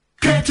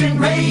Curtin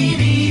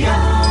Radio.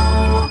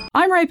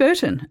 I'm Ray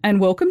Burton, and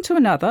welcome to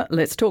another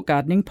Let's Talk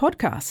Gardening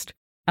podcast.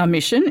 Our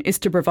mission is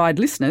to provide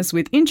listeners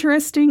with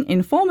interesting,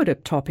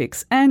 informative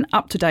topics and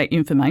up-to-date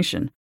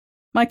information.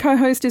 My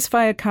co-host is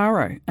Faye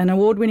Caro, an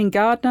award-winning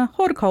gardener,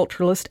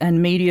 horticulturalist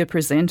and media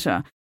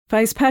presenter.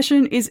 Faye's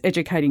passion is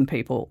educating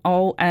people.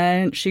 Oh,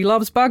 and she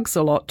loves bugs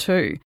a lot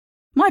too.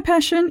 My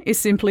passion is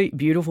simply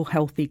beautiful,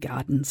 healthy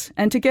gardens,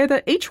 and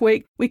together each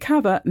week we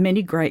cover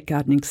many great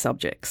gardening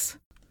subjects.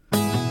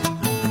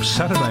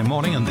 Saturday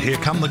morning and here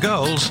come the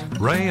girls,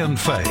 Ray and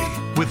Faye,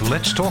 with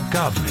Let's Talk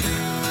Gardening.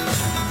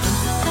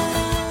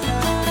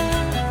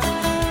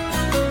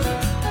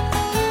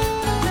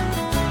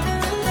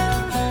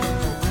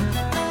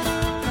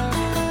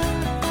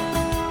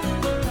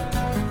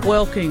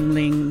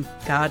 Welcoming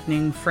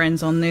gardening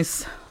friends on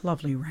this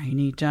lovely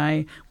rainy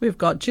day. We've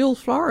got Jill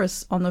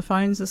Flores on the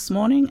phones this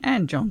morning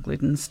and John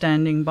Glidden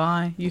standing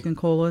by. You can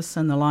call us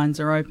and the lines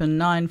are open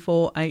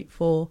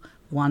 9484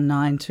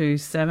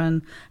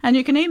 1927, and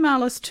you can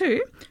email us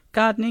too,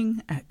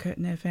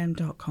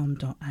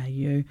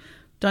 gardening@curtinfm.com.au.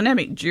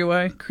 Dynamic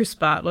duo Chris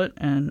Bartlett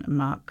and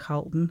Mark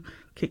Carlton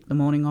kick the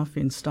morning off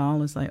in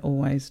style as they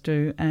always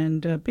do,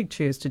 and big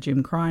cheers to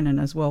Jim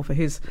Crinan as well for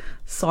his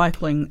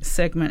cycling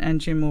segment, and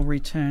Jim will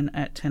return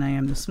at 10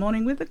 a.m. this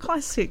morning with the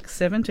classic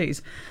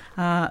 70s.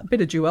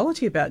 Bit of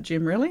duality about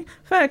Jim really.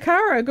 Faye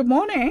Caro, good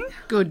morning.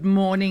 Good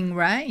morning,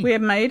 Ray. We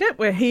have made it,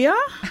 we're here.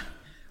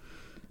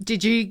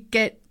 Did you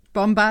get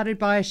bombarded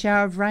by a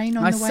shower of rain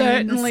on the way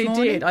in this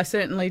morning? I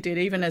certainly did.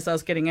 Even as I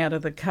was getting out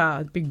of the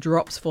car, big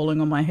drops falling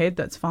on my head.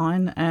 That's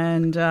fine.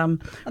 And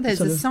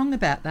there's a song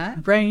about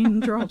that.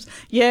 Raindrops.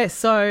 Yeah.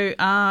 So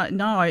I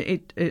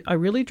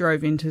really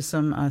drove into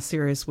some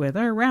serious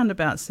weather around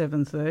about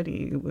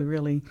 7:30. It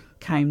really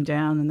came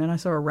down, and then I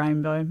saw a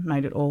rainbow,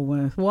 made it all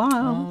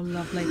worthwhile. Oh,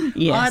 lovely.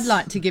 Yes. I'd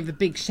like to give a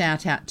big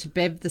shout out to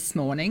Bev this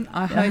morning.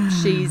 I hope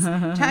she's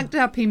tucked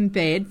up in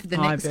bed for the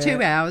next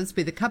 2 hours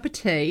with a cup of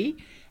tea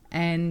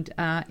and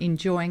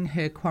enjoying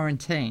her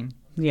quarantine.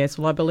 Yes,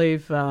 well, I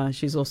believe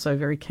she's also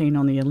very keen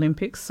on the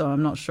Olympics, so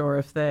I'm not sure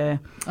if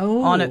they're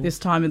on at this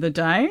time of the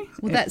day.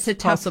 Well, that's a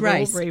tough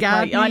race.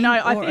 I know.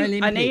 I think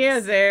Olympics? An ear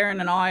there and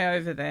an eye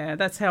over there.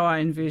 That's how I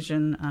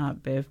envision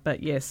Bev.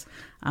 But yes,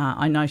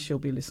 I know she'll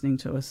be listening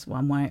to us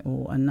one way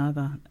or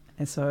another.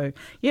 And so,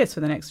 yes,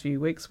 for the next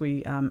few weeks,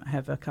 we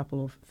have a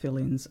couple of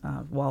fill-ins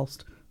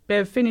whilst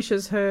Bev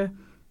finishes her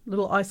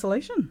little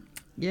isolation.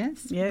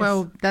 Yes.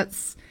 Well,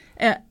 that's...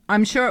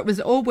 I'm sure it was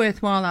all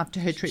worthwhile after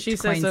her trip to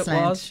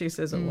Queensland. She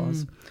says it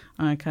was.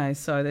 Okay,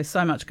 so there's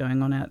so much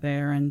going on out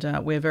there, and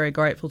we're very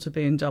grateful to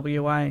be in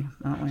WA,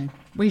 aren't we?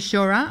 We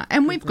sure are.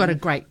 And we've got a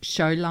great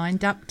show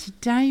lined up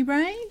today,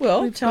 Ray.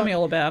 Well, tell me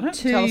all about it.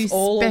 Tell us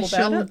all about it. 2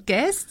 special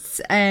guests.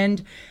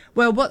 And,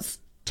 well, what's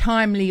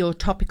timely or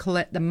topical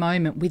at the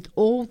moment with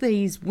all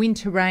these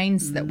winter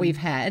rains that we've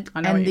had,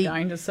 I know what you're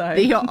going to say.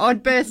 The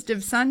odd burst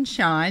of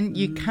sunshine,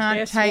 you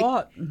can't take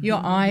your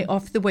eye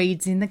off the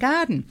weeds in the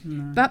garden.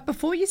 No. But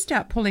before you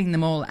start pulling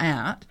them all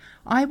out,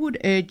 I would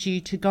urge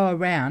you to go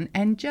around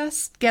and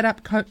just get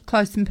up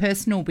close and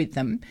personal with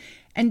them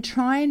and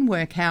try and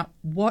work out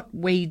what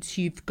weeds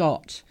you've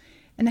got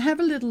and have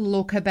a little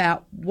look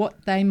about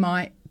what they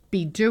might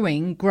be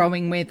doing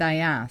growing where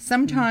they are.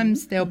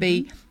 Sometimes there'll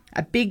be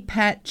a big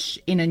patch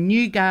in a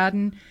new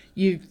garden.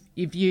 You've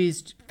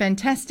used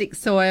fantastic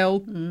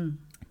soil.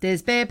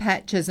 There's bare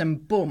patches,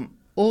 and boom,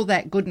 all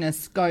that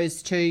goodness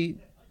goes to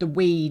the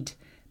weed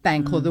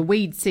bank or the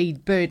weed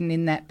seed burden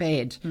in that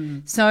bed.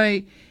 So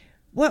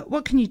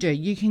what can you do?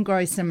 You can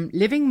grow some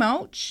living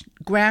mulch,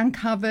 ground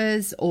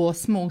covers, or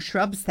small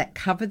shrubs that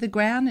cover the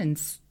ground and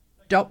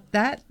stop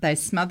that. They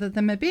smother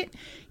them a bit.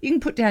 You can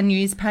put down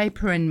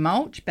newspaper and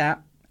mulch,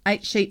 about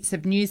 8 sheets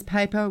of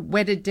newspaper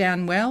wetted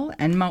down well,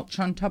 and mulch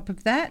on top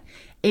of that.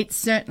 It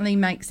certainly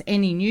makes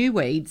any new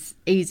weeds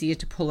easier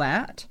to pull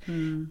out.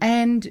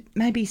 And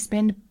maybe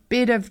spend a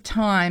bit of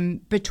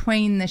time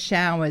between the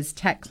showers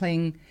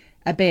tackling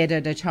a bed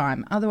at a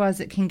time. Otherwise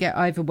it can get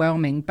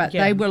overwhelming, but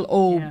they will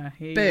all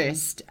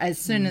burst as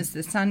soon as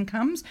the sun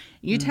comes.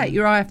 You take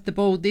your eye off the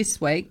ball this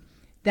week,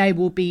 they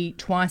will be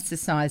twice the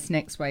size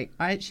next week.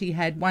 I actually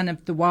had one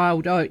of the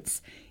wild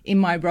oats in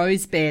my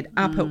rose bed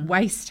up at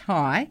waist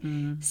high,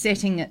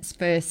 setting its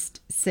first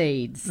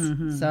seeds.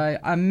 So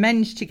I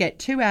managed to get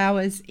 2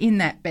 hours in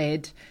that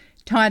bed,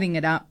 tidying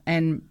it up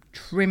and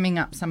trimming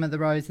up some of the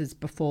roses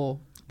before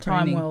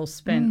pruning. Time well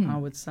spent, I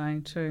would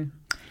say, too.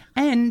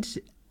 And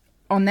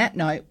on that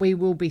note, we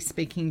will be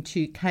speaking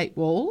to Kate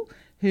Wall,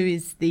 who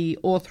is the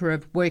author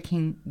of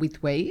Working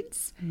with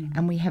Weeds,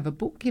 and we have a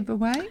book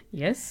giveaway.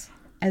 Yes.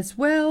 As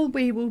well,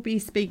 we will be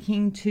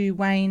speaking to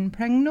Wayne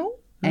Prangnell,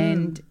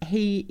 and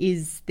he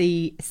is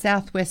the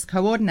Southwest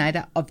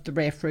coordinator of the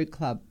Rare Fruit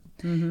Club.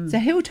 So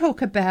he'll talk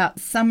about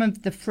some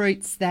of the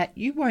fruits that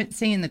you won't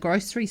see in the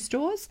grocery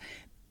stores,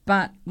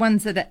 but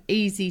ones that are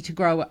easy to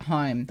grow at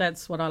home.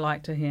 That's what I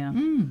like to hear.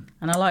 And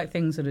I like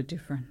things that are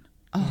different.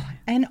 Oh,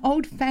 and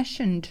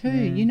old-fashioned too.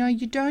 You know,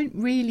 you don't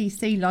really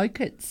see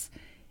locusts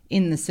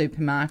in the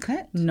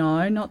supermarket.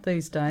 No, not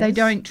these days. They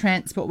don't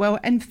transport well,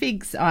 and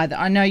figs either.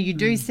 I know you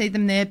do see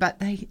them there, but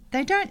they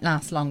don't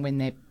last long when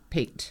they're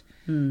picked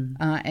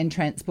and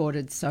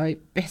transported, so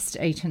best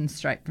eaten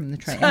straight from the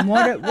tree. And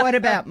what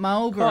about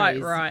mulberries?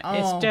 Quite right.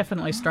 Oh. It's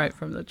definitely straight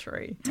from the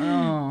tree.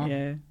 Oh,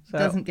 yeah. So,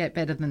 doesn't get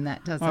better than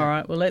that, does it? All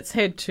right, well, let's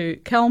head to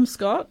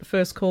Kelmscott.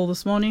 First call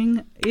this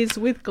morning is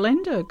with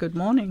Glenda. Good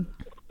morning.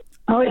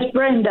 Oh, it's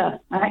Brenda,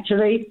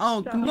 actually.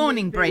 Oh, good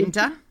morning,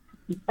 Brenda.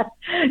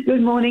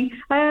 Good morning.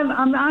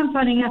 I'm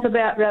phoning up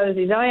about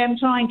roses. I am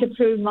trying to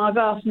prune my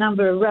vast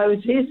number of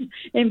roses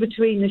in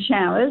between the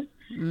showers.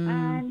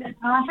 And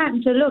I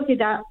happened to look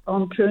it up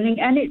on pruning,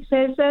 and it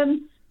says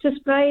to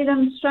spray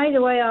them straight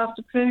away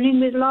after pruning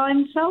with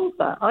lime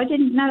sulphur. I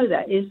didn't know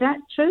that. Is that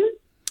true?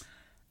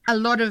 A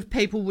lot of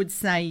people would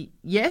say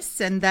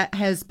yes, and that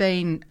has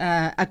been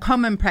a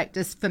common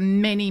practice for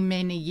many,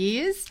 many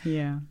years.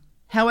 Yeah.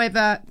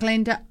 However,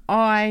 Glenda,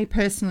 I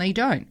personally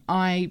don't.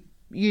 I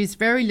use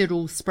very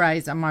little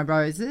sprays on my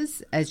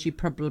roses, as you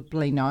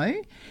probably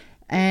know,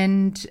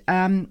 and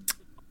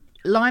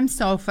lime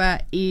sulphur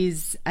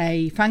is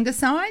a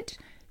fungicide,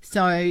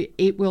 so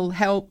it will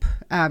help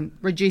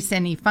reduce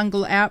any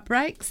fungal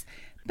outbreaks.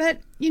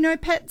 But, you know,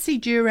 Patsy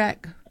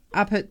Durack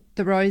up at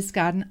the Rose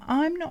Garden,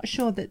 I'm not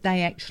sure that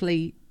they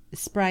actually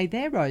spray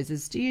their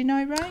roses. Do you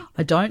know, Ray?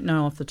 I don't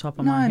know off the top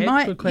of my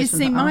head. Good question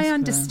to ask my her.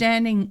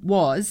 understanding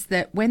was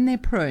that when they're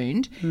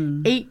pruned,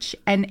 each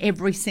and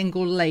every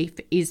single leaf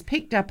is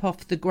picked up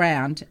off the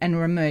ground and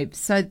removed.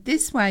 So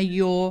this way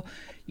you're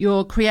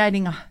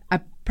creating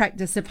a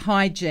practice of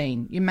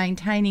hygiene. You're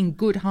maintaining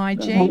good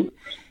hygiene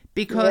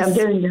because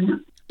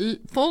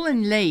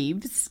fallen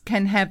leaves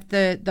can have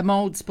the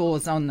mould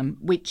spores on them,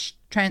 which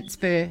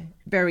transfer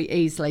very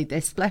easily. They're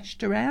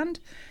splashed around.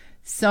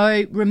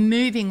 So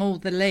removing all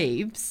the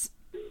leaves,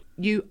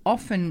 you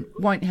often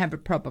won't have a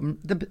problem.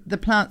 The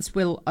plants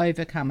will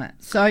overcome it.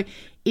 So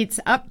it's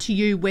up to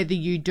you whether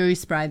you do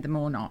spray them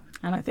or not.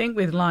 And I think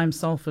with lime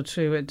sulphur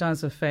too, it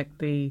does affect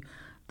the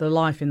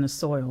life in the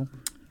soil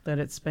that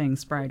it's being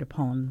sprayed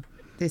upon.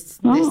 This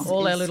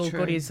all our little true.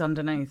 Goodies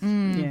underneath.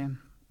 Yeah.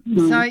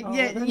 So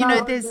you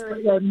know,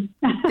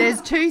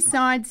 there's two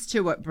sides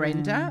to it,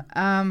 Brenda.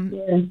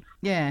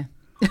 Yeah.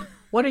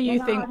 What do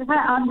you think?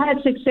 I've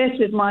had success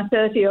with my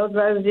 30-odd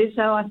roses,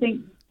 so I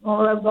think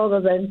I'll bother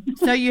them.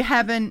 So you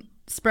haven't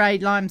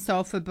sprayed lime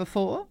sulphur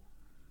before?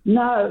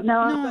 No. I've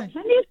got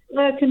plenty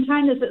of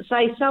containers that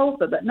say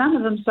sulphur, but none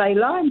of them say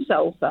lime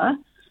sulphur,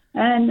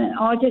 and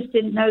I just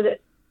didn't know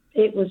that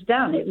it was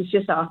done. It was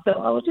just, I thought,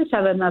 I'll just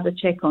have another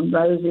check on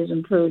roses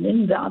and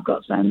pruning. I've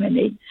got so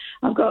many.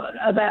 I've got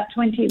about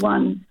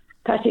 21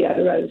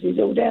 patio roses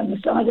all down the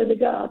side of the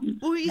garden.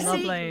 Well, you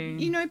Lovely.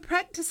 see, you know,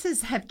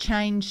 practices have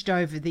changed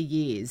over the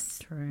years.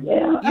 True.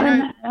 Yeah,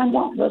 and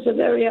that was a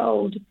very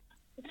old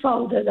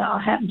folder that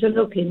I happened to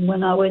look in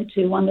when I went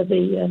to one of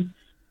the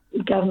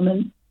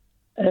government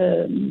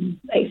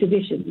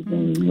exhibitions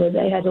and where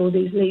they had all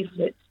these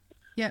leaflets.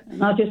 Yep.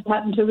 And I just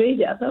happened to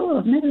read it. I thought,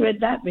 I've never read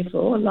that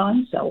before,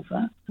 lime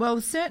sulphur.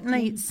 Well,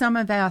 certainly some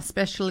of our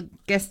special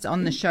guests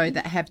on the show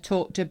that have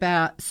talked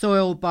about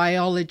soil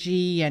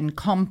biology and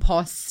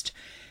compost,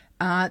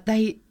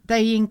 they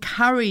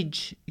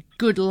encourage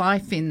good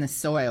life in the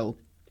soil.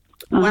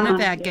 One of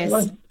our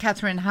guests,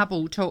 Catherine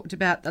Hubble, talked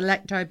about the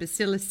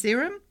lactobacillus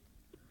serum,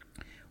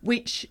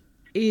 which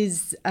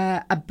is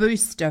a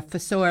booster for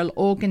soil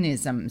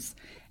organisms.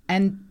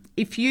 And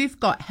if you've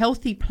got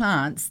healthy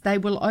plants, they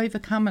will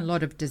overcome a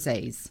lot of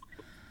disease.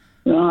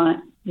 Right,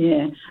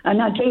 yeah.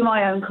 And I do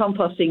my own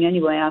composting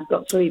anyway. I've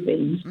got 3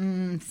 bins.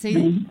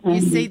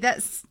 You see,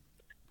 that's,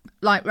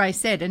 like Ray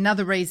said,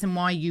 another reason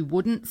why you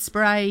wouldn't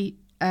spray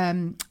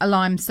a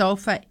lime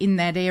sulphur in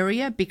that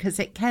area, because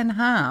it can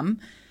harm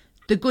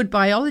the good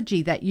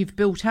biology that you've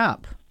built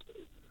up.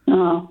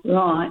 Oh,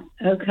 right.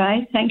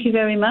 Okay. Thank you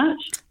very much.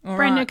 All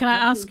Brenda, right. can I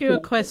ask you a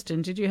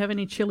question? Did you have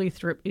any chili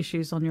thrip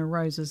issues on your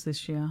roses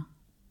this year?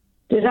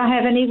 Did I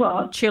have any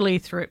what? Chili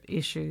thrip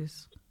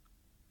issues.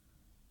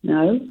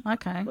 No.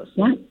 Okay. What's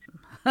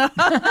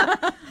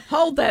that?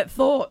 Hold that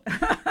thought.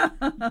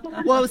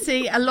 Well,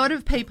 see, a lot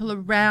of people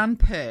around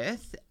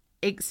Perth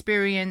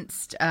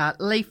experienced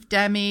leaf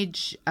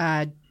damage,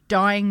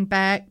 dying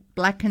back,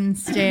 blackened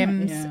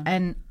stems,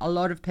 and a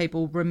lot of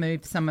people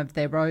removed some of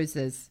their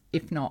roses,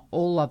 if not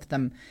all of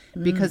them,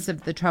 because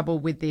of the trouble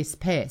with this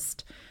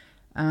pest.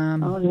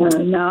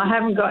 No, I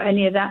haven't got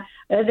any of that.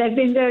 They've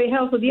been very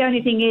helpful. The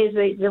only thing is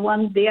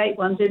the 8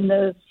 ones in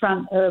the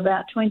front are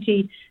about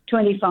 20,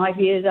 25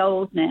 years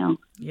old now,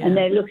 and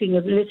they're looking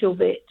a little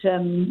bit,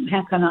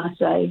 how can I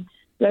say,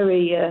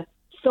 very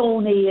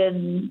thorny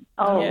and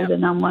old,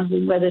 and I'm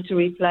wondering whether to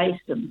replace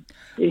them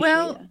this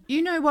year.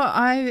 You know what?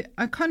 I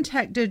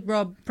contacted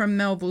Rob from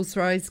Melville's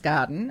Rose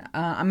Garden.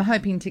 I'm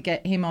hoping to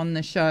get him on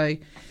the show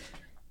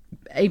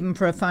even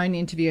for a phone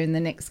interview in the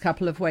next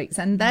couple of weeks.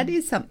 And that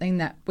is something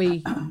that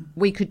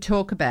we could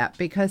talk about,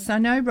 because I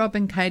know Rob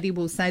and Katie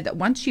will say that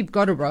once you've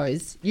got a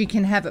rose, you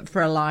can have it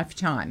for a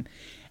lifetime.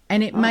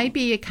 And it may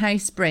be a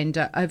case,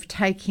 Brenda, of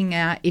taking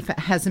out, if it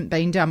hasn't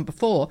been done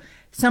before,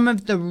 some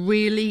of the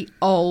really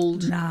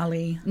old,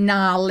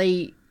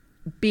 gnarly,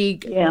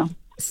 big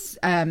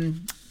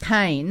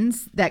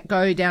canes that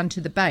go down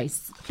to the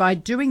base. By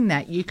doing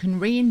that, you can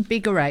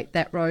reinvigorate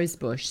that rose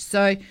bush.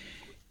 So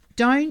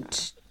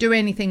don't do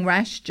anything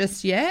rash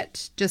just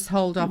yet. Just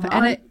hold off. Right.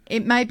 And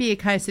it may be a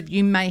case of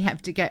you may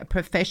have to get a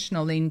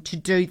professional in to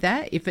do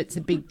that if it's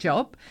a big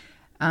job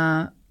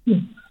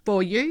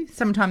for you.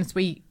 Sometimes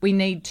we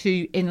need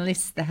to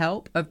enlist the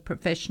help of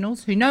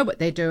professionals who know what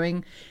they're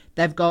doing.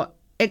 They've got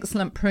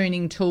excellent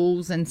pruning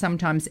tools and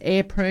sometimes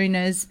air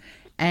pruners,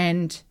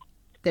 and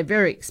they're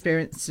very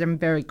experienced and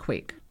very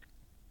quick.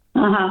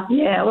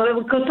 Yeah,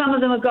 well, because some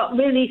of them have got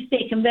really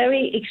thick and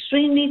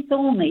extremely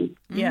thorny.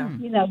 Yeah.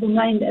 You know, the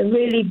main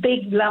really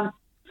big lump,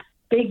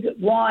 big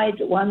wide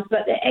ones,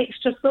 but they're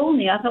extra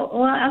thorny. I thought,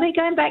 well, are they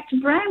going back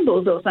to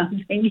brambles or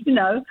something, you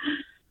know?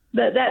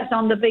 But that's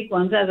on the big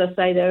ones. As I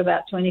say, they're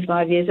about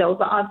 25 years old,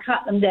 but I've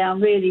cut them down,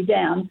 really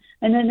down,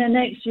 and then the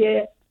next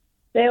year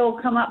they all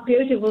come up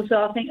beautiful.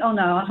 So I think, oh,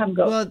 no, I haven't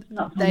got... Well,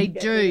 they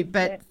do,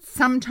 but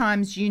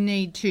sometimes you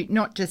need to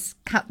not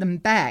just cut them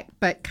back,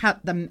 but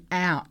cut them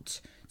out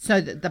so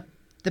that the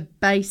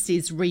base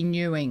is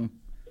renewing.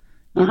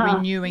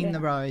 Renewing the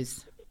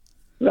rose.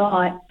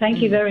 Right. Thank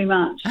you very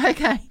much.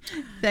 Okay.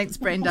 Thanks,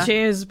 Brenda.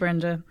 Cheers,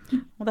 Brenda.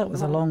 Well, that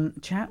was a long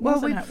chat,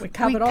 wasn't it? We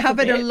covered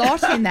a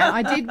lot in that.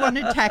 I did want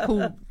to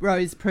tackle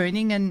rose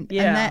pruning, and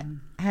that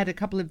had a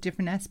couple of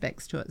different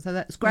aspects to it. So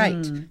that's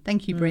great.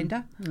 Thank you,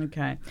 Brenda.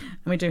 Okay.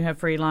 And we do have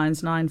free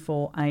lines,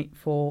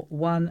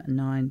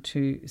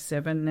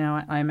 94841927.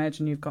 Now, I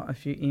imagine you've got a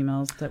few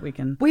emails that we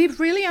can... We've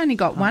really only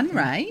got one,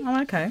 Ray.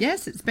 Oh, okay.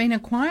 Yes, it's been a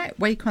quiet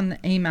week on the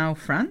email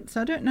front,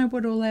 so I don't know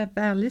what all of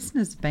our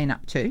listeners have been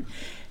up to.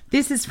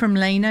 This is from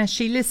Lena.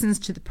 She listens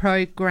to the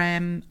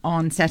program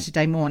on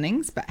Saturday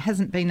mornings but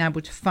hasn't been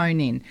able to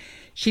phone in.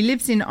 She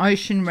lives in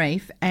Ocean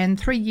Reef and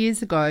 3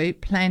 years ago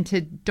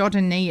planted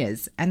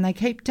Dodonias and they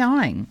keep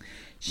dying.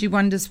 She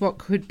wonders what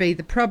could be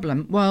the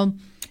problem. Well,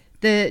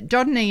 the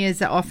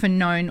Dodonias are often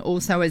known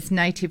also as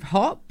native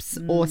hops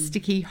or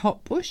sticky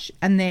hopbush,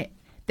 and they're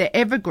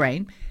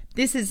evergreen.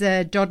 This is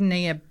a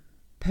Dodonia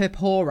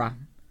purpura,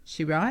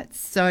 she writes.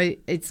 So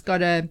it's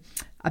got a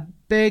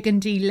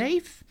burgundy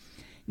leaf.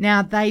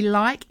 Now, they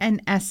like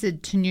an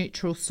acid to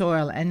neutral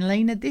soil, and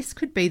Lena, this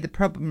could be the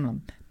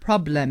problem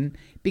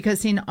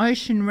because in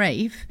Ocean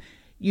Reef,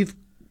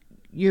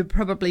 you're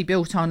probably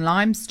built on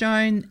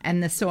limestone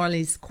and the soil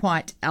is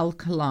quite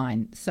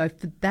alkaline. So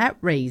for that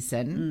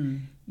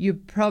reason, you're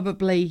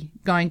probably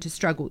going to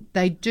struggle.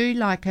 They do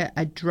like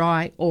a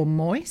dry or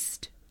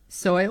moist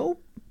soil,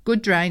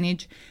 good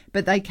drainage,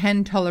 but they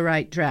can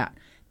tolerate drought.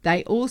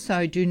 They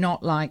also do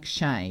not like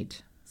shade.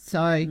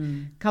 So a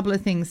couple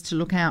of things to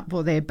look out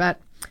for there, but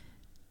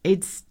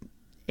it's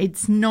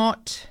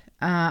not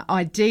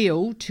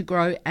ideal to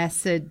grow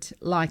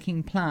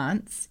acid-liking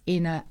plants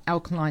in an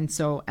alkaline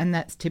soil, and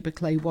that's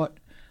typically what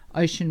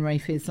Ocean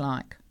Reef is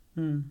like.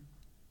 So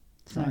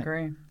I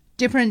agree.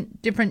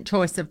 Different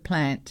choice of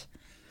plant.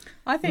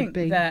 I think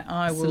that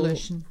I will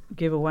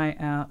give away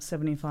our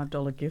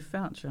 $75 gift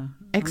voucher.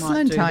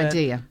 Excellent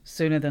idea.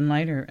 Sooner than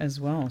later as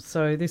well.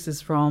 So this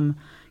is from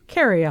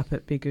Kerry up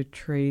at Bigger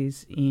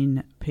Trees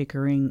in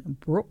Pickering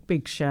Brook.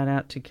 Big shout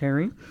out to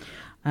Kerry.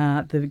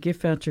 The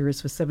gift voucher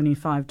is for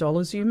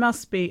 $75. You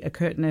must be a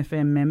Curtin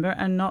FM member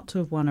and not to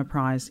have won a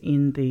prize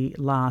in the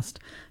last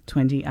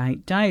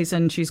 28 days.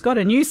 And she's got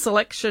a new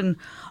selection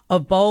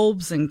of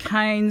bulbs and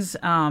canes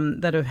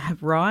that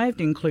have arrived,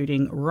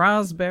 including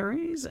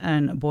raspberries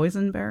and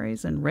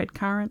boysenberries and red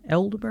currant,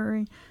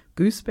 elderberry,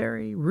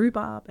 gooseberry,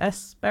 rhubarb,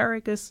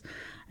 asparagus,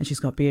 and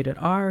she's got bearded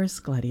iris,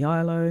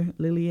 gladiolo,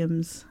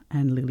 liliums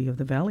and lily of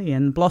the valley,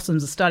 and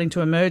blossoms are starting to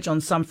emerge on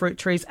some fruit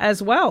trees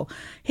as well.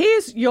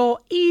 Here's your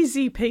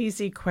easy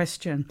peasy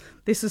question.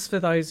 This is for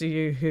those of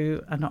you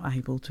who are not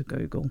able to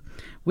Google.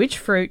 Which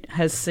fruit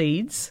has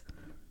seeds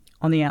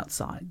on the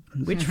outside?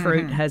 Which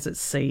fruit has its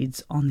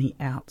seeds on the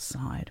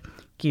outside?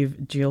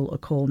 Give Jill a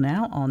call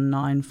now on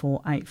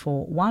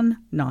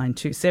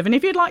 94841927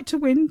 if you'd like to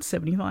win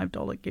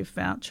 $75 gift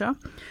voucher.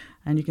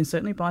 And you can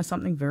certainly buy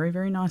something very,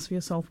 very nice for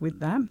yourself with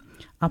that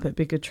up at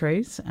Bigger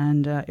Trees,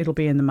 and it'll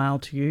be in the mail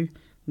to you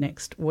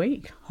next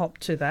week. Hop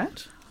to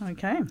that.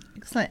 Okay.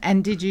 Excellent.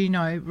 And did you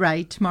know,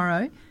 Ray,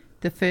 tomorrow,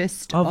 the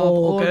 1st of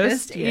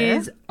August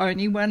is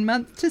only 1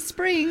 month to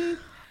spring.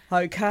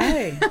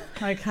 Okay.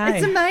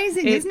 It's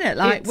amazing, isn't it?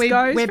 Like we're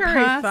very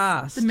past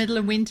fast. The middle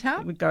of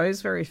winter. It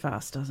goes very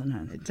fast, doesn't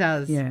it? It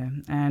does. Yeah.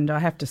 And I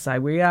have to say,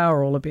 we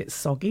are all a bit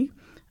soggy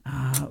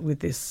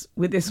with this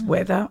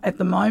weather at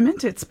the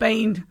moment. It's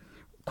been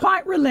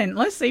quite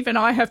relentless. Even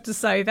I have to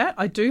say that.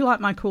 I do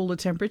like my cooler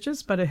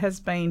temperatures, but it has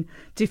been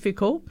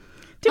difficult.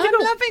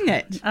 I'm loving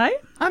it.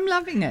 I'm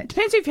loving it.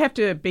 Depends if you have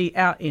to be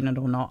out in it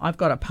or not. I've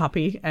got a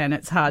puppy and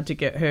it's hard to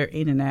get her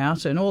in and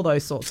out and all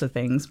those sorts of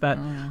things. But,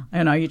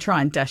 you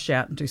try and dash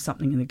out and do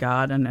something in the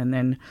garden and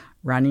then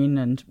run in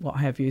and what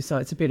have you. So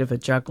it's a bit of a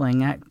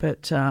juggling act.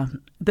 But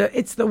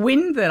it's the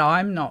wind that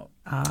I'm not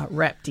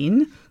wrapped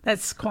in.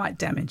 That's quite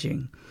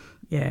damaging.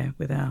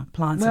 with our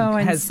plants. Well,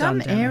 and in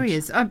some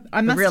areas,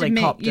 I must really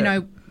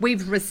admit,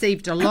 we've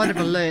received a lot of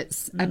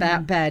alerts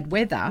about bad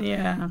weather.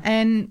 Yeah.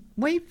 And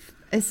we've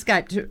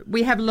escaped.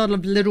 We have a lot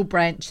of little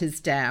branches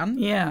down.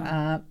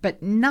 Yeah.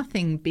 But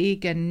nothing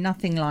big and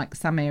nothing like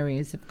some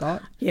areas have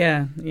got.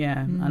 Yeah.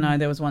 I know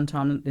there was one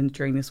time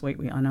during this week,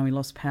 we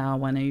lost power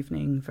one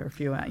evening for a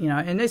few hours,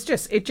 and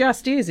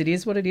it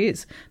is what it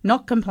is.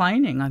 Not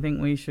complaining. I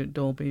think we should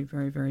all be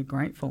very, very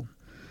grateful.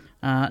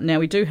 Now,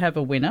 we do have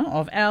a winner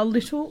of our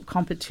little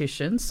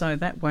competition, so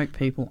that woke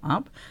people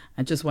up.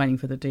 And just waiting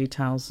for the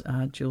details.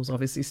 Jill's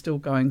obviously still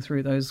going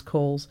through those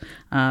calls.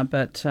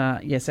 But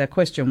yes, our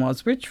question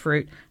was, which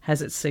fruit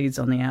has its seeds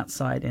on the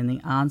outside? And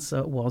the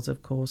answer was,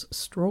 of course,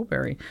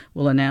 strawberry.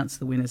 We'll announce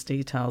the winner's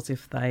details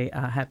if they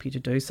are happy to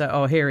do so.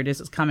 Oh, here it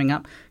is. It's coming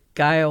up.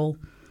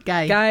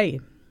 Gay.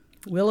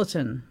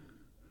 Willerton.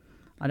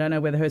 I don't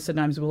know whether her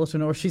surname's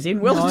Willerton or she's in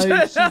Willerton.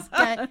 No, she's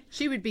gay.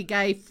 She would be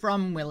Gay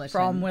from Willerton.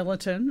 From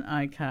Willerton.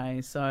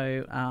 Okay,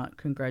 so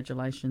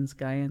congratulations,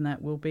 Gay, and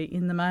that will be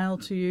in the mail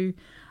to you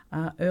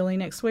early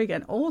next week.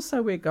 And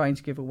also we're going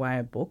to give away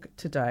a book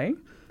today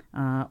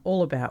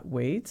all about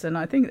weeds, and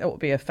I think that will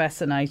be a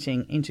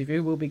fascinating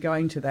interview. We'll be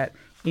going to that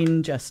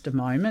in just a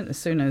moment, as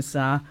soon as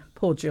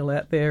poor Jill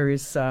out there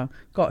is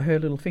got her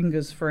little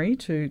fingers free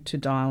to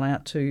dial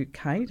out to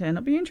Kate. And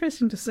it'll be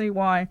interesting to see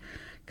why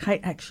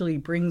Kate actually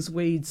brings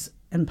weeds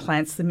and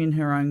plants them in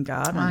her own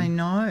garden. I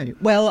know.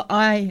 Well,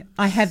 I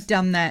have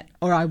done that,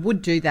 or I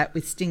would do that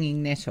with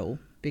stinging nettle,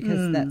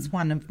 because that's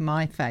one of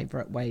my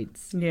favourite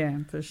weeds. Yeah,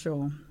 for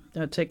sure.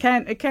 It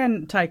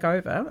can take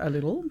over a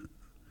little.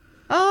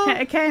 Oh,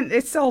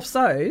 it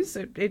self-sows.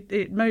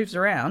 It moves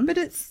around, but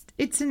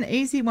it's an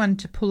easy one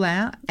to pull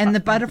out, and the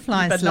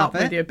butterflies love it. But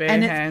not with your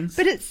bare hands.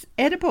 But it's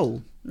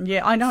edible.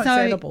 Yeah, I know, it's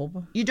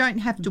edible. You don't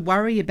have to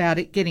worry about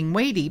it getting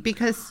weedy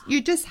because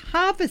you just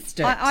harvest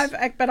it. I've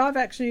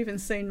actually even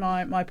seen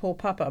my poor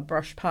papa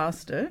brush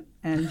past it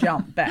and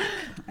jump back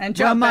and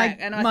back.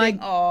 And I think,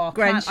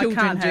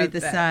 grandchildren do the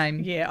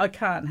same. Yeah, I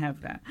can't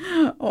have that.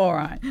 All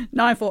right,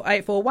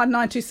 9484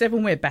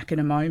 1927. We're back in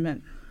a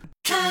moment.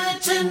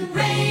 Curtin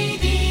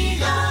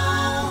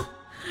Radio.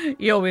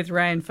 You're with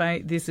Ray and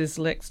Faye. This is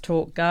Let's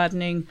Talk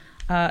Gardening.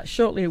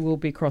 Shortly we'll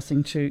be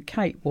crossing to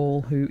Kate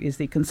Wall, who is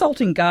the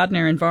consulting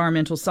gardener,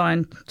 environmental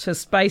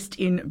scientist based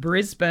in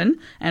Brisbane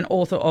and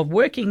author of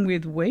Working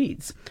with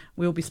Weeds.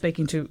 We'll be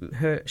speaking to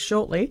her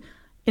shortly.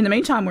 In the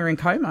meantime, we're in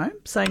Como,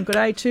 saying good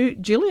day to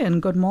Gillian.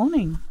 Good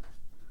morning.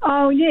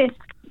 Oh, yes.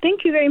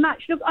 Thank you very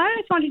much. Look, I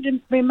just wanted to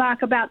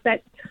remark about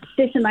that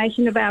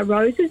decimation of our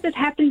roses that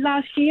happened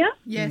last year.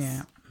 Yes.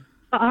 Yeah.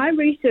 I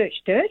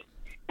researched it.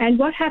 And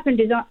what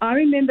happened is I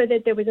remember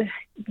that there was a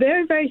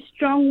very, very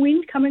strong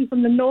wind coming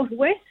from the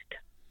northwest,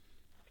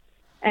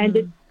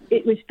 and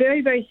it was very,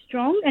 very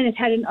strong, and it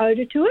had an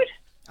odour to it.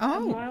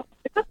 Oh.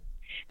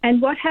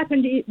 And what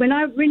happened is when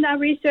I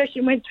researched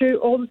and went through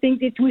all the things,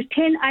 it was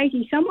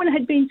 1080. Someone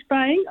had been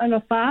spraying on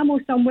a farm or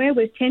somewhere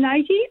with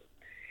 1080,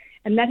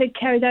 and that had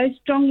carried those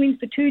strong winds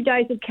for 2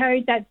 days, had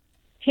carried that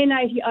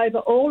 1080 over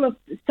not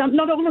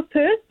all of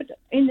Perth, but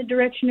in the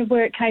direction of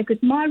where it came,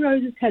 because my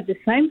roses had the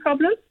same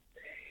problem.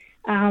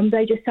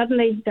 They just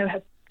suddenly, they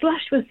were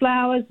flushed with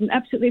flowers and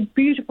absolutely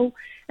beautiful,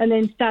 and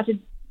then started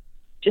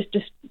just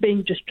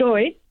being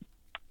destroyed.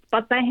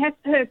 But they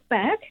have perked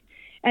back,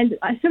 and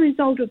as a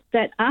result of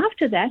that,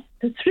 after that,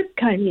 the thrip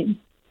came in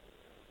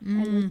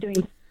and was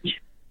doing.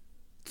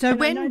 So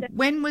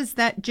when was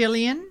that,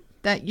 Gillian,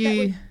 that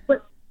you...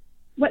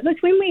 That was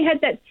when we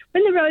had that,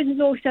 when the roses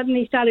all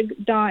suddenly started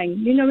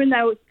dying. When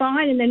they were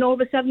fine, and then all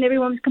of a sudden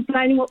everyone was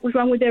complaining what was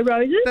wrong with their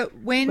roses. But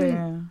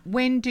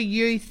when do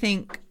you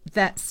think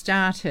that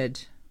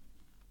started?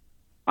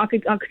 I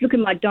could look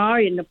in my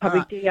diary and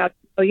probably tell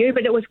you,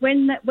 but it was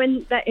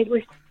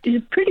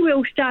it pretty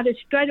well started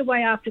straight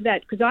away after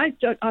that, because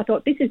I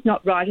thought, this is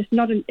not right. It's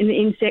not an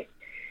insect.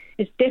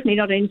 It's definitely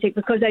not an insect,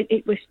 because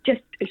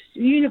it's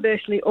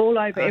universally all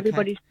over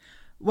everybody's.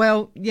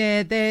 Well,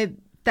 yeah,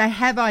 they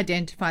have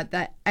identified,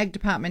 that Ag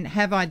Department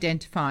have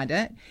identified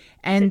it,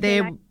 and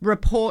there are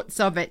reports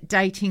of it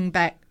dating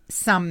back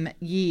some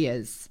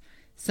years.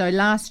 So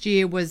last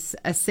year was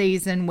a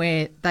season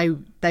where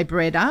they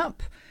bred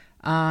up.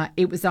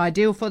 It was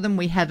ideal for them.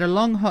 We had a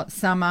long, hot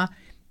summer,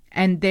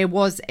 and there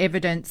was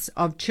evidence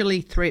of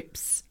chili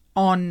thrips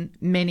on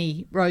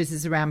many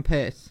roses around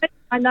Perth.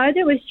 I know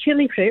there was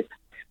chili thrip,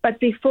 but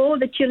before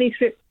the chili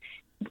thrip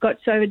got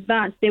so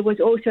advanced, there was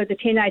also the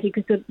 1080,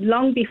 because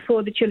long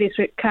before the chili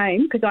thrip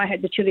came, because I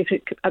had the chili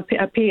thrip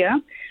appear,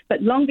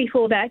 but long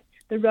before that,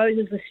 the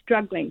roses were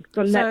struggling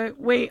from that.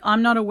 So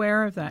I'm not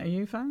aware of that. Are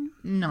you, Faye?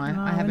 No,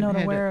 I haven't not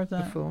heard aware it of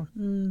that before.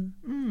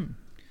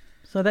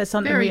 So that's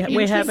something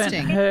we haven't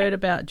heard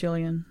about,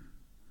 Gillian.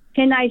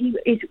 1080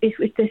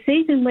 is the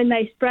season when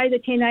they spray the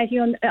 1080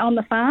 on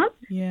the farm.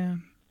 Yeah.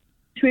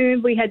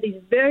 Remember, we had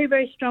these very,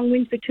 very strong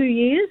winds for 2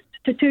 years.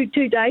 To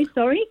 2 days,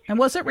 sorry. And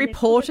was it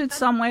reported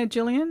somewhere,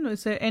 Gillian?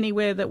 Was there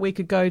anywhere that we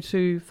could go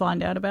to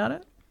find out about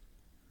it?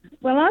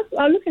 Well,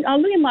 I'll look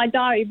in my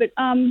diary, but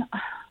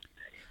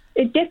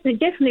It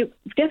definitely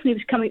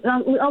was coming.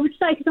 I would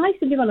say, because I used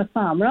to live on a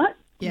farm, right?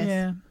 Yes.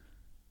 Yeah.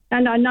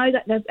 And I know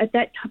that at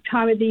that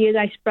time of the year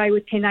they spray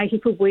with 1080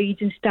 for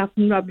weeds and stuff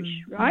and rubbish,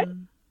 right?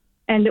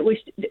 And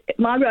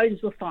my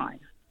roses were fine.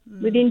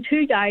 Within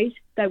 2 days,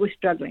 they were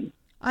struggling.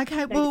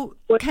 Okay, well,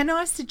 can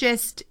I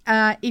suggest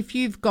if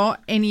you've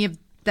got any of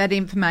that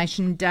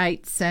information,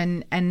 dates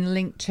and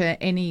link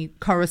to any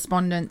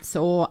correspondence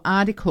or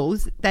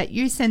articles, that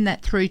you send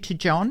that through to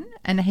John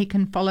and he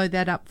can follow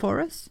that up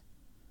for us?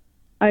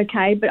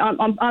 Okay, but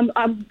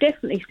I'm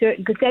definitely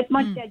certain, because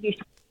my dad used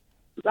to,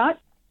 right?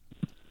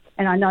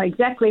 And I know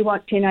exactly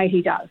what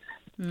 1080 does.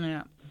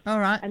 Yeah. All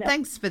right.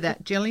 Thanks for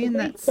that, Gillian.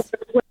 That's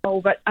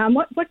well, but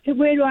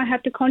where do I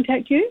have to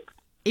contact you?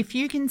 If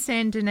you can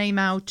send an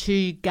email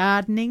to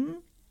gardening.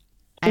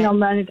 And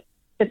I'm running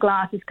the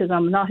glasses because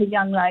I'm not a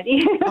young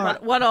lady. All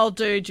right. What I'll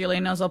do,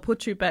 Gillian, is I'll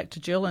put you back to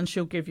Jill and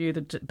she'll give you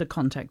the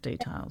contact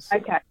details.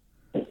 Okay.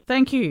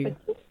 Thank you.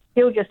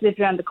 Jill just lives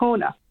around the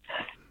corner.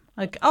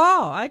 Okay.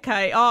 Oh,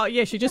 okay. Oh,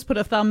 yeah, she just put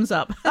a thumbs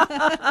up.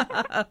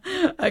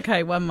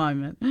 Okay, one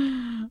moment.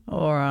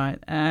 All right.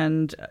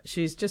 And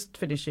she's just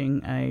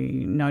finishing a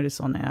notice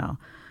on our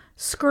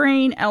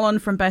screen. Ellen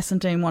from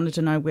Bassendean wanted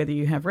to know whether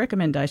you have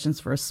recommendations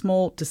for a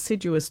small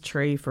deciduous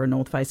tree for a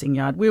north-facing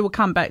yard. We will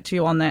come back to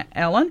you on that,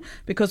 Ellen,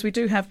 because we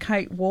do have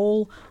Kate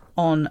Wall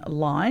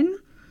online.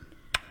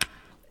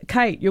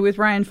 Kate, you're with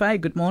Ray and Faye.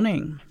 Good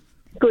morning.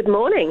 Good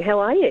morning. How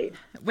are you?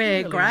 We're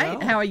Really great.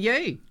 well. How are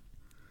you?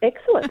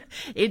 Excellent.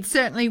 It's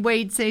certainly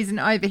weed season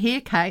over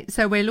here, Kate,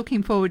 so we're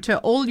looking forward to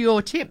all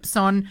your tips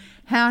on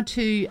how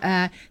to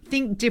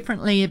think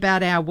differently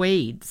about our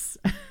weeds.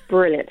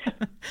 Brilliant.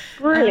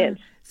 Brilliant.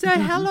 So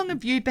how long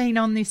have you been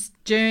on this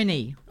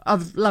journey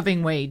of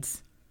loving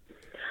weeds?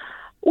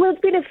 Well,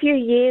 it's been a few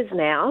years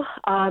now.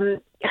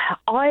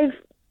 I've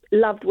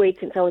loved weeds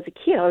since I was a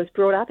kid. I was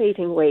brought up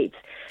eating weeds.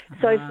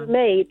 So for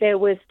me, there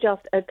was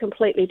just a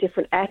completely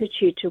different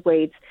attitude to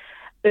weeds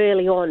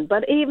early on.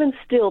 But even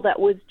still, that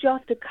was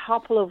just a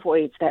couple of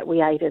weeds that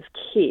we ate as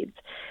kids.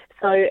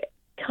 So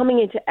coming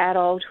into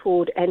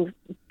adulthood and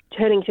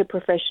turning to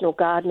professional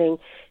gardening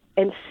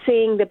and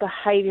seeing the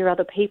behaviour of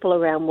other people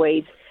around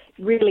weeds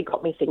really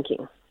got me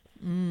thinking.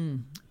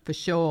 For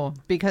sure,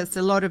 because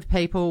a lot of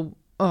people,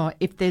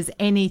 if there's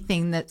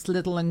anything that's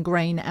little and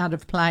green out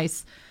of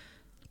place,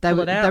 they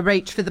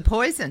reach for the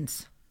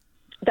poisons.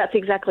 That's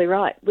exactly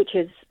right, which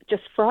is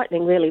just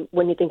frightening, really,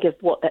 when you think of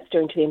what that's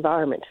doing to the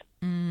environment.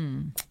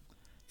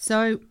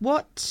 So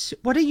what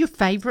are your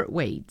favourite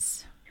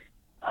weeds?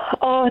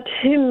 Oh,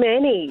 too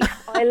many.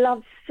 I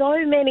love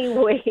so many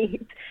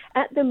weeds.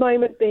 At the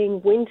moment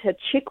being winter,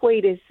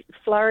 chickweed is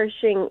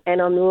flourishing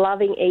and I'm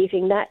loving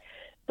eating that.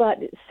 But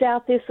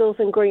sow thistles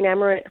and green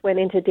amaranth went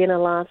into dinner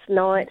last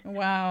night.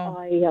 Wow.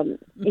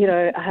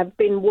 I have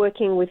been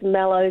working with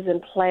mallows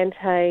and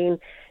plantain,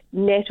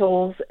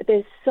 nettles.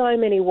 There's so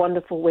many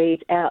wonderful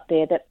weeds out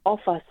there that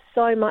offer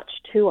so much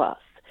to us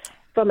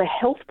from a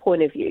health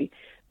point of view.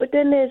 But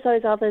then there's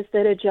those others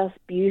that are just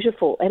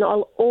beautiful. And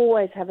I'll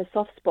always have a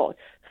soft spot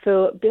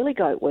for billy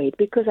goat weed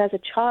because as a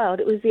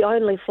child, it was the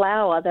only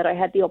flower that I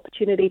had the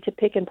opportunity to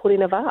pick and put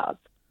in a vase.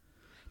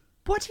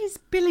 What is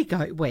billy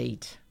goat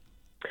weed?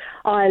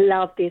 I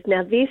love this.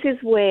 Now, this is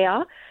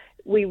where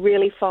we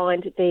really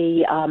find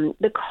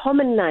the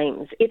common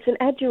names. It's an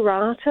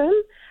aduratum,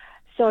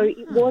 so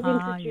it was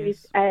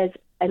introduced as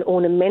an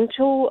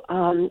ornamental,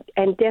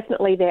 and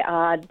definitely there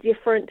are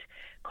different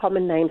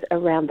common names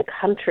around the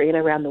country and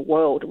around the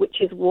world,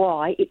 which is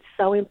why it's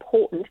so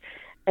important.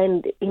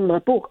 And in my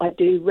book, I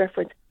do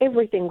reference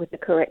everything with the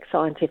correct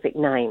scientific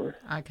name.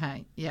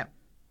 Okay, yep.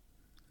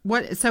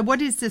 What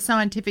is the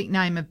scientific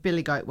name of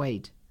billy goat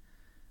weed?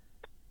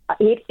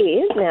 It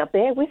is. Now,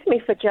 bear with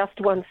me for just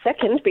 1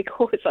 second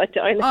because I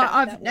don't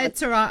have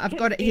That's all right. I've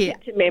got it here.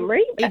 To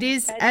memory. It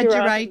is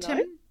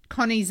Aduratum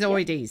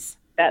conizoides.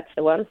 That's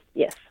the one,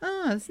 yes.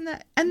 Oh, isn't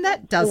that? And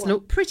that does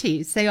look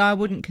pretty. See, I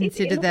wouldn't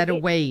consider that a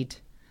weed.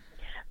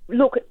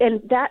 Look,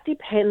 and that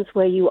depends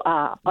where you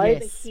are.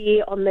 Yes. Over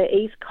here on the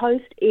East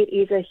Coast, it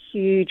is a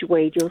huge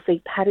weed. You'll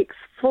see paddocks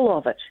full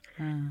of it.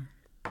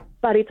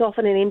 But it's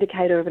often an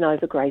indicator of an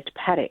overgrazed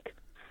paddock.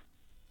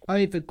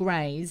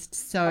 Overgrazed,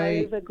 so...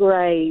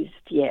 Overgrazed,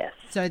 yes.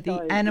 So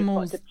the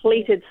animals...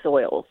 Depleted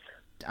soils.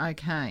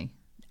 Okay.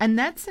 And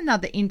that's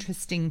another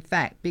interesting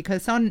fact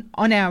because on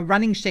our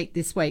running sheet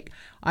this week,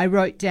 I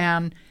wrote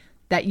down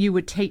that you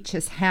would teach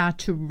us how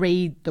to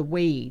read the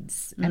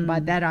weeds. And by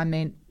that I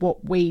meant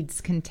what weeds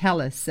can tell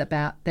us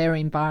about their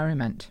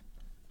environment.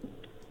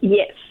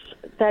 Yes,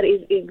 that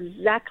is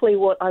exactly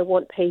what I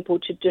want people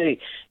to do.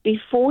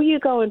 Before you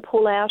go and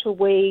pull out a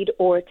weed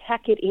or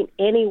attack it in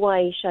any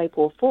way, shape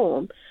or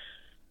form,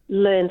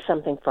 learn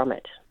something from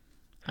it.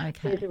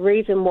 Okay. There's a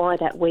reason why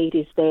that weed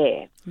is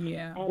there.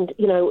 Yeah. And,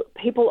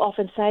 people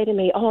often say to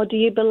me, do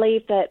you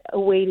believe that a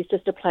weed is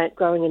just a plant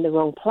growing in the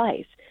wrong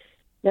place?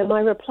 Now,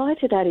 my reply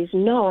to that is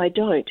no, I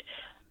don't.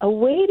 A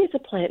weed is a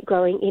plant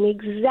growing in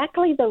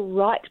exactly the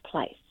right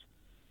place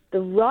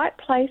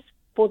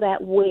for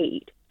that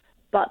weed,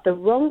 but the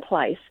wrong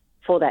place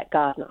for that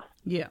gardener.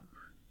 Yeah.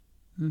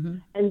 Mm-hmm.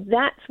 And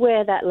that's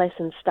where that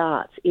lesson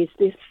starts, is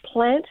this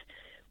plant,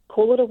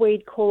 call it a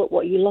weed, call it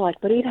what you like,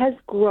 but it has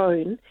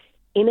grown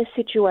in a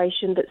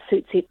situation that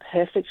suits it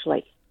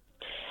perfectly.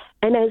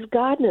 And as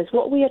gardeners,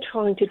 what we are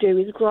trying to do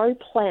is grow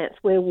plants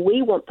where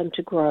we want them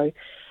to grow,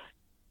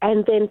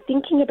 and then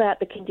thinking about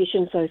the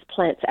conditions those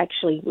plants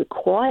actually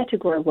require to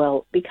grow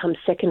well becomes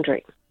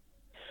secondary.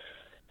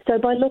 So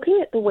by looking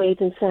at the weeds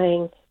and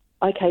saying,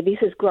 okay, this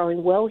is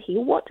growing well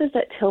here, what does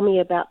that tell me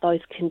about those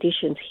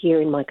conditions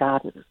here in my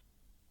garden?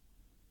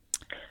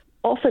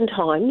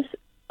 Oftentimes,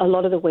 a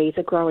lot of the weeds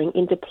are growing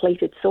in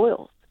depleted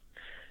soils.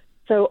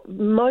 So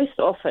most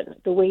often,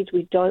 the weeds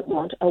we don't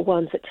want are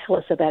ones that tell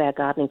us about our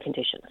gardening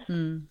conditions.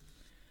 Mm.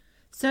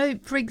 So,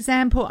 for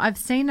example, I've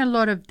seen a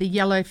lot of the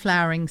yellow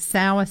flowering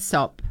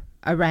soursop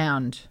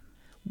around.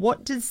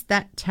 What does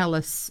that tell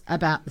us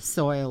about the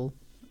soil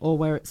or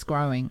where it's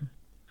growing?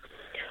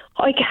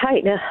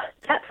 Okay, now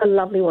that's a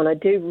lovely one. I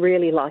do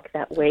really like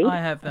that weed. I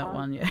have that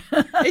one, yeah.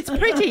 It's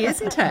pretty,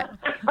 isn't it?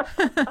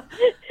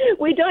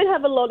 We don't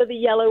have a lot of the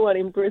yellow one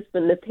in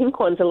Brisbane. The pink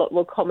one's a lot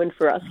more common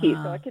for us here,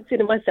 so I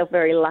consider myself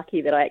very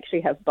lucky that I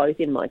actually have both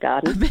in my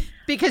garden.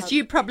 Because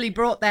you probably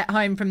brought that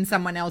home from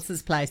someone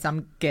else's place,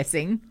 I'm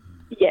guessing.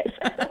 Yes.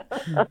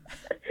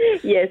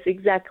 Yes,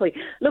 exactly.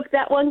 Look,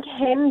 that one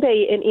can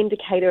be an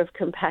indicator of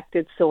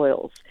compacted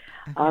soils.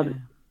 Okay.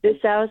 The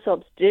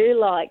soursops do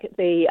like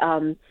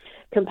the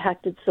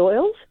compacted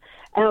soils,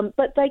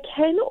 but they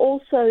can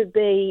also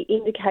be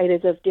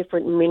indicators of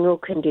different mineral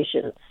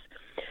conditions.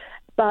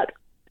 But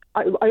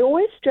I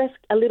always stress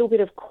a little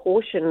bit of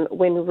caution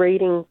when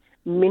reading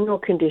mineral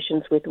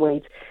conditions with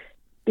weeds,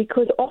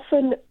 because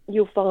often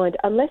you'll find,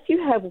 unless you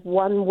have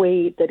one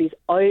weed that is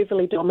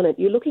overly dominant,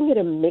 you're looking at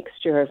a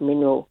mixture of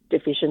mineral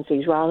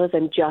deficiencies rather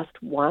than just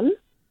one.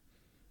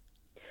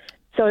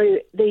 So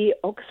the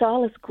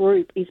oxalis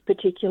group is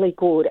particularly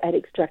good at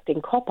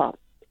extracting copper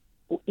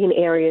in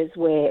areas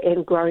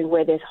and growing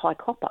where there's high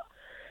copper.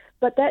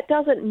 But that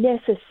doesn't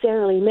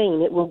necessarily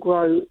mean it will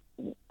grow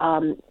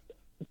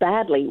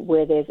badly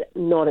where there's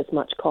not as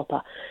much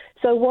copper.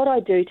 So what I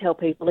do tell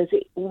people is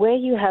that where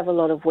you have a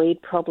lot of weed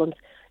problems,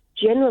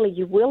 generally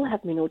you will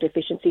have mineral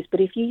deficiencies,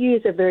 but if you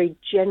use a very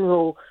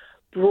general,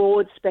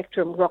 broad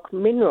spectrum rock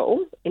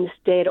mineral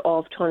instead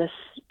of trying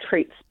to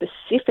treat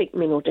specific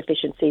mineral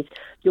deficiencies,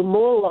 you're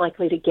more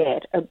likely to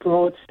get a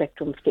broad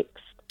spectrum fix.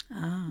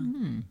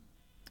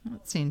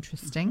 That's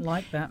interesting.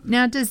 Like that.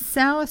 Now, does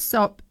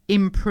soursop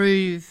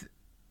improve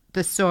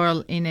the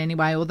soil in any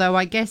way? Although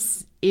I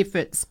guess if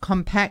it's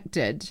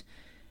compacted,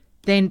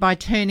 then by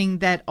turning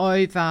that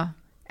over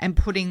and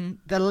putting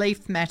the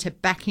leaf matter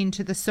back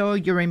into the soil,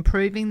 you're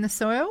improving the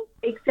soil?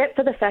 Except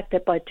for the fact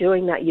that by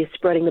doing that, you're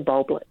spreading the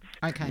bulblets.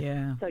 Okay.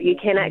 Yeah. So you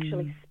can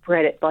actually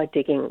spread it by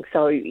digging.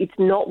 So it's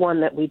not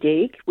one that we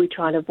dig. We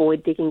try and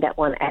avoid digging that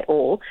one at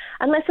all,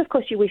 unless, of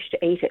course, you wish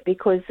to eat it,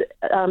 because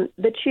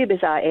the tubers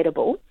are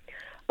edible.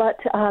 But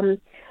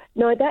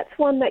no, that's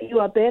one that you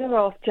are better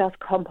off just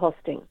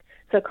composting.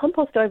 So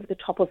compost over the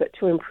top of it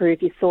to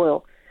improve your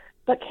soil.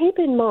 But keep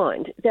in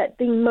mind that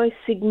the most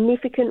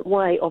significant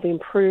way of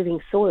improving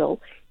soil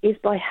is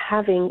by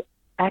having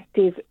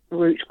active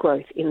root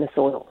growth in the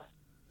soil.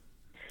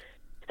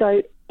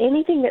 So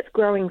anything that's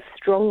growing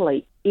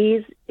strongly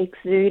is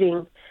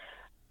exuding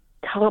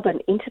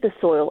carbon into the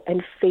soil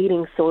and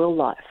feeding soil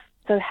life.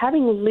 So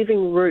having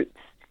living roots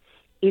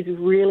is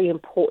really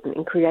important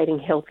in creating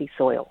healthy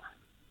soil.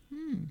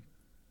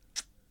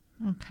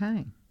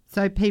 Okay.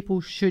 So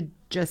people should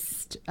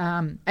just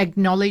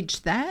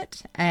acknowledge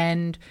that,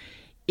 and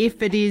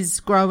if it is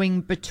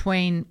growing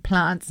between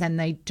plants and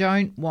they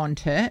don't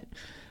want it,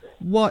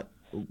 what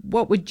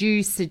would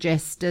you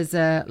suggest as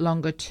a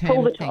longer term thing?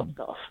 Pull the tops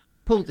off.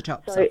 Pull the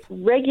tops off. So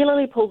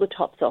regularly pull the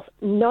tops off.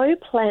 No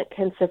plant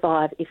can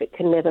survive if it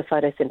can never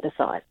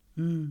photosynthesize.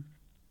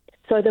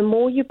 So the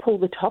more you pull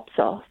the tops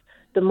off,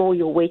 the more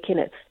you'll weaken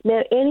it.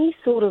 Now, any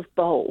sort of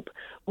bulb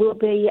will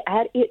be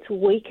at its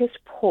weakest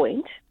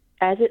point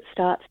as it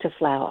starts to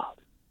flower.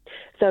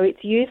 So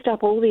it's used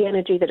up all the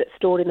energy that it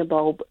stored in the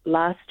bulb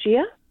last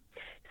year.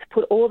 It's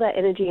put all that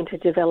energy into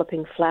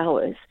developing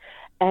flowers,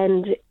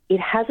 and it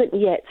hasn't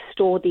yet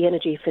stored the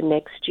energy for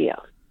next year.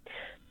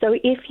 So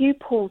if you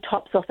pull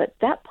tops off at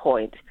that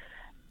point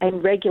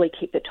and regularly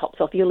keep the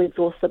tops off, you'll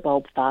exhaust the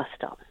bulb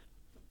faster.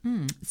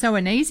 So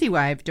an easy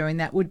way of doing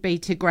that would be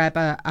to grab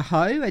a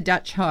hoe, a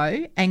Dutch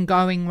hoe, and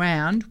going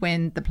round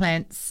when the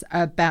plants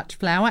are about to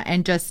flower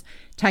and just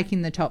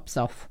taking the tops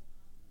off.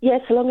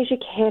 Yes, so long as you're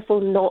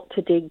careful not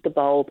to dig the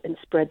bulb and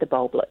spread the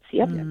bulblets.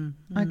 Yep.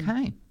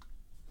 Okay.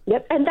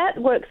 Yep, and that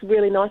works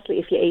really nicely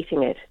if you're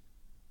eating it.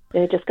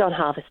 Just go and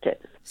harvest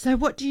it. So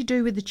what do you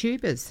do with the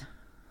tubers?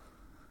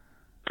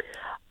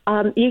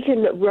 You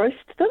can roast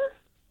them.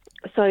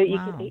 So you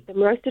can eat them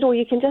roasted, or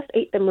you can just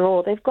eat them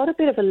raw. They've got a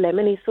bit of a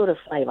lemony sort of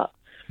flavour.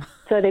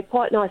 So they're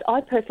quite nice.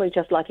 I personally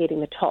just like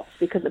eating the tops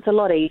because it's a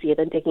lot easier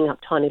than digging up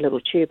tiny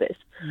little tubers.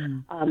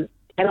 And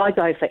I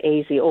go for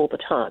easy all the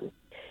time.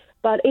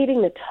 But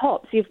eating the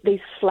tops, these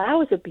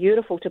flowers are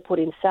beautiful to put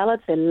in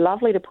salads. They're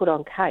lovely to put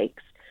on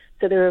cakes.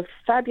 So they're a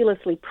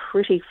fabulously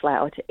pretty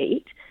flower to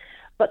eat.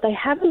 but they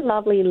have a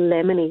lovely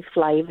lemony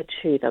flavour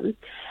to them.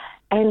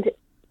 And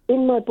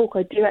in my book,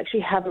 I do actually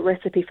have a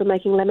recipe for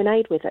making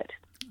lemonade with it.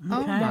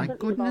 Oh, my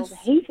goodness.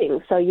 Heating,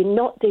 so you're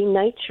not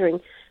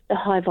denaturing the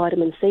high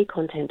vitamin C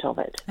content of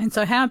it. And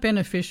so how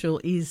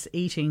beneficial is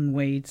eating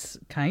weeds,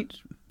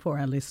 Kate, for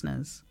our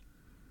listeners?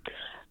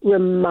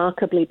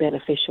 Remarkably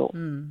beneficial,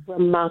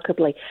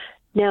 remarkably.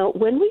 Now,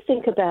 when we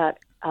think about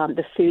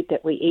the food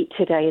that we eat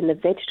today and the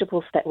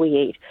vegetables that we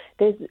eat,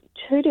 there's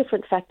two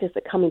different factors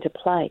that come into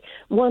play.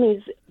 One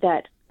is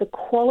that the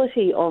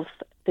quality of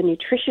the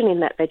nutrition in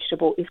that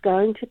vegetable is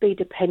going to be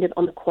dependent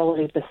on the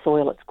quality of the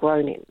soil it's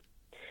grown in.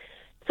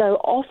 So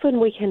often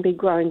we can be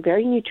growing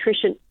very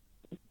nutrition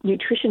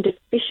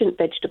deficient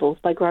vegetables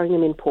by growing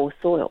them in poor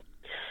soil.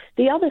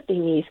 The other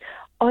thing is,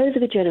 over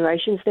the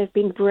generations, they've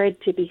been bred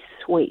to be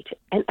sweet.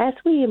 And as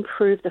we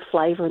improve the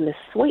flavour and the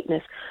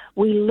sweetness,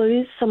 we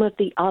lose some of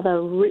the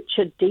other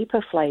richer,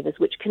 deeper flavours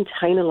which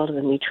contain a lot of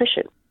the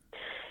nutrition.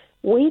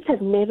 Weeds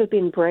have never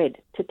been bred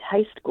to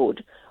taste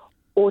good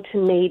or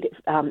to need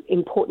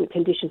important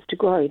conditions to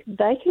grow.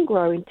 They can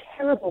grow in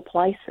terrible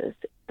places,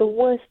 the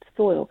worst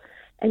soil,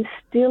 and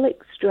still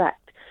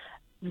extract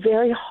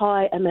very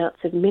high amounts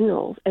of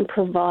minerals and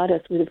provide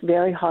us with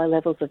very high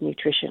levels of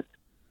nutrition.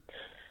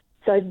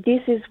 So this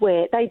is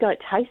where they don't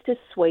taste as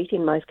sweet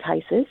in most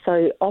cases,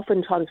 so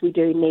oftentimes we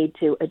do need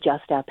to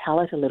adjust our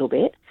palate a little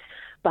bit,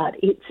 but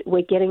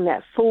we're getting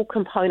that full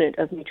component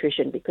of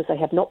nutrition because they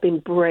have not been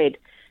bred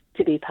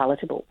to be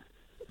palatable.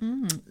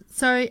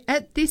 So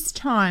at this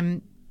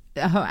time,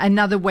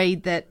 another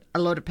weed that a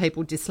lot of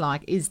people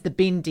dislike is the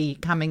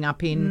bindi coming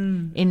up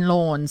in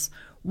lawns.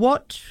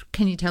 What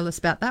can you tell us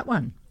about that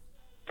one?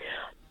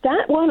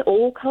 That one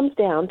all comes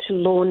down to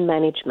lawn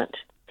management.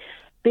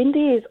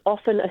 Bindi is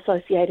often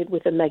associated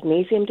with a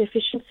magnesium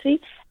deficiency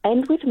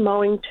and with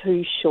mowing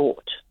too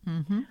short.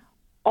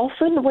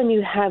 Often when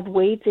you have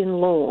weeds in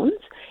lawns,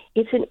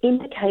 it's an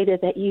indicator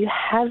that you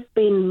have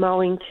been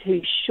mowing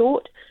too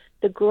short.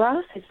 The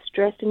grass is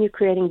stressed and you're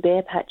creating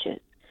bare patches.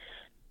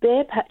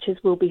 Bare patches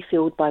will be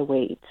filled by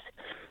weeds.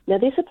 Now,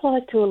 this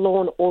applies to a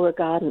lawn or a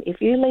garden. If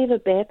you leave a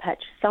bare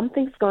patch,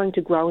 something's going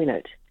to grow in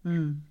it.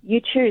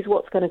 You choose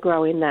what's going to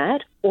grow in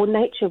that, or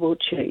nature will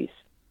choose.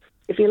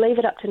 If you leave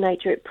it up to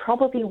nature, it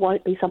probably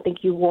won't be something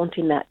you want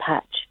in that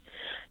patch.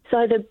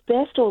 So the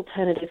best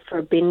alternative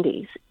for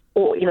bindis,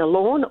 or in a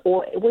lawn,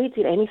 or weeds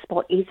in any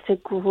spot, is to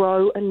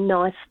grow a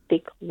nice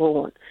thick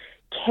lawn.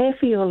 Care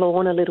for your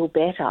lawn a little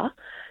better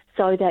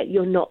so that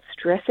you're not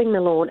stressing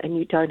the lawn and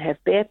you don't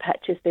have bare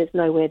patches. There's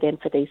nowhere then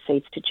for these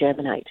seeds to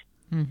germinate.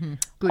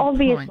 Good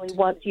Obviously, point.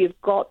 once you've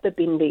got the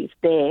bindis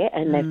there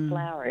and they're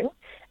flowering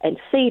and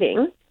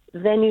seeding,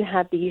 then you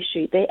have the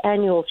issue. They're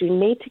annuals. You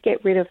need to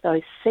get rid of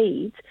those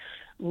seeds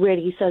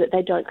ready so that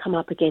they don't come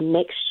up again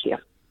next year.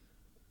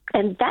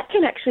 And that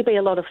can actually be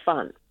a lot of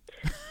fun.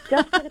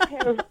 Just get a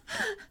pair of...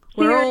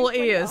 We're all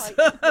ears.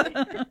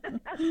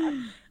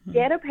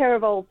 Get a pair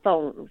of old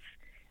thongs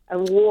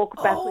and walk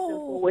backwards and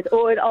forwards,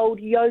 or an old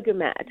yoga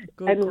mat,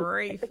 and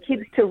get the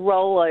kids to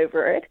roll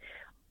over it.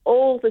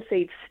 All the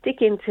seeds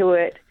stick into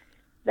it.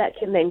 That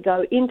can then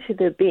go into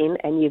the bin,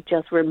 and you've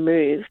just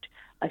removed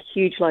a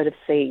huge load of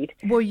seed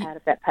out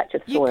of that patch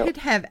of soil. You could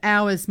have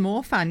hours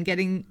more fun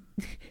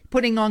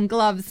putting on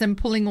gloves and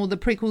pulling all the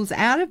prickles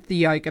out of the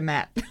yoga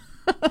mat.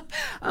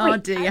 Oh,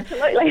 dear.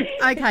 Absolutely.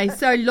 Okay,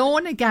 so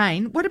lawn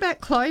again. What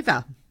about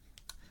clover?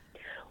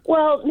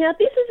 Well, now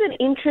this is an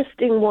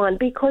interesting one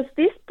because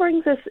this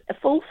brings us a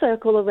full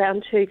circle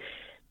around to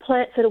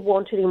plants that are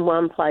wanted in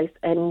one place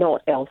and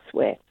not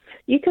elsewhere.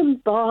 You can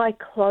buy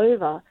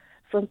clover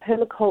from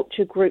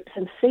permaculture groups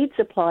and seed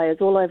suppliers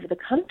all over the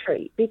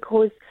country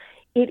because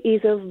it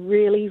is a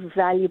really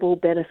valuable,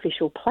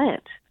 beneficial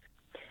plant.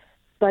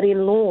 But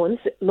in lawns,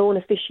 lawn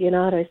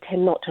aficionados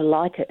tend not to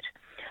like it.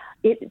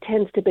 It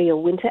tends to be a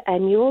winter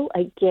annual.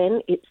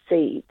 Again, it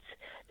seeds.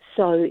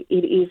 So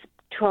it is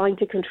trying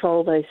to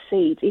control those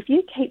seeds. If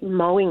you keep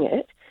mowing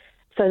it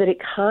so that it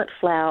can't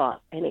flower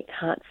and it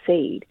can't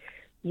seed,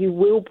 you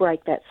will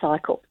break that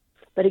cycle.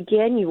 But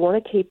again, you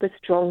want to keep a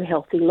strong,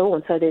 healthy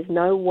lawn, so there's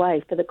no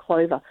way for the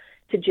clover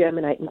to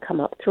germinate and come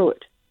up through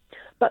it.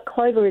 But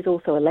clover is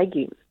also a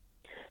legume.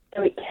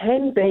 So it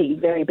can be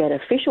very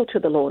beneficial to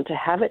the lawn to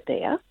have it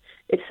there.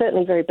 It's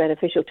certainly very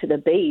beneficial to the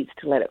bees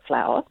to let it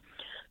flower.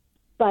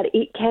 But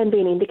it can be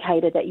an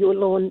indicator that your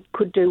lawn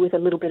could do with a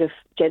little bit of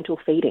gentle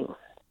feeding.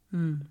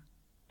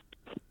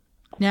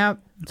 Now,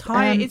 it's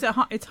high.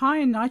 It's high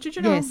in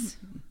nitrogen. Yes.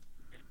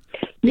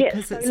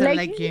 Yes, it's a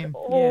legume.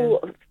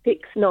 All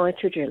fix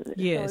nitrogen.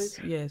 Yes,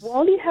 so yes.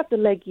 While you have the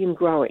legume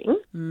growing,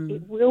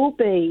 it will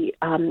be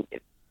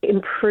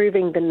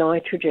improving the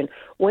nitrogen.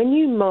 When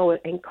you mow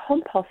it and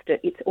compost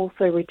it, it's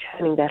also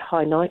returning that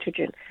high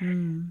nitrogen.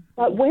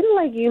 But when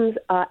legumes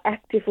are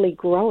actively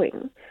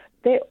growing,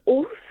 they're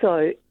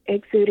also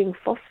exuding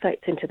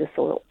phosphates into the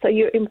soil. So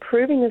you're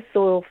improving the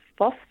soil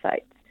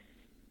phosphates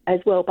as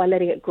well by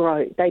letting it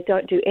grow. They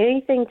don't do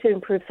anything to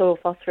improve soil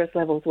phosphorus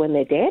levels when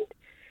they're dead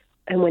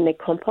and when they're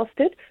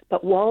composted,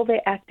 but while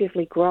they're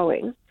actively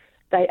growing,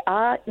 they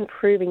are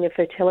improving the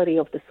fertility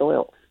of the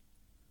soil.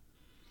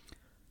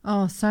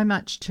 Oh, so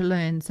much to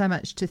learn, so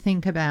much to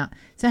think about.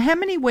 So how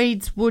many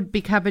weeds would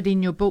be covered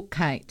in your book,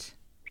 Kate?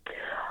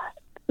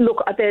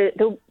 Look,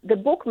 the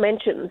book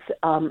mentions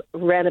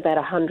around about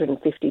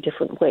 150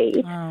 different weeds,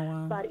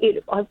 but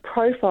I've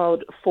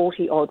profiled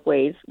 40-odd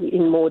weeds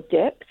in more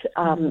depth.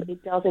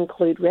 It does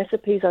include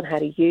recipes on how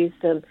to use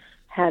them,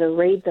 how to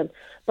read them.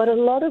 But a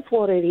lot of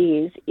what it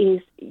is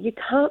you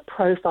can't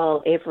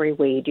profile every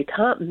weed. You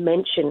can't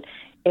mention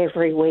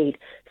every weed.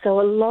 So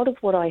a lot of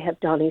what I have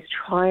done is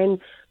try and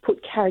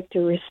put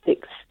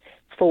characteristics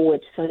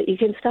forward so that you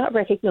can start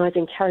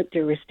recognising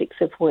characteristics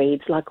of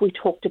weeds, like we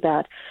talked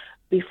about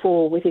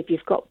before with if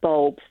you've got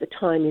bulbs, the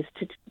time is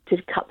to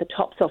cut the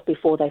tops off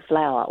before they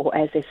flower or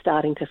as they're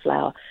starting to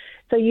flower.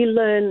 So you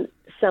learn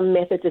some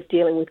methods of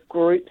dealing with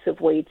groups of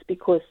weeds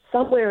because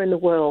somewhere in the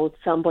world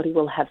somebody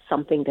will have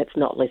something that's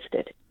not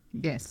listed.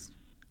 Yes,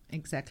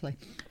 exactly.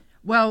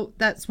 Well,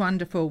 that's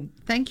wonderful.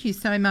 Thank you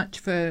so much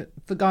for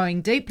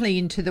going deeply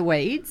into the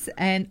weeds,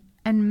 and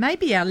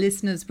maybe our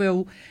listeners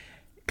will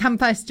come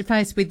face to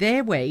face with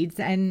their weeds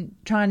and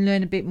try and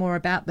learn a bit more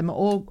about them,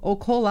 or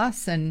call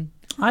us and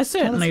I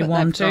certainly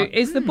want to.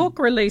 Is the book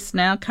released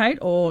now, Kate,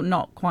 or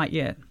not quite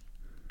yet?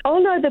 Oh,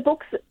 no, the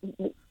book's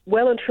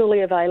well and truly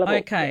available.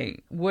 Okay,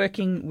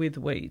 Working with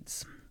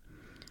Weeds.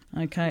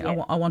 Okay,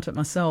 yeah. I want it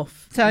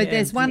myself. So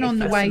there's one on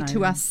the way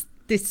to us.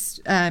 This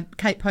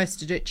Kate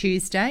posted it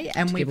Tuesday,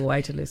 and we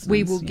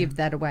will give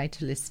that away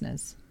to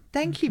listeners.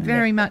 Thank you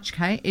very much,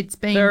 Kate. It's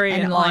been very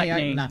an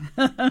enlightening.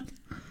 eye-opener.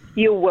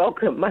 You're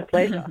welcome. My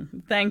pleasure.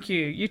 Thank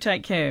you. You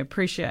take care.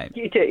 Appreciate it.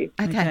 You too.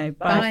 Okay,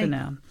 bye for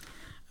now.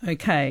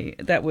 Okay,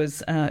 that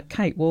was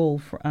Kate Wall,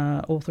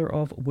 author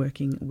of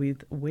Working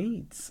with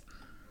Weeds.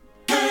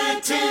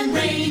 Curtin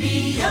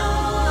Radio.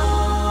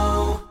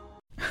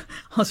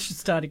 I should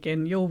start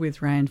again. You're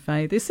with Ray and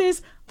Faye. This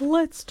is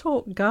Let's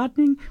Talk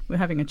Gardening. We're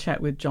having a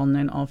chat with John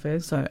then off air,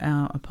 so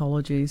our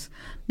apologies.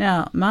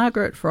 Now,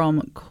 Margaret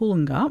from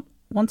Coolungup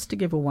wants to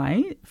give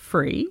away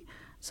free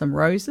some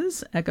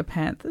roses,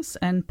 agapanthus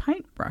and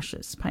paintbrush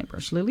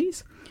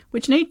lilies,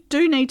 which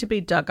do need to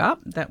be dug up.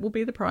 That will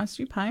be the price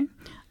you pay.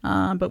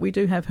 But we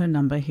do have her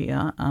number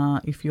here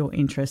if you're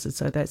interested.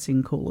 So that's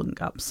in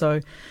Coolungup.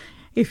 So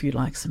if you'd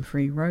like some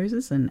free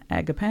roses and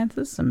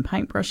agapanthus and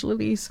paintbrush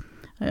lilies,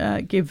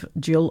 give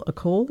Jill a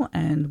call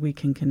and we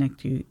can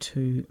connect you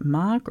to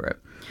Margaret.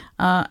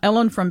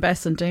 Ellen from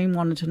Bassendean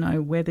wanted to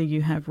know whether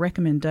you have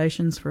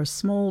recommendations for a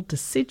small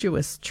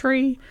deciduous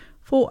tree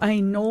for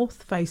a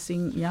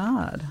north-facing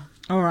yard.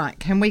 All right.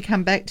 Can we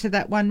come back to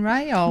that one,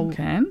 Ray?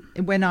 Can.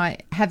 When I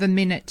have a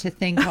minute to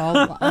think,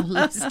 I'll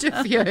list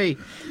a few.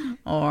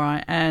 All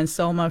right. And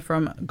Selma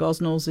from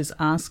Gosnells is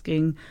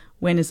asking,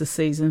 when is the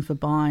season for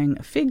buying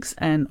figs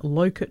and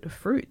loquat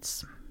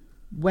fruits?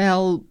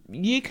 Well,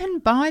 you can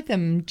buy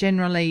them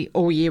generally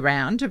all year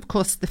round. Of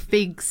course, the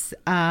figs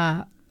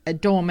are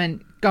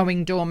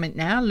going dormant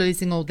now,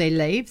 losing all their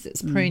leaves.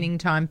 It's pruning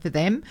time for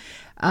them.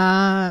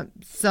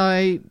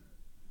 So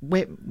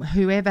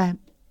whoever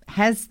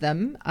has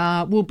them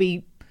will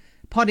be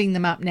potting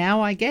them up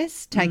now, I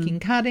guess, taking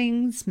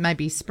cuttings,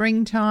 maybe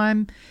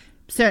springtime.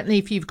 Certainly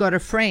if you've got a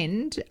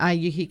friend,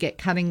 you could get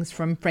cuttings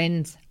from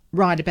friends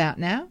right about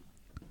now,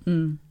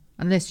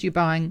 unless you're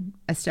buying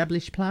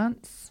established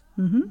plants.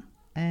 Mm-hmm.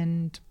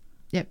 And,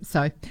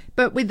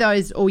 but with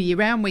those all year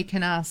round, we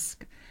can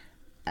ask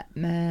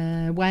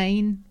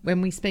Wayne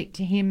when we speak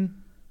to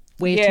him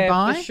where to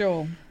buy. Yeah, for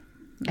sure.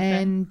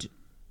 Okay.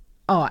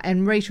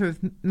 And Rita of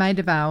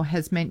Maida Vale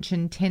has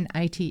mentioned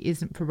 1080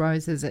 isn't for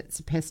roses, it's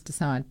a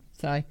pesticide.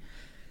 So,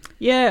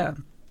 yeah.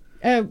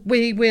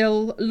 We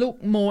will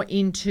look more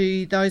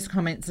into those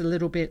comments a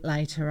little bit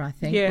later, I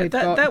think. Yeah,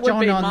 that would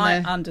be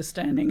my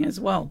understanding as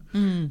well,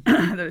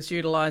 that it's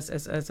utilised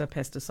as a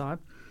pesticide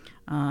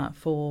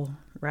for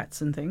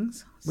rats and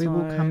things. We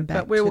will come back to that.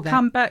 But we will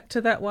come back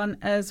to that one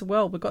as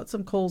well. We've got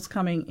some calls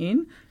coming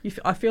in.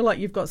 I feel like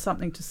you've got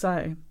something to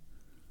say.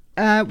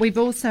 We've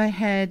also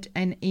had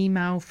an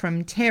email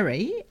from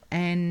Terry,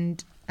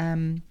 and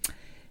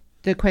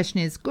the question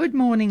is, good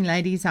morning,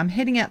 ladies. I'm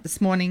heading out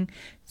this morning,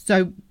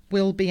 so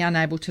will be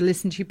unable to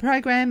listen to your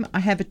program. I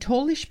have a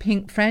tallish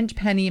pink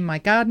frangipani in my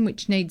garden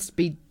which needs to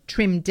be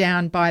trimmed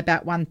down by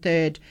about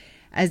 1/3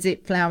 as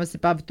it flowers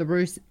above the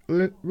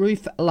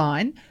roof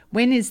line.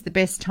 When is the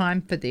best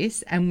time for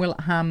this, and will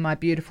it harm my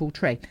beautiful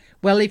tree?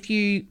 Well, if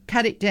you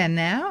cut it down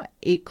now,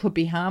 it could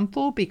be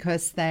harmful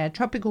because they are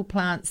tropical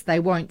plants. They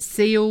won't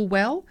seal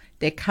well.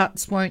 Their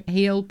cuts won't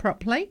heal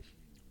properly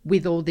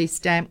with all this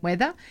damp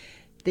weather.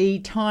 The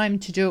time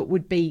to do it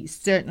would be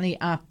certainly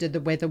after the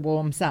weather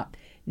warms up.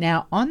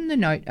 Now, on the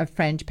note of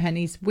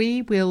frangipanis,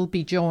 we will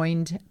be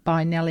joined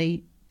by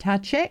Nellie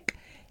Tarchek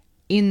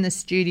in the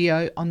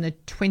studio on the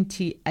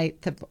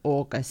 28th of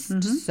August.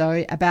 Mm-hmm.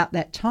 So about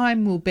that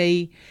time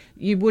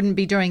you wouldn't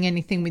be doing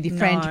anything with your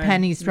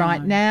frangipanis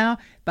right now,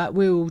 but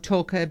we will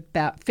talk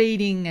about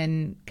feeding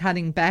and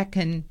cutting back,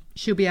 and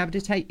she'll be able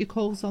to take your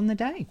calls on the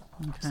day.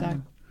 Okay.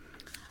 So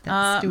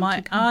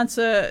My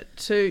answer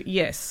to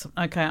yes.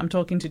 Okay, I'm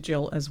talking to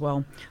Jill as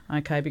well.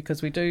 Okay,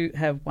 because we do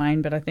have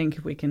Wayne, but I think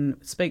if we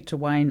can speak to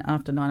Wayne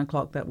after 9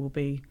 o'clock, that will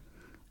be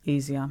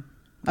easier.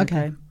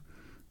 Okay.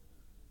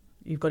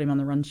 You've got him on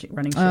the running sheet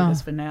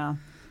as for now.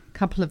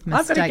 Couple of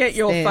mistakes. I've got to get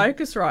your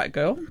focus right,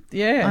 girl.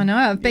 Yeah. I know.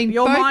 I've been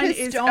your focused mind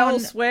is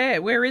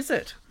elsewhere. Where is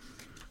it?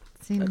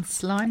 It's in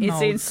slime mould.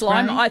 It's in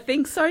slime. I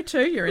think so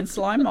too. You're in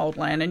slime mould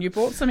land, and you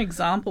brought some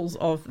examples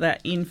of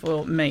that in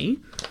for me.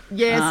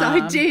 Yes,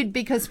 I did,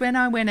 because when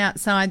I went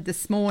outside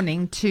this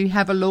morning to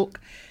have a look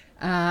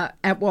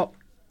at what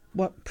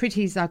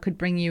pretties I could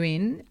bring you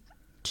in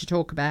to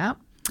talk about.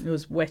 It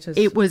was wet as...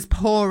 It was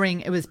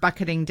pouring. It was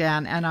bucketing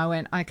down, and I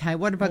went, okay,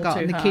 what have I got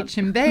on the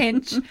kitchen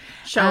bench?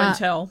 Show and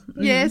tell.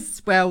 Mm-hmm.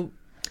 Yes, well,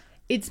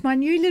 it's my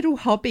new little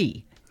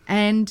hobby,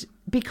 and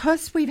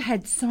because we've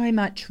had so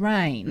much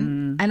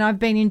rain and I've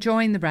been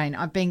enjoying the rain,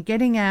 I've been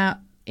getting out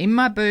in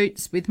my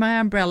boots with my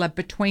umbrella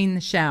between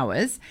the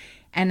showers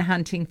and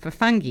hunting for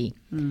fungi.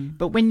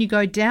 But when you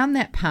go down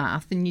that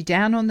path and you're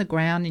down on the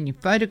ground and you're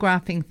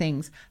photographing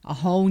things, a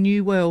whole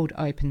new world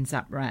opens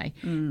up, Ray,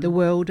 the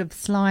world of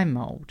slime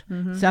mould.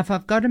 So if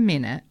I've got a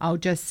minute, I'll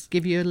just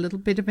give you a little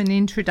bit of an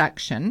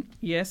introduction.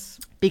 Yes.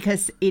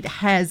 Because it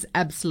has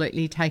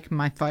absolutely taken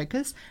my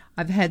focus.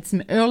 I've had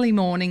some early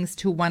mornings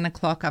till 1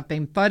 o'clock. I've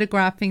been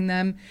photographing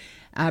them,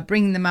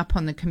 bringing them up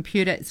on the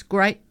computer. It's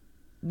great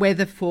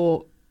weather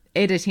for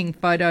editing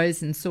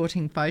photos and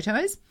sorting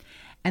photos.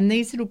 And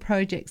these little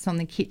projects on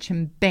the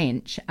kitchen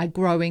bench are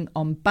growing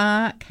on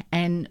bark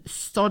and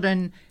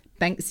sodden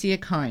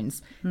Banksia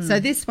cones. So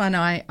this one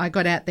I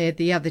got out there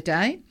the other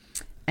day,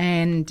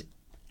 and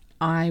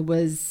I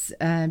was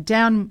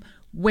down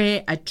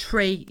where a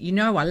tree,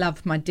 I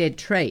love my dead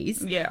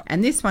trees. Yeah.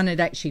 And this one had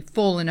actually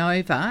fallen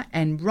over,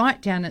 and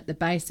right down at the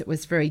base it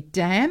was very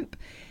damp.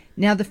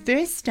 Now, the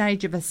first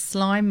stage of a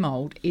slime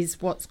mould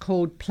is what's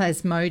called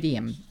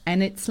plasmodium,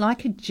 and it's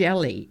like a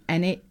jelly,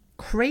 and it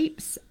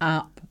creeps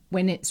up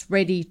when it's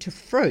ready to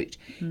fruit.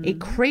 It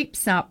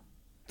creeps up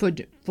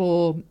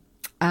for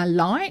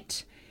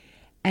light,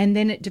 and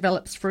then it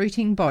develops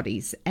fruiting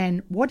bodies.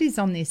 And what is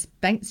on this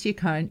Banksia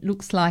cone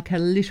looks like a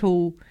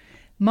little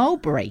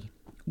mulberry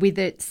with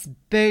its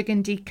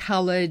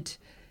burgundy-coloured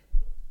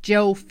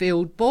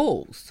gel-filled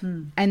balls.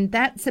 And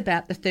that's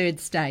about the third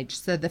stage.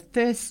 So the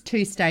first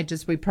two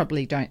stages we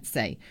probably don't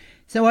see.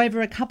 So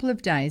over a couple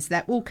of days,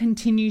 that will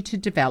continue to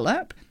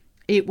develop.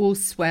 It will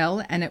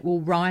swell and it will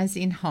rise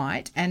in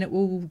height, and it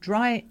will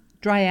dry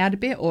out a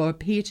bit or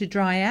appear to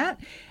dry out.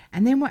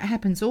 And then what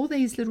happens, all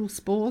these little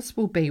spores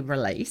will be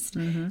released.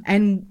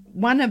 And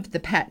one of the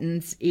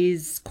patterns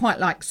is quite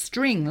like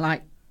string,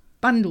 like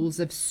bundles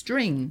of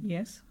string.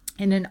 Yes.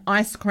 In an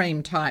ice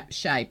cream type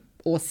shape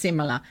or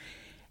similar.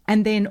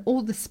 And then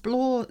all the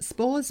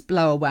spores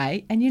blow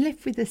away, and you're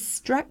left with a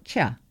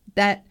structure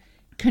that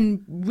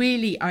can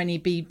really only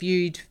be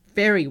viewed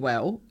very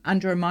well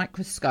under a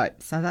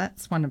microscope. So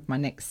that's one of my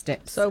next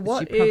steps. So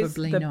what is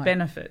the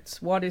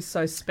benefits? What is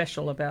so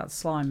special about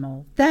slime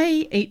mould?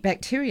 They eat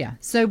bacteria.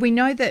 So we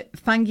know that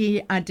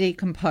fungi are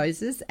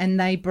decomposers and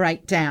they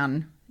break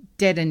down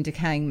dead and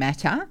decaying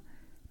matter,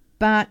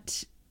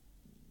 but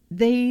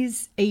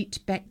these eat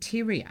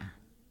bacteria,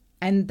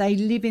 and they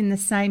live in the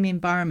same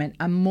environment,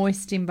 a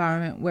moist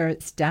environment where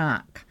it's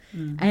dark.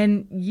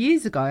 And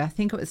years ago, I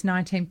think it was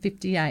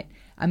 1958,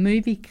 a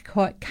movie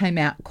came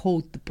out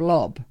called The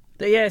Blob.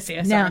 Yes,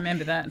 now, I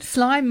remember that.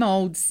 Slime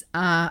moulds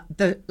are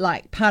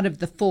part of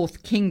the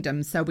fourth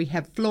kingdom. So we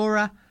have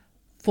flora,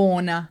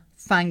 fauna,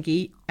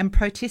 fungi, and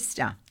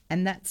protista,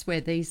 and that's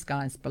where these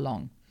guys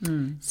belong.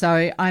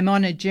 So I'm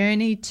on a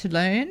journey to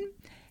learn,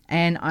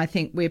 and I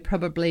think we're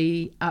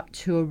probably up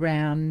to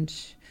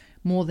around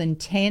more than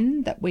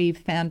 10 that we've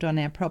found on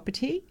our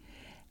property.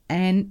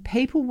 And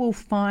people will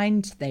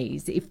find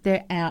these if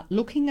they're out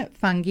looking at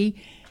fungi.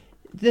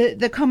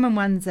 The common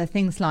ones are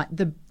things like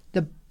the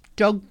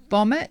dog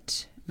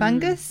vomit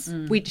fungus,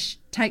 which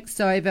takes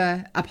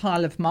over a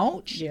pile of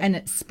mulch and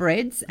it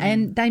spreads.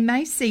 And they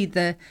may see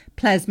the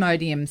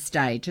plasmodium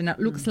stage, and it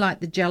looks like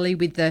the jelly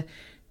with the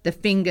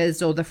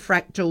fingers or the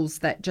fractals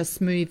that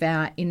just move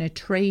out in a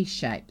tree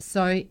shape.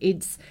 So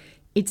it's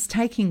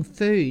taking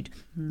food.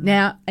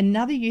 Now,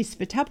 another use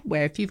for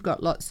Tupperware, if you've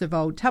got lots of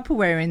old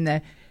Tupperware in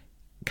the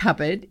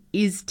cupboard,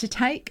 is to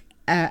take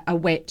a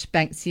wet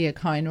Banksia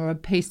cone or a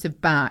piece of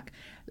bark,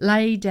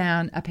 lay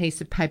down a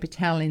piece of paper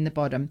towel in the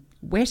bottom,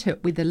 wet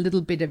it with a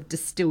little bit of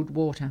distilled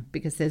water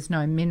because there's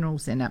no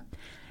minerals in it.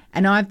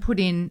 And I've put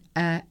in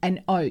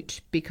an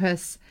oat,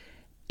 because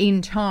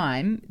in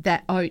time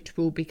that oat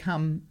will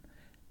become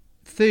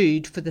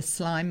food for the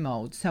slime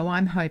mould. So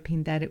I'm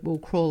hoping that it will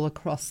crawl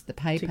across the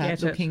paper,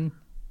 looking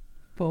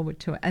forward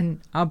to it. And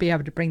I'll be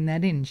able to bring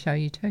that in and show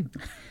you too.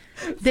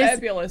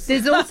 Fabulous.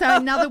 There's also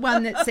another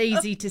one that's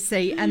easy to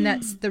see, and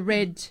that's the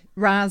red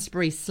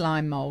raspberry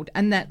slime mould,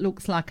 and that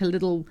looks like a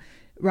little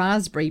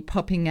raspberry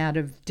popping out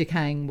of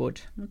decaying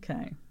wood.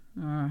 Okay.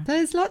 All right. So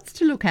there's lots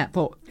to look out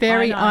for.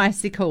 Fairy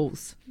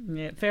icicles.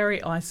 Yeah,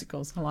 fairy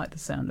icicles. I like the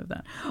sound of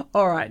that.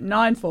 All right,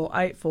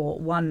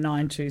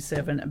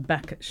 94841927.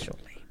 Back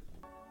shortly.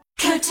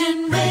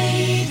 Curtin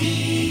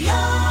Radio.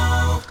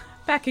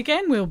 Back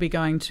again, we'll be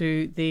going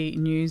to the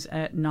news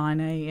at 9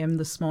 a.m.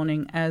 this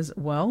morning as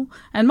well.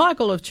 And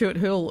Michael of Chewett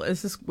Hill,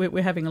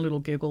 we're having a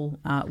little giggle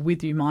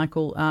with you,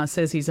 Michael,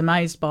 says he's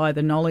amazed by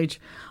the knowledge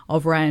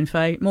of Ray and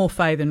Faye, more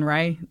Faye than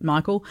Ray,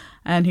 Michael,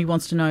 and he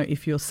wants to know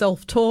if you're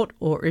self-taught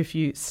or if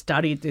you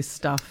studied this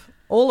stuff.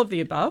 All of the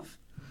above.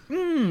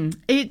 Do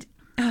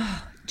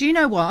you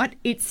know what?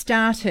 It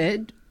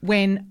started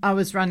when I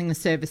was running a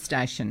service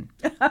station.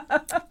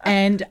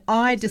 And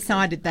I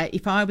decided that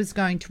if I was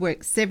going to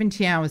work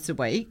 70 hours a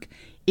week,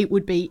 it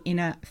would be in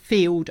a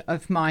field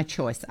of my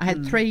choice. I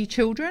had 3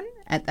 children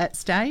at that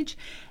stage,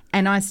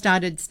 and I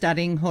started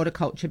studying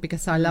horticulture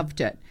because I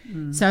loved it.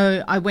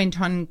 So I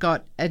went on and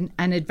got an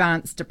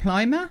advanced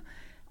diploma.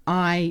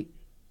 I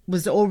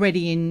was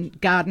already in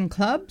garden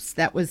clubs.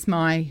 That was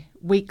my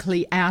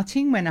weekly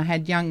outing when I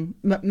had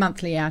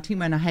monthly outing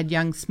when I had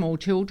young small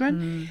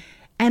children.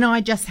 And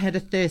I just had a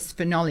thirst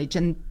for knowledge.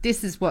 And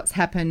this is what's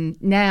happened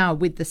now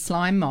with the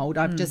slime mould.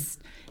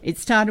 It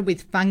started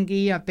with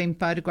fungi. I've been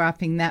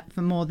photographing that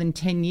for more than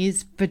 10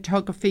 years.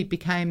 Photography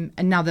became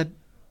another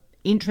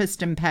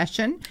interest and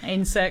passion.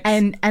 Insects.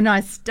 And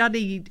I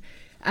studied,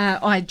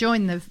 I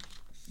joined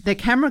the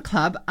camera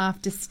club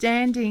after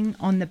standing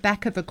on the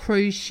back of a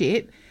cruise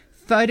ship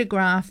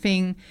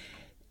photographing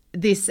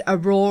this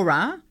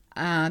aurora,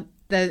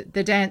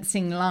 the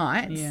dancing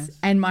lights, yes.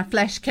 And my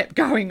flash kept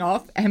going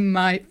off and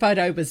my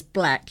photo was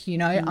black,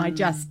 I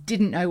just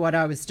didn't know what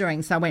I was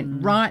doing. So I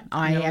went,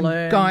 I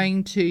am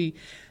going to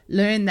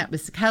learn. That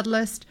was the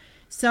catalyst.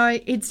 So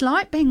it's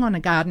like being on a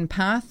garden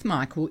path,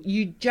 Michael.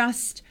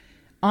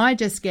 I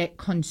just get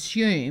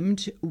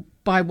consumed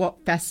by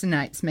what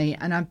fascinates me.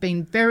 And I've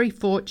been very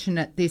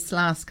fortunate this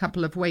last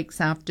couple of weeks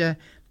after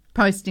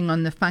posting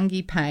on the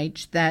fungi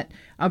page that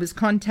I was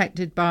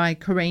contacted by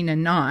Karina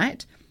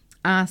Knight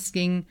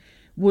asking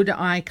would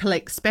I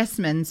collect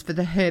specimens for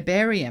the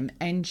herbarium,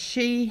 and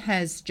she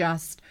has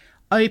just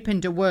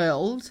opened a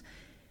world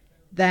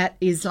that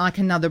is like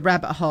another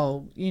rabbit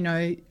hole.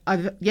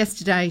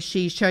 Yesterday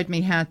she showed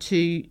me how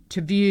to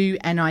view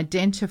and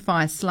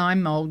identify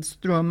slime moulds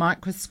through a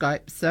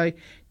microscope, so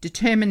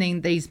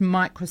determining these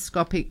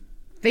microscopic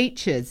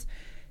features.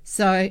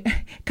 So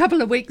a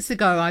couple of weeks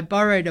ago I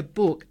borrowed a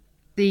book,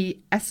 the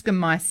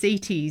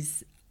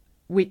Ascomycetes,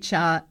 which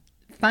are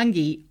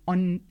fungi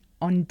on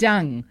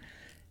dung.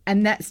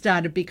 And that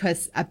started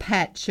because a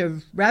patch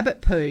of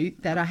rabbit poo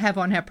that I have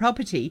on our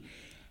property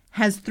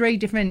has 3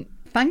 different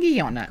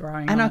fungi on it.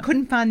 I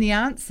couldn't find the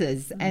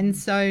answers. And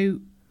so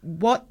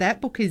what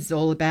that book is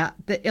all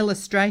about, the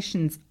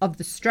illustrations of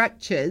the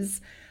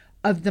structures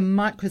of the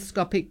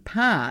microscopic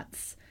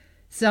parts.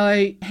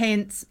 So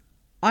hence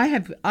I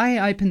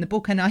opened the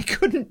book and I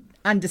couldn't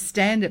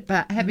understand it,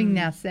 but having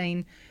now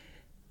seen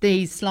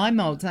these slime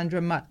moulds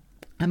under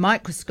a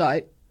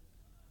microscope,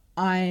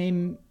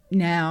 I'm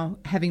now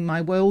having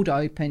my world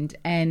opened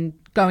and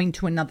going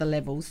to another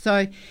level.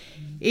 So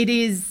it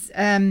is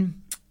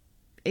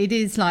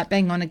like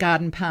being on a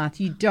garden path.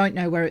 You don't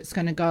know where it's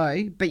going to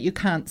go, but you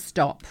can't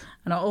stop.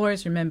 And I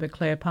always remember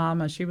Claire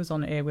Palmer. She was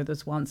on air with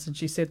us once and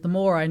she said, the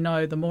more I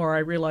know, the more I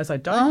realise I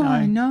don't know.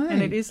 I know.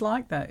 And it is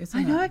like that, isn't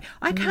it? I know.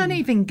 I can't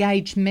even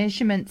gauge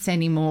measurements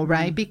anymore,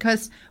 Ray,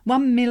 because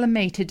 1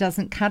 millimetre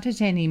doesn't cut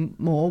it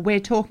anymore.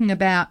 We're talking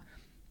about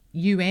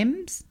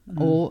UMs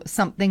or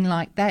something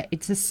like that.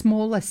 It's a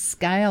smaller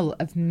scale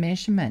of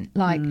measurement.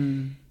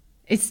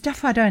 It's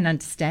stuff I don't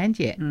understand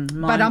yet.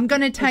 But I'm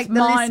going to take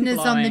the listeners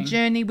on the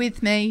journey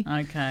with me.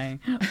 Okay.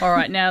 All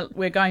right. Now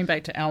we're going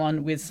back to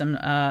Alan with some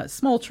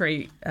small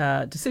tree,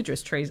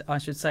 deciduous trees, I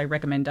should say,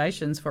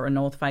 recommendations for a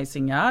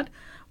north-facing yard.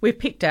 We've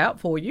picked out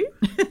for you.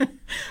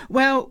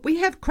 Well, we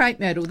have crepe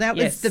myrtle. That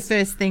was the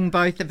first thing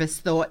both of us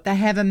thought. They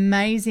have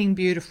amazing,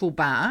 beautiful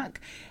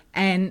bark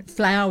and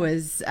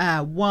flowers,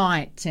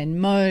 white and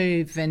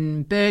mauve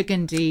and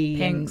burgundy.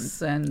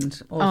 Pinks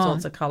and all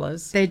sorts of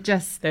colours. They're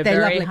very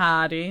lovely.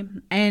 hardy.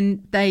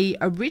 And they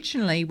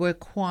originally were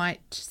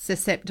quite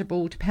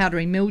susceptible to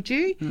powdery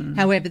mildew.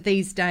 However,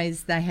 these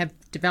days they have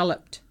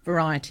developed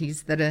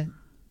varieties that are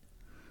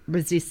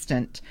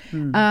resistant.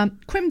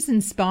 Crimson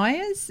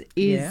Spires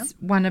is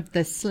one of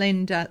the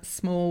slender,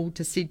 small,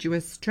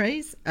 deciduous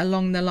trees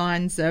along the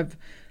lines of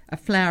a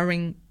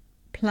flowering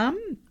plum.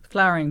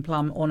 Flowering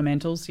plum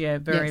ornamentals,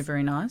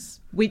 very nice.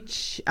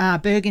 Which are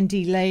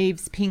burgundy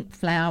leaves, pink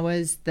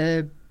flowers,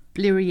 the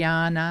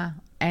Bleriana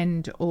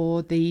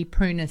or the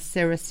Prunus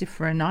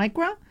cerasifera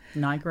nigra.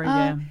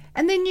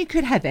 And then you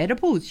could have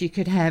edibles. You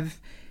could have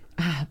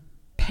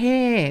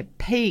pear,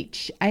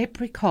 peach,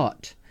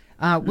 apricot.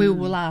 We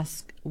will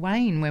ask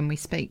Wayne when we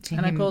speak to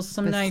him. And of course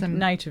some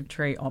native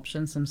tree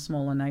options, some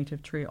smaller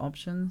native tree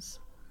options.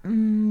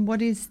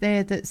 What is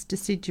there that's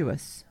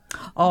deciduous?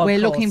 Oh, we're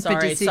looking for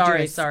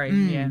deciduous. Sorry.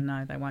 Yeah,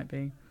 no, they won't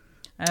be.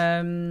 So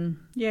I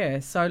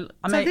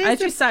mean, as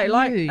you say,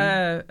 like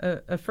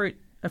a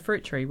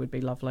fruit tree would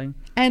be lovely.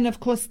 And of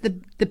course,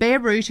 the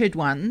bare-rooted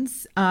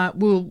ones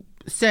will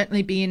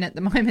certainly be in at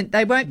the moment.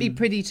 They won't be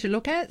pretty to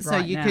look at, so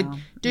you could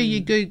do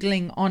your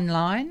Googling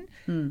online.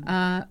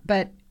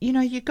 But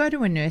you go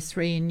to a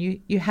nursery and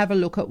you have a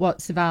look at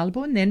what's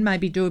available and then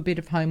maybe do a bit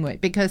of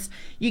homework, because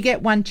you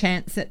get one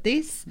chance at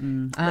this.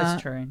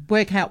 That's true.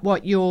 Work out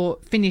what your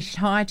finished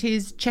height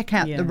is, check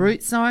out the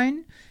root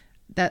zone.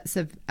 That's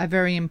a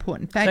very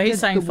important factor. So he's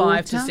saying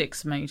 5 to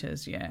 6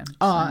 metres, yeah.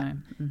 Oh,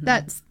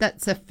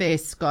 that's a fair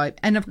scope.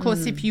 And, of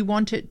course, if you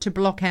want it to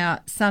block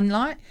out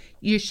sunlight,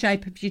 your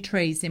shape of your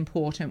tree is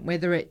important,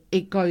 whether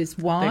it goes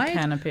wide, the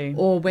canopy,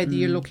 or whether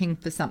you're looking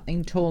for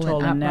something tall and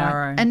upright.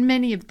 Narrow. And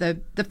many of the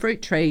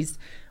fruit trees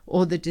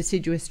or the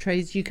deciduous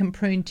trees you can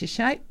prune to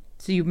shape,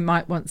 so you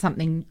might want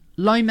something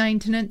low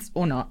maintenance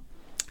or not.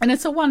 And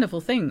it's a wonderful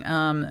thing.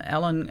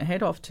 Alan,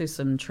 head off to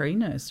some tree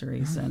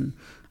nurseries and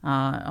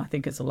I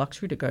think it's a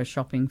luxury to go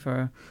shopping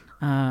for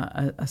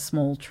a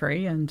small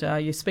tree, and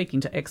you're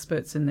speaking to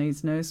experts in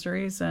these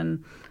nurseries,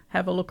 and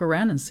have a look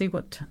around and see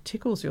what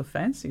tickles your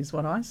fancy is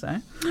what I say.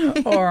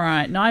 All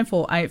right,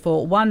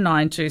 9484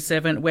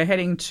 1927. We're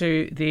heading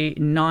to the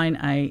 9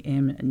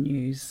 a.m.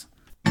 news.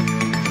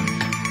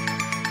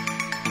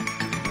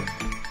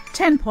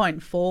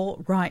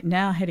 10.4 right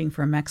now, heading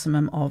for a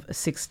maximum of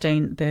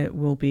 16. There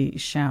will be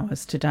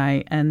showers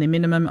today, and the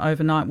minimum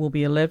overnight will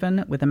be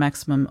 11 with a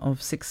maximum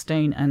of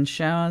 16 and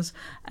showers.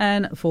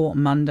 And for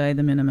Monday,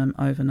 the minimum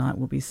overnight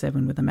will be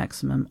 7 with a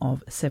maximum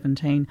of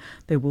 17.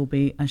 There will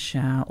be a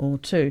shower or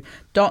two.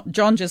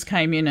 John just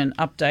came in and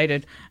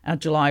updated our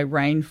July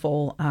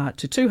rainfall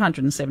to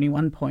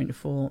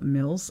 271.4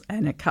 mils,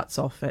 and it cuts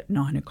off at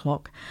 9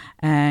 o'clock.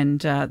 And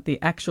the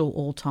actual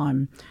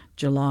all-time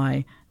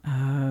July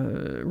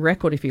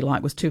record, if you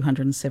like, was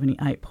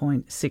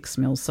 278.6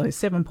 mils, so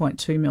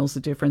 7.2 mils the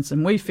difference,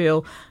 and we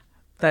feel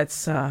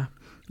that's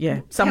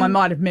someone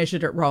might have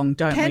measured it wrong,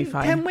 don't we,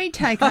 Faye? Can we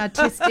take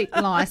artistic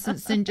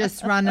license and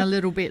just run a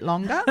little bit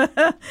longer?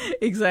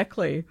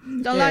 Exactly.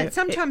 So, like,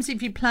 sometimes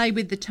if you play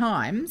with the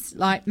times,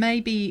 like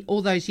maybe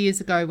all those years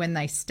ago when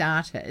they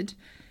started,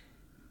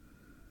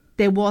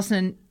 there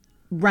wasn't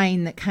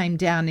rain that came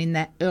down in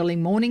that early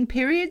morning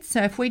period,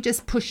 so if we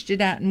just pushed it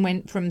out and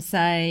went from,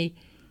 say,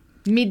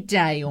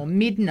 midday or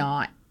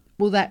midnight,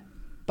 will that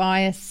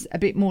buy us a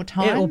bit more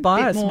time? It will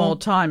buy us more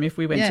time if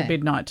we went to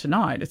midnight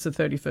tonight. It's the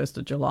 31st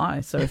of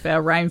July. So if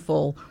our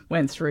rainfall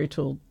went through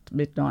till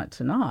midnight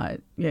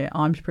tonight,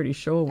 I'm pretty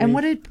sure And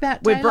what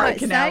about we're daylight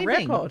breaking saving?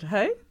 our record,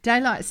 hey?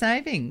 Daylight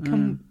saving.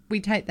 Can we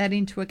take that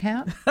into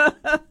account?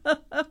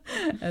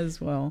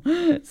 As well.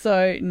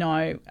 So,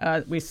 no,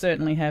 we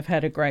certainly have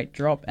had a great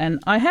drop. And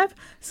I have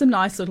some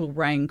nice little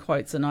rain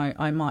quotes, and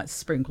I might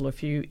sprinkle a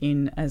few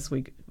in as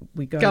we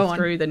go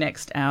through the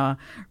next hour.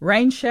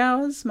 Rain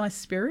showers my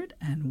spirit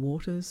and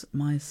waters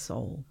my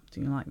soul.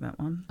 Do you like that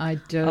one? I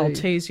do. I'll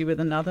tease you with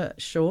another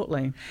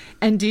shortly.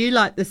 And do you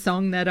like the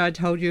song that I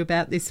told you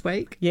about this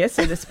week? Yes,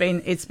 and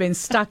it's been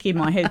stuck in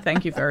my head.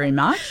 Thank you very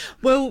much.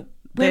 Well,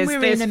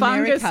 there's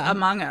fungus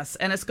among us,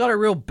 and it's got a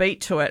real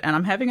beat to it, and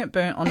I'm having it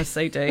burnt on a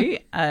CD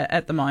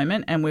at the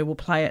moment, and we will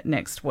play it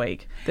next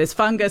week. There's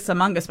fungus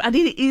among us, but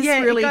it is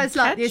really it goes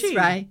catchy. Like this,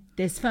 Ray.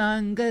 There's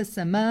fungus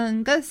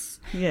among us.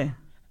 Yeah.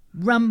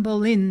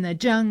 Rumble in the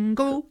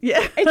jungle.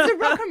 Yeah. It's a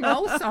rock and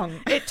roll song.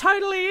 It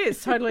totally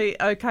is. Totally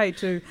okay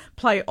to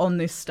play on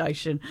this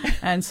station.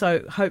 And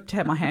so hope to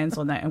have my hands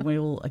on that, and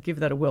we'll give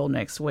that a whirl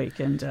next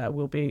week, and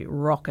we'll be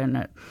rocking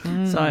it.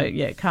 So,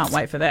 can't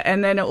wait for that.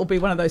 And then it will be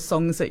one of those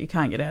songs that you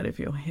can't get out of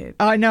your head.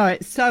 I know.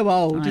 It's so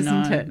old,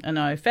 isn't it? I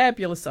know.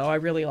 Fabulous, though. I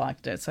really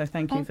liked it. So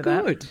thank you for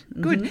that.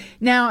 Good.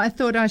 Now, I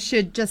thought I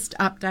should just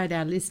update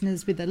our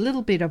listeners with a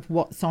little bit of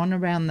what's on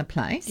around the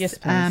place. Yes,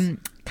 please.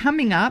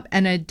 Coming up,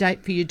 and a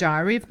date for your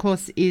diary, of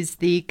course, is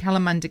the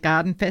Kalamunda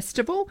Garden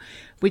Festival,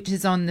 which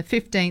is on the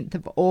 15th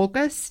of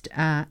August,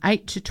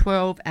 8 to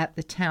 12 at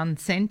the Town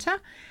Centre.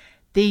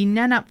 The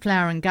Nannup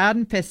Flower and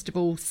Garden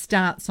Festival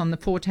starts on the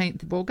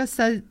 14th of August,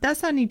 so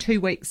that's only 2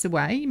 weeks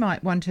away. You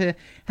might want to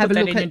have a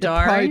look at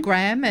the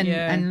program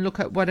and look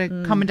at what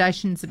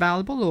accommodations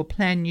available, or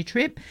plan your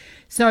trip.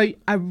 So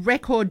a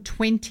record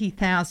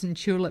 20,000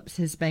 tulips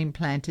has been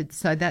planted,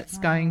 so that's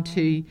going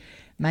to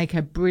make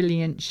a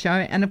brilliant show.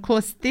 And of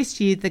course,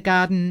 this year the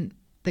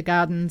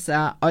gardens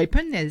are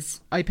open. There's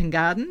open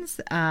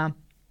gardens.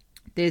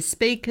 There's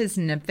speakers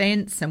and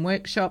events and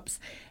workshops,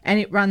 and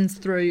it runs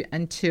through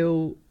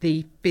until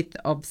the 5th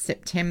of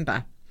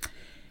September.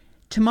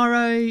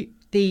 Tomorrow,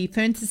 the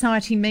Fern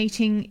Society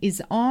meeting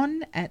is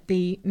on at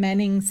the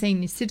Manning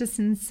Senior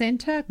Citizens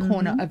Centre,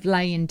 corner of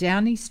Leigh and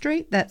Downey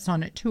Street. That's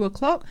on at 2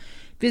 o'clock.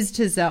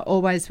 Visitors are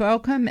always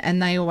welcome, and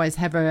they always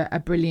have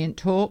a brilliant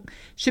talk.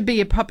 Should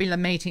be a popular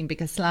meeting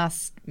because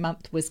last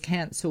month was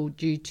cancelled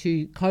due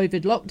to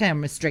COVID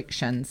lockdown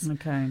restrictions.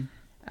 Okay.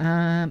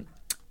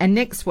 And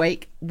next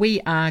week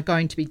we are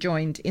going to be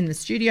joined in the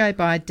studio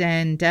by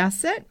Dan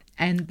Dowsett,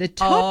 and the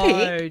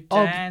topic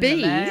of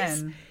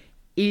bees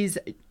is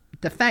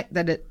the fact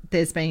that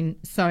there's been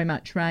so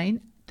much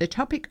rain. The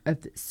topic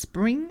of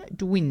spring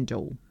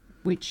dwindle,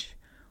 which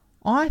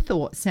I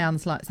thought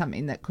sounds like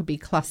something that could be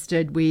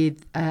clustered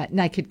with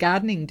Naked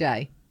Gardening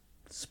Day.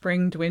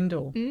 Spring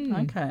dwindle.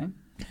 Okay.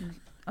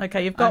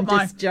 Okay, you've got I'm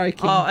just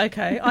joking. Oh,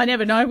 okay. I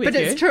never know with but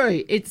you. It's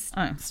true. It's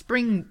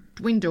spring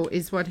dwindle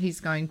is what he's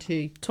going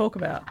to talk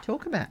about.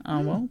 Oh,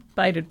 well,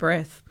 bated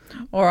breath.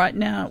 All right,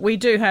 now we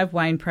do have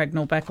Wayne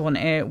Pragnell back on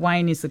air.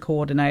 Wayne is the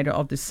coordinator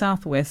of the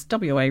Southwest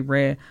WA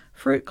Rare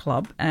Fruit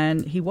Club,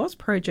 and he was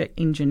project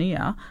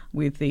engineer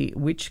with the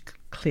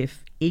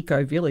Witchcliff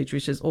Eco Village,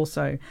 which is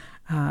also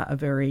a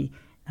very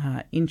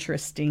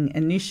interesting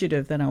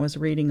initiative that I was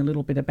reading a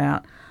little bit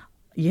about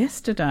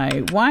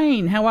yesterday.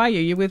 Wayne, how are you?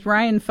 You're with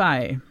Ray and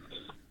Faye.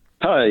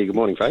 Hi, good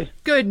morning, Faye.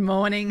 Good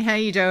morning. How are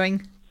you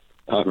doing?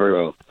 Very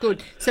well.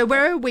 Good. So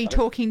where are we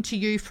talking to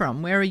you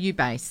from? Where are you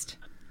based?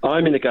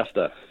 I'm in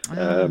Augusta.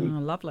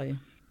 Lovely.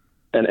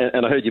 And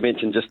I heard you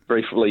mention just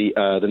briefly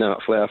the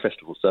Nannup Flower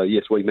Festival. So,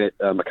 yes, we met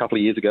a couple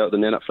of years ago at the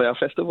Nannup Flower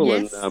Festival,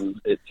 yes.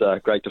 And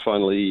it's great to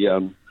finally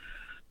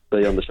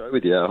be on the show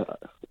with you.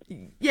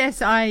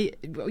 Yes,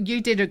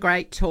 you did a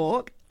great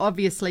talk.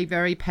 Obviously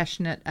very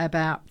passionate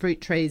about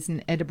fruit trees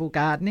and edible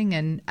gardening,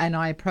 and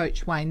I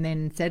approached Wayne then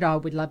and said, I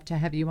would love to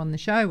have you on the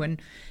show,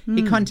 and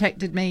he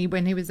contacted me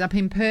when he was up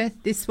in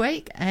Perth this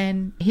week,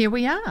 and here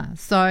we are.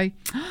 So,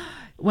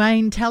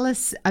 Wayne, tell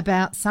us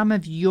about some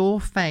of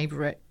your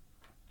favourite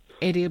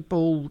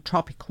edible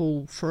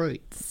tropical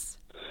fruits.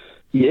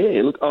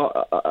 Yeah, look,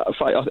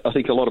 I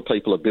think a lot of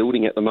people are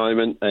building at the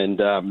moment and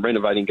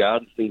renovating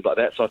gardens, things like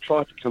that, so I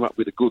tried to come up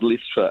with a good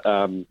list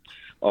for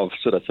of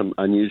sort of some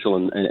unusual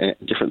and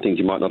different things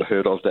you might not have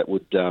heard of that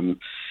would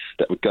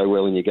go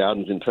well in your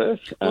gardens in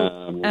Perth.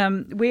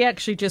 We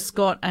actually just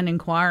got an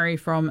inquiry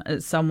from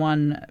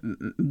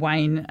someone,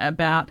 Wayne,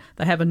 about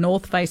they have a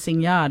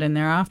north-facing yard and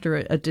they're after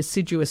a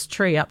deciduous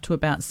tree up to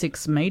about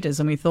 6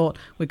 metres, and we thought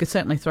we could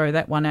certainly throw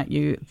that one at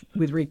you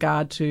with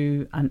regard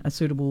to a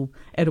suitable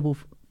edible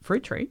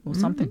fruit tree or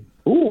something.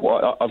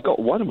 Oh, I've got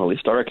one on my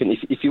list. I reckon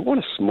if you want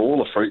a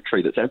smaller fruit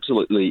tree that's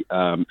absolutely,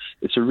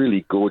 it's a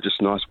really gorgeous,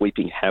 nice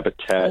weeping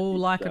habitat. Oh,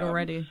 like it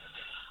already.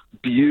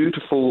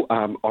 Beautiful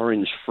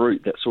orange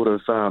fruit that sort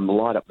of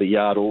light up the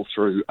yard all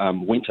through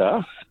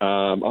winter.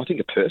 I think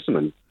a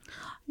persimmon.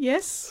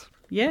 Yes.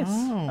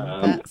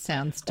 Oh, that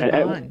sounds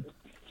divine.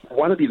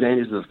 One of the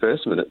advantages of the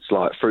persimmon, it's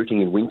like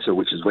fruiting in winter,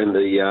 which is when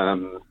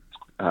the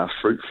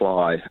fruit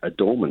fly are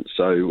dormant.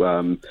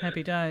 So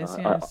happy days,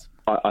 yes.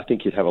 I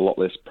think you'd have a lot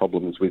less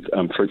problems with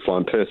fruit fly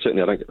in Perth.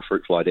 Certainly I don't get the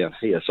fruit fly down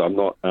here, so I'm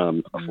not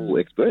a full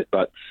expert.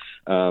 But,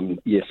 some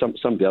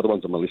of the other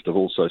ones on my list are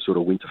also sort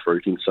of winter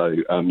fruiting, so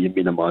you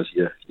minimise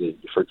your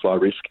fruit fly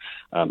risk.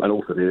 And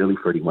also the early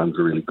fruiting ones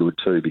are really good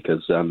too,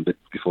 because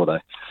before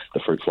the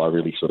fruit fly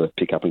really sort of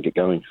pick up and get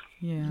going.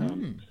 Yeah.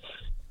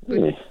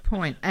 Good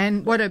point.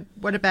 And what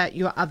about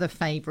your other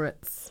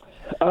favourites?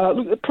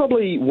 Look,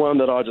 probably one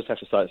that I just have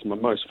to say is my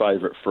most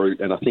favourite fruit,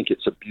 and I think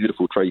it's a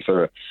beautiful tree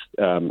for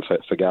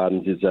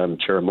gardens, is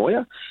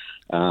cherimoya.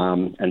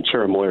 And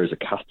cherimoya is a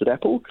custard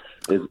apple.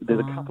 There's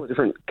a couple of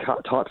different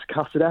types of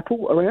custard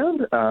apple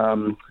around.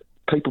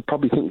 People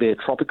probably think they're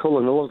tropical,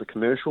 and a lot of the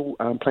commercial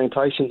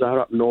plantations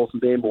are up north,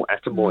 and they're more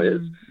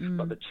atamoyas.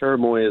 But the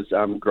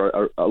cherimoyas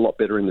grow a lot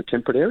better in the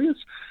temperate areas.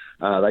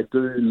 They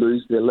do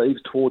lose their leaves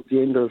towards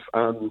the end of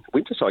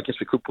winter, so I guess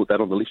we could put that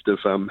on the list of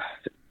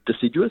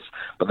deciduous,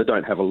 but they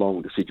don't have a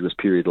long deciduous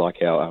period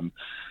like our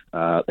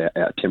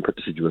temperate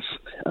deciduous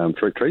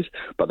fruit trees.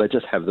 But they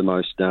just have the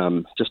most,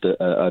 just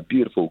a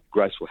beautiful,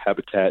 graceful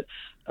habitat,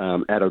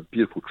 add a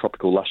beautiful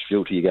tropical lush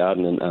feel to your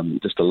garden,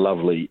 and just a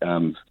lovely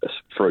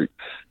fruit.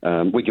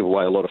 We give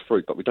away a lot of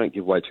fruit, but we don't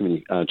give away too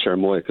many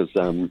cherimoya because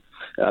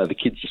the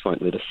kids just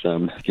won't let us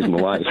give them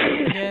away.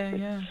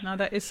 Yeah. No,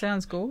 it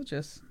sounds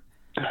gorgeous.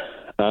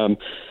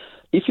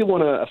 If you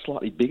want a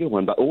slightly bigger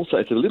one, but also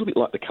it's a little bit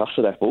like the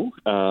custard apple,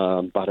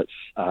 but it's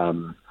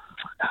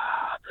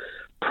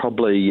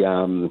probably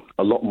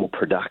a lot more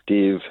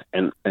productive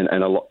and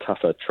a lot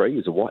tougher tree,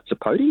 is a white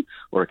sapote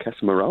or a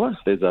Casamaroa.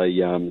 There's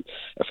a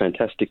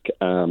fantastic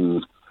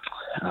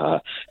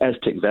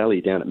Aztec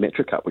Valley down at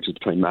Metricup, which is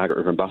between Margaret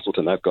River and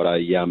Bustleton. They've got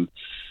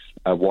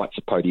a white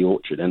sapote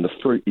orchard, and the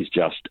fruit is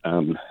just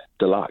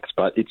deluxe,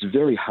 but it's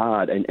very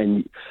hard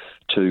and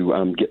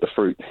to get the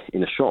fruit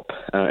in a shop.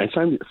 And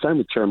same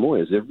with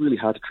cherimoyas. They're really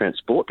hard to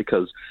transport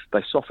because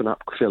they soften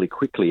up fairly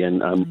quickly,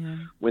 and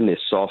when they're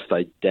soft,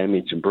 they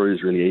damage and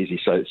bruise really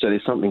easy. So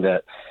there's something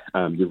that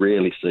you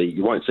rarely see.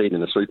 You won't see it in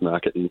the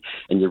supermarket, and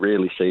you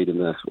rarely see it in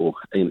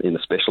the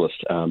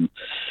specialist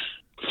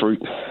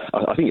fruit.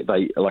 I think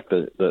they like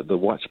the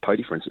white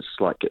sapote, for instance,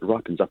 it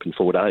ripens up in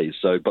 4 days.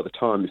 So by the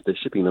time, if they're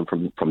shipping them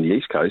from the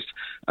East Coast,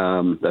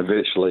 they're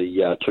virtually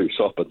too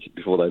soft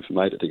before they've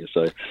made it to you.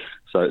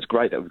 So it's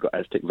great that we've got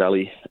Aztec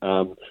Valley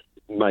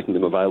making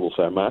them available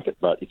for our market,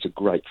 but it's a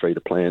great tree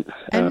to plant.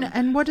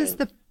 And what does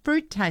the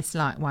fruit taste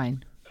like,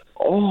 Wayne?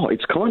 Oh,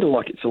 it's kind of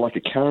like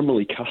a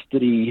caramelly,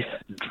 custardy,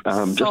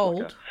 just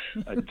like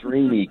a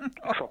dreamy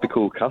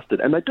tropical custard,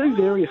 and they do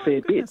vary a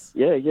fair bit.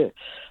 Yeah.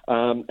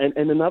 And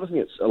another thing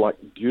that's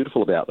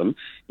beautiful about them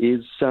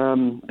is they're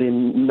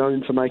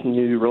known for making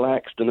you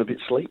relaxed and a bit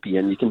sleepy,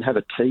 and you can have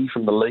a tea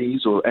from the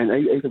leaves and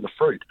even the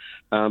fruit.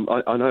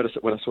 I notice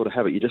that when I sort of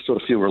have it, you just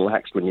sort of feel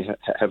relaxed when you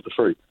have the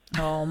fruit.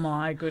 Oh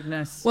my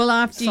goodness! Well,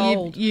 after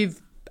you've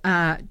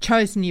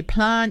chosen your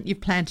plant,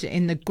 you've planted it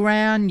in the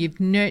ground, you've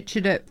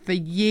nurtured it for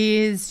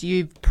years,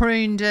 you've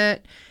pruned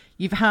it,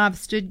 you've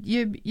harvested,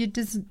 you're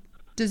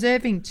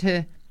deserving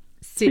to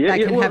sit back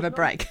and have a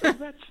break.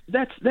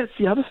 That's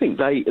the other thing.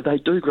 They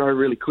do grow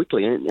really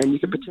quickly, and you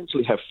can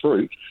potentially have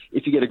fruit.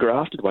 If you get a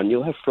grafted one,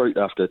 you'll have fruit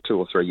after 2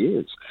 or 3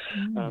 years.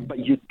 But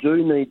you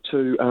do need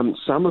to.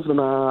 Some of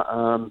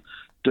them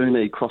do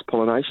need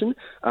cross-pollination,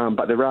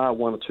 but there are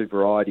 1 or 2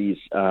 varieties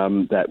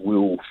that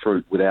will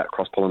fruit without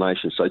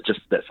cross-pollination. So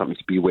just that's something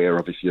to be aware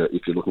of if you're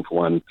looking for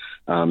one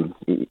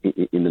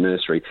in the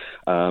nursery.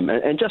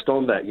 And just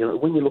on that,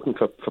 when you're looking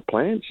for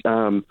plants.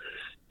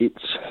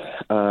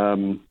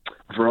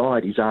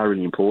 Varieties are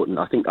really important.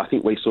 I think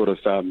we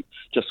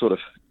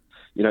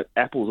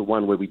apples are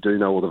one where we do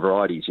know all the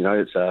varieties.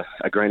 It's a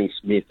Granny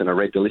Smith and a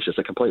Red Delicious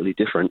are completely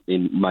different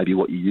in maybe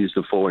what you use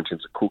them for in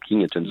terms of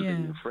cooking, in terms of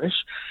being fresh.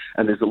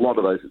 And there's a lot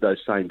of those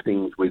same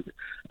things with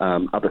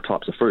other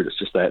types of fruit. It's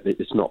just that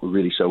it's not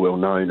really so well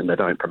known, and they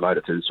don't promote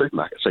it to the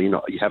supermarket. So you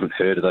haven't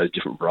heard of those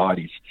different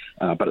varieties.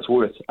 But it's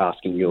worth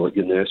asking your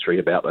nursery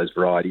about those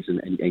varieties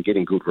and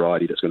getting good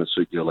variety that's going to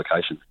suit your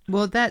location.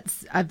 Well,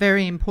 that's a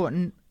very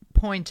important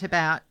point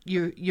about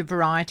your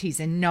varieties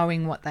and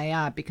knowing what they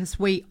are, because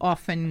we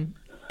often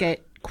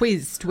get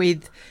quizzed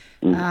with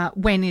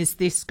when is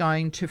this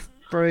going to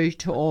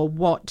fruit, or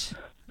what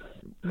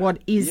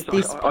is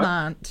this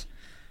plant?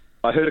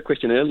 I heard a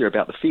question earlier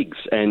about the figs,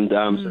 and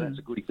so that's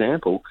a good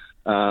example.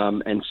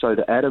 And so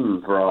the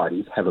Adam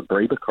varieties have a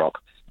Breba crop,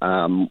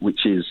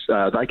 which is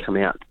they come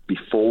out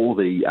before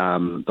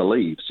the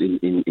leaves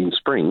in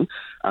spring,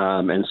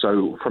 and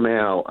so from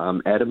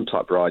our Adam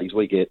type varieties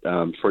we get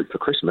fruit for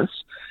Christmas,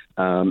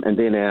 and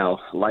then our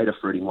later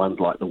fruiting ones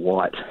like the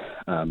white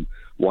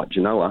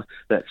Genoa,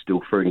 that's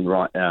still fruiting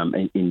right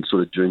in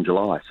sort of June,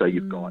 July. So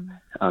you've got,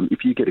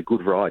 if you get a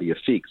good variety of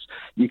figs,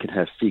 you can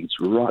have figs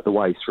right the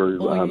way through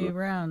all year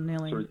round,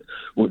 nearly.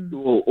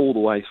 All the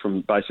way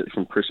from basically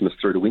from Christmas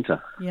through to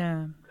winter.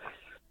 Yeah.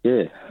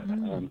 Yeah.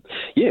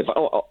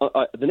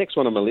 But the next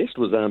one on my list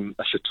was a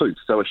chatoot.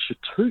 So a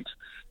chatoot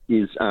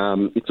is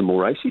it's a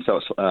Moraceae, so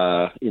it's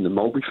in the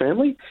mulberry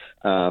family,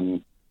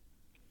 and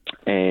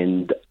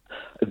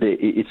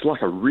it's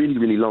like a really,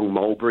 really long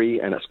mulberry,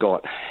 and it's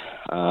got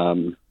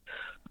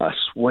a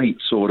sweet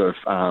sort of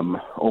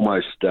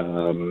almost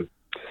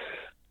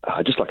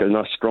just like a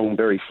nice strong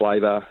berry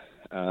flavour,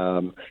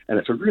 and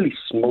it's a really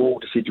small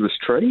deciduous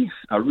tree,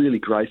 a really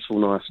graceful,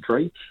 nice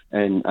tree,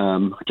 and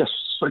just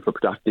super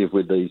productive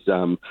with these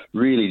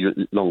really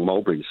long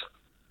mulberries.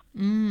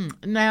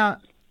 Now,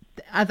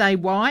 are they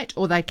white,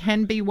 or they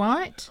can be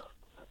white?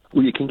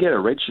 Well, you can get a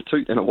red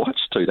chatoot and a white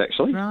chatoot,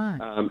 actually.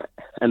 Right.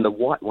 And the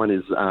white one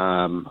is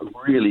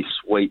really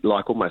sweet,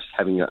 like almost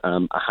having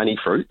a honey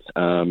fruit.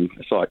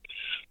 It's like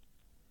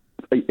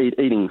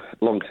eating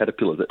long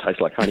caterpillars that taste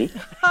like honey.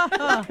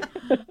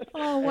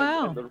 Oh,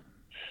 wow.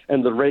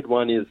 And the red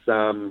one is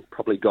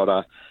probably got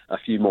a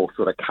few more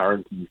sort of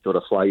curranty sort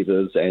of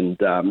flavours, and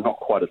not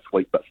quite as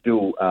sweet, but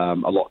still a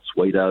lot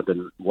sweeter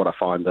than what I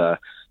find the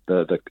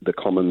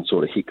common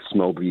sort of Hicks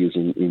mulberry is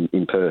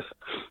in Perth.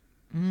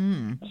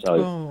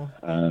 So,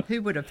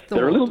 who would have thought?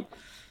 They're a little,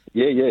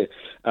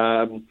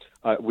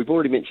 we've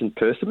already mentioned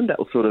persimmon. That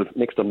was sort of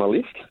next on my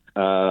list.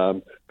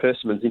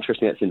 Persimmon's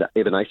interesting. That's in the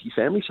Ebinaceae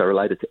family, so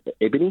related to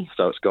ebony.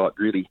 So it's got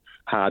really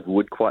hard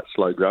wood, quite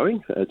slow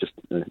growing. Just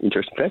an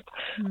interesting fact.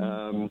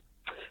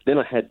 Then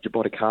I had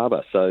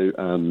Jaboticaba. So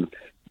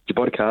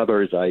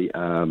Jaboticaba is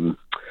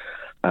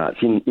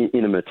it's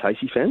in a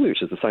Myrtaceae family,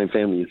 which is the same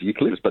family as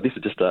eucalyptus, but this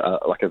is just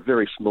like a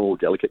very small,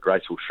 delicate,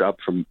 graceful shrub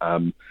from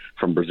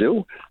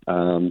Brazil.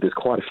 There's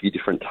quite a few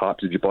different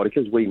types of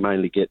jaboticas. We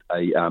mainly get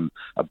a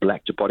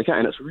black jabotica,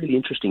 and it's really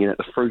interesting in that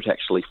the fruit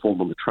actually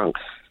form on the trunk.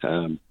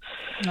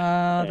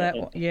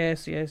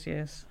 Yes.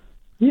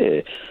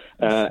 Yeah,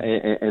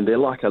 and they're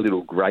like a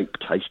little grape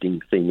tasting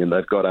thing, and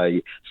they've got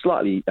a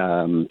slightly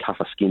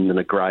tougher skin than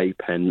a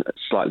grape and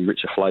slightly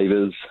richer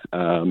flavours.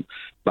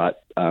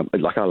 But I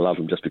love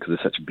them just because they're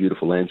such a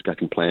beautiful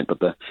landscaping plant. But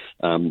the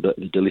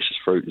delicious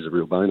fruit is a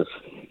real bonus.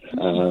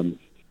 I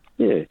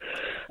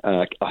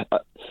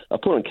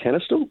put on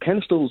Canistel.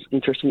 Canistel's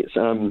interesting. It's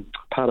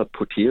part of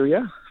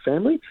Porteria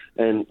family,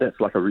 and that's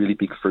like a really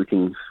big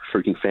fruiting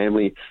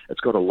family. It's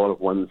got a lot of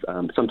ones.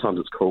 Sometimes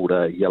it's called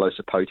a yellow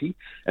sapote,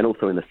 and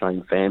also in the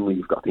same family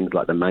you've got things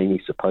like the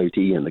Mamie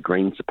sapote and the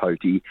green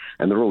sapote,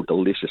 and they're all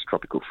delicious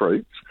tropical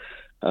fruits.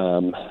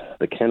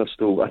 The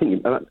Canistel, I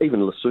think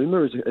even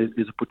Lasuma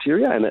is a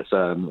Porteria, and that's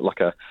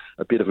like a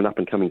bit of an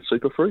up-and-coming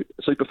superfood.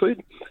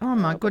 Oh,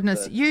 my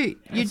goodness. You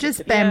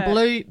just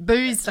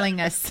bamboozling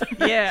us,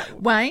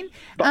 Wayne.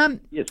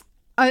 Yes.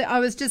 I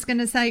was just going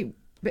to say,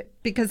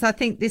 because I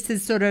think this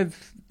is sort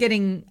of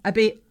getting a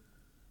bit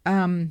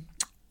a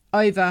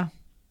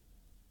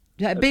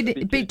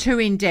bit too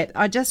in-depth.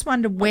 I just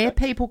wonder where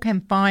people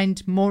can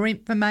find more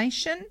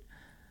information.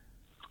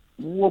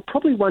 Well,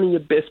 probably one of your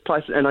best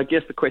places, and I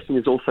guess the question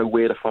is also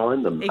where to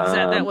find them.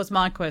 Exactly, that was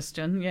my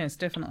question. Yes,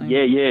 definitely.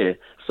 Yeah.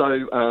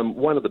 So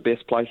one of the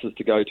best places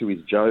to go to is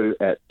Joe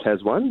at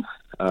Tas One.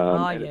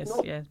 Yes.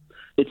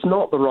 It's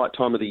not the right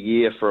time of the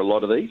year for a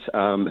lot of these.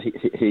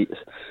 He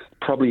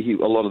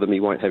a lot of them he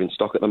won't have in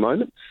stock at the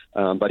moment,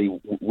 but he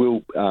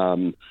will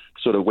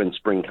sort of when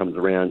spring comes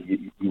around,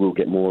 you will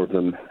get more of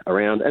them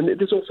around. And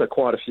there's also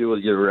quite a few of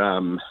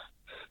your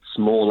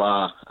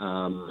smaller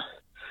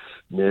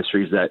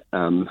nurseries that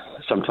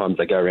sometimes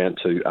they go around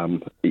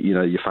to,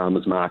 your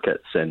farmers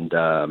markets, and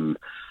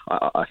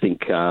I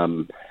think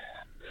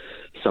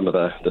some of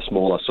the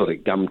smaller sort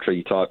of gum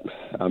tree type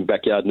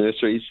backyard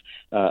nurseries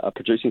are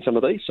producing some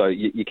of these. So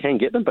you can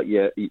get them, but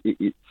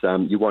it's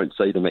you won't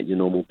see them at your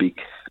normal big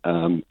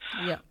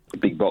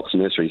box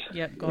nurseries.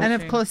 And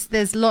of course,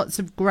 there's lots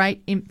of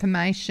great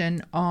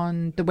information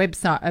on the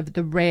website of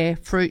the Rare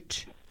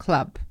Fruit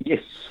Club.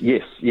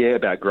 Yes,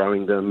 about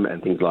growing them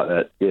and things like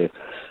that. Yeah.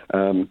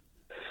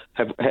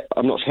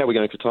 I'm not sure how we're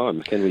going for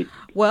time. Can we?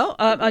 Well,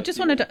 I just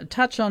wanted to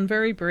touch on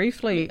very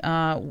briefly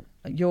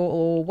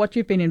what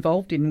you've been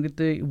involved in with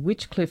the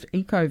Witchcliff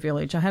Eco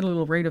Village. I had a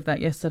little read of that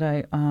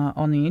yesterday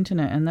on the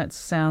internet, and that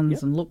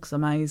sounds and looks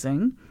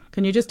amazing.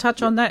 Can you just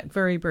touch on that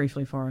very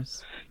briefly for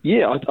us?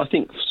 Yeah, I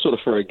think sort of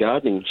for a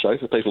gardening show,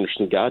 for people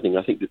interested in gardening,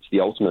 I think it's the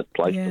ultimate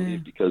place to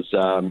live, because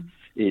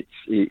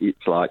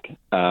it's like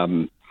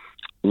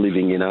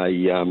living in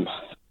a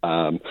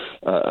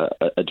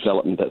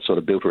development that's sort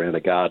of built around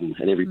a garden,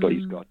 and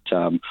everybody's got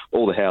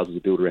all the houses are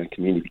built around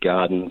community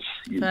gardens.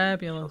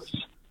 Fabulous.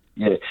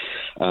 Yeah,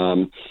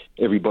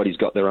 everybody's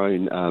got their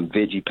own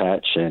veggie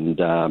patch, and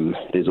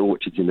there's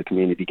orchards in the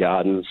community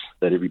gardens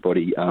that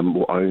everybody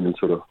will own and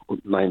sort of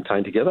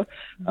maintain together.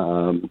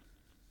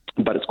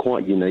 But it's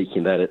quite unique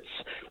in that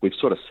we've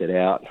sort of set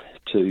out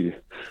to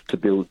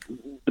build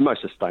the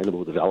most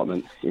sustainable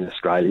development in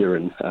Australia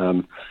and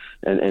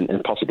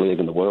possibly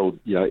even the world,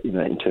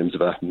 in terms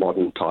of a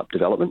modern type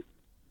development.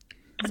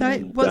 So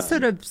what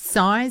sort of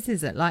size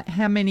is it? Like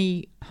how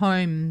many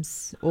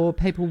homes or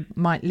people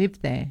might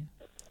live there?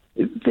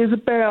 There's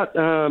about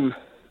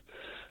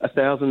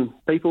 1,000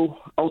 people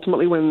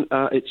ultimately when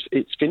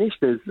it's finished.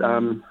 There's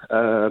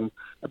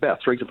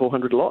about 300 to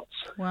 400 lots.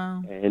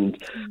 Wow!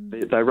 And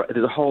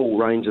there's a whole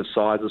range of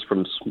sizes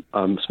from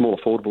small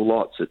affordable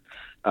lots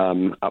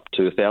up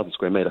to 1,000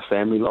 square metre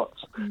family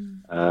lots.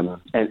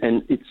 And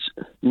it's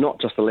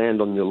not just the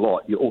land on your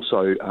lot. You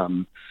also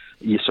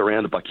you're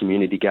surrounded by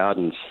community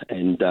gardens,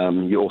 and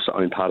you also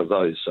own part of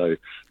those. So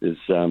there's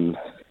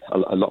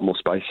a lot more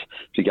space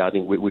for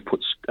gardening. We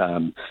put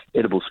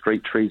edible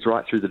street trees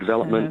right through the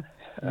development.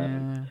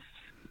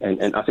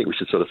 And I think we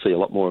should sort of see a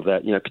lot more of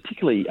that,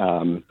 particularly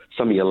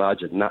some of your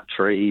larger nut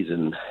trees.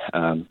 And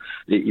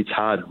it's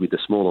hard with the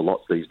smaller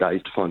lots these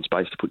days to find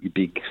space to put your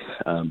big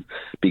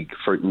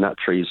fruit and nut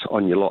trees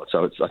on your lot.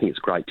 So I think it's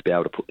great to be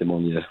able to put them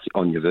on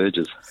your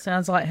verges.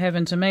 Sounds like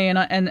heaven to me. And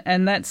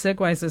that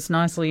segues us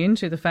nicely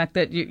into the fact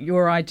that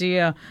your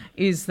idea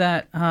is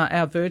that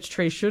our verge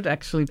trees should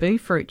actually be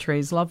fruit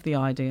trees. Love the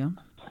idea.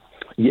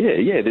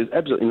 Yeah, there's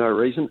absolutely no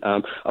reason.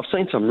 I've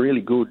seen some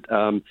really good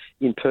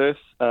in Perth.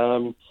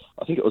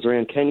 I think it was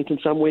around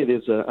Cannington somewhere.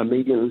 There's a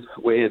median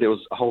where there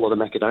was a whole lot of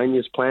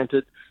macadamias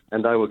planted,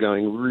 and they were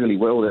going really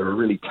well. They're a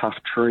really tough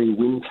tree,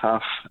 wind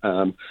tough,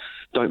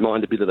 don't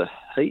mind a bit of the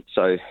heat.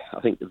 So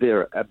I think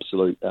they're an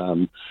absolute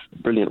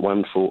brilliant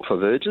one for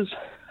verges.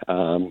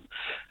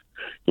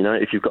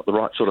 If you've got the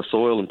right sort of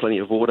soil and plenty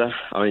of water,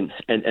 and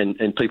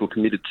people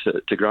committed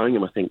to growing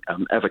them, I think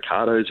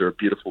avocados are a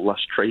beautiful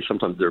lush tree.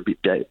 Sometimes they're a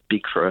bit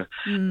big for a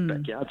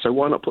backyard, so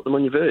why not put them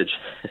on your verge?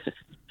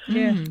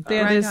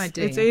 Great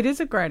idea. It is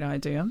a great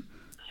idea,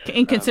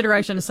 in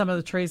consideration of some of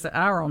the trees that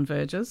are on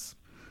verges.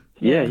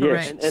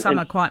 And some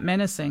are quite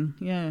menacing.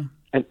 Yeah.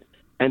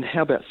 And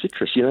how about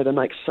citrus? They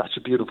make such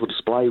a beautiful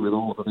display with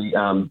all of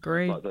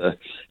the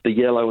the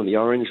yellow and the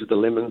orange with the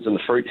lemons and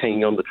the fruit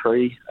hanging on the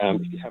tree.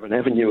 If you have an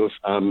avenue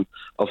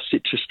of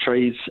citrus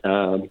trees,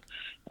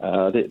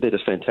 they're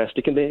just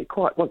fantastic, and they're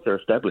once they're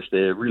established,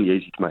 they're really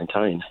easy to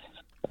maintain.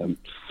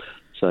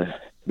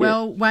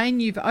 Well, Wayne,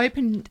 you've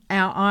opened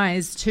our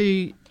eyes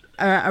to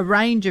a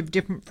range of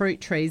different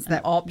fruit trees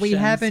that we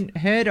haven't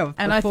heard of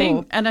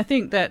before. I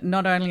think that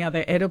not only are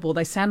they edible,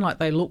 they sound like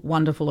they look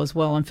wonderful as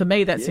well. And for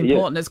me, that's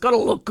important. It's got to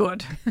look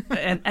good,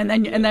 and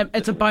then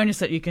it's a bonus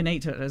that you can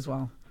eat it as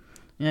well.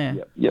 Yeah,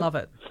 love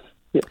it.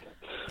 Yep.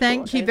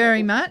 Thank you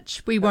very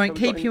much. We won't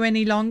keep you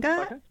any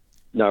longer. Okay.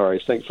 No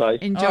worries. Thanks, Faye.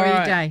 Enjoy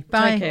your day.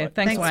 Bye. Take care.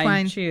 Thanks,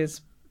 Wayne.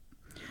 Cheers.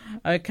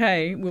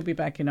 Okay, we'll be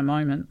back in a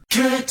moment.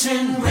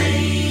 Curtin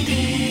Radio.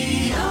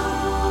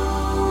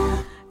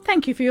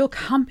 Thank you for your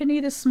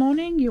company this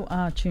morning. You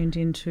are tuned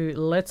into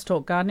Let's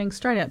Talk Gardening,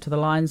 straight out to the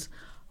lines.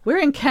 We're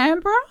in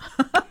Canberra.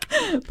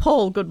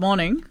 Paul, good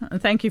morning, and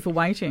thank you for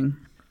waiting.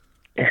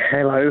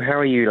 Hello, how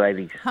are you,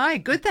 ladies? Hi,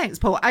 good, thanks,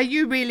 Paul. Are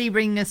you really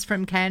ringing us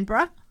from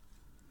Canberra?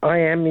 I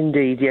am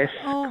indeed, yes.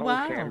 Oh, cold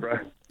wow.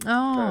 Canberra.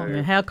 Oh.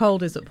 Yeah, how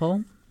cold is it,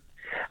 Paul?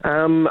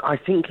 I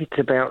think it's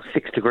about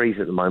 6 degrees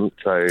at the moment,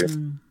 so...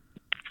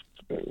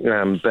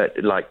 but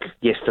like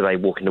yesterday,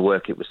 walking to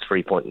work, it was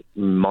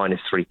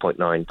minus 3.9.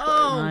 So.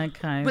 Oh,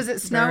 okay. Was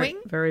it snowing?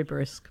 Very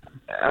brisk.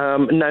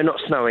 No, not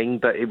snowing,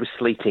 but it was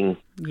sleeting.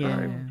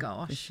 Yeah,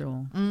 gosh. for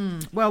sure.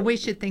 Well, we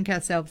should think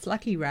ourselves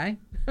lucky, Ray.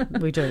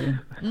 We do.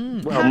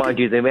 Well, mind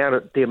you, the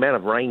amount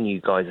of rain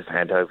you guys have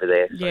had over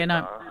there. Yeah,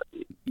 no.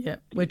 Yeah,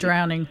 we're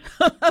drowning.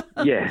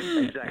 Yeah,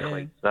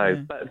 exactly.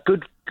 But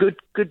good.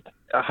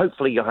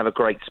 Hopefully, you'll have a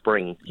great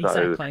spring.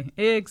 So.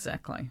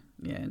 Exactly.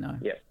 Yeah, no.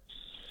 Yeah.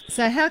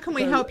 So, how can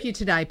we help you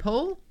today,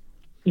 Paul?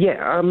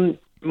 Yeah, I'm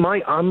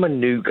a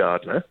new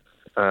gardener.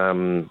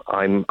 I'm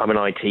an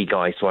IT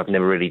guy, so I've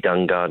never really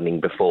done gardening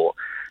before.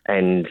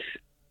 And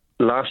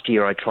last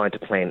year, I tried to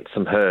plant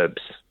some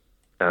herbs,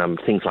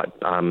 things like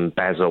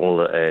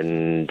basil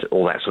and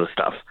all that sort of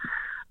stuff,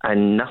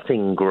 and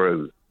nothing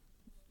grew.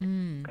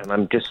 And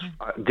I'm just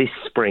this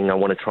spring I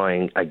want to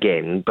try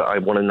again, but I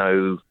want to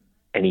know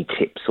any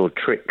tips or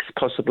tricks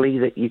possibly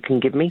that you can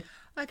give me.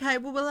 Okay,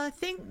 well, I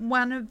think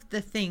one of the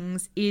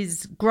things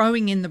is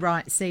growing in the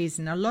right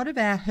season. A lot of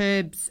our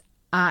herbs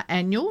are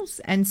annuals,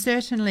 and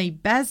certainly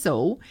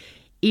basil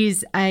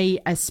is a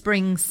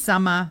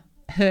spring-summer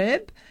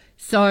herb.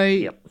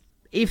 So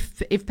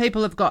if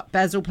people have got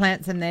basil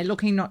plants and they're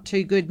looking not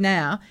too good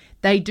now,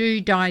 they do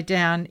die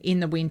down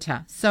in the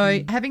winter.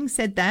 So having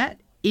said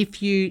that,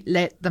 if you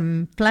let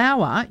them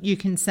flower, you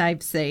can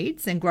save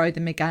seeds and grow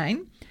them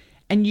again.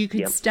 And you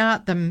could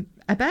start them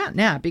about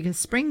now because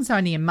spring's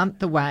only a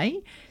month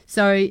away.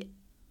 So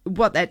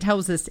what that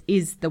tells us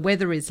is the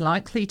weather is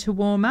likely to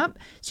warm up.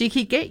 So you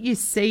could get your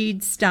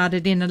seeds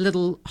started in a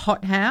little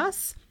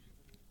hothouse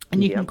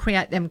and you can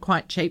create them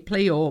quite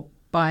cheaply or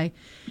by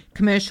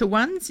commercial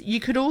ones. You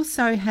could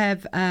also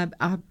have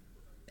an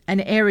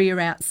area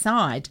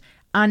outside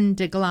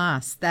under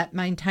glass that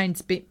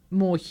maintains a bit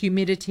more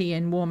humidity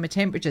and warmer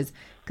temperatures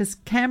because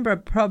Canberra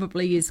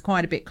probably is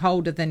quite a bit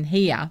colder than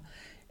here,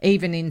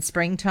 even in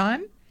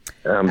springtime.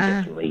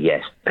 Definitely,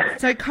 yes.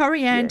 So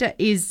coriander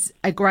is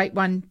a great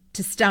one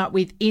to start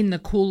with in the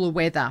cooler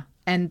weather,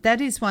 and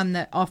that is one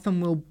that often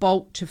will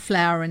bolt to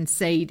flower and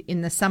seed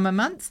in the summer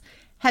months.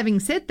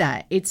 Having said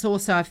that, it's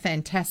also a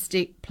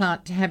fantastic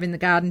plant to have in the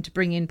garden to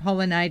bring in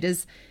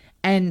pollinators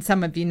and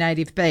some of your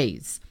native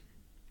bees.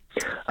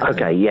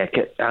 Okay, yeah.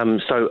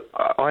 So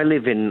I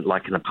live in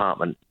like an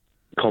apartment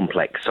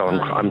complex, so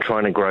I'm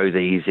trying to grow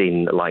these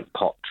in like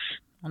pots.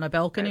 On a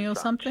balcony or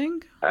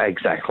something?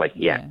 Exactly,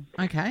 yeah.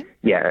 Okay.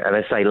 Yeah, and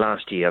I say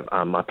last year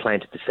I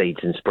planted the seeds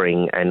in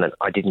spring and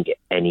I didn't get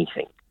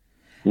anything.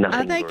 Nothing.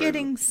 Are they grew.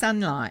 getting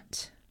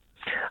sunlight?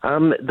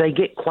 They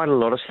get quite a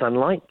lot of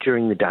sunlight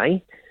during the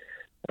day.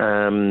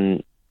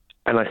 And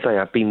I say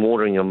I've been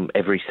watering them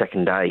every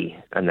second day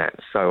and that,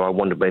 so I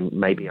wonder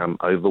maybe I'm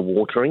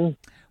overwatering.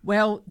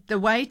 Well, the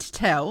way to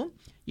tell,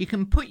 you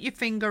can put your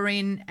finger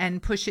in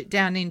and push it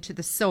down into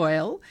the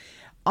soil.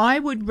 I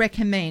would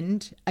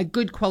recommend a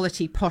good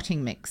quality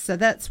potting mix. So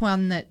that's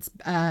one that's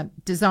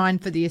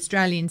designed for the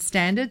Australian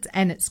standards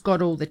and it's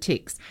got all the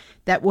ticks.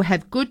 That will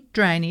have good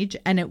drainage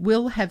and it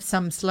will have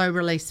some slow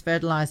release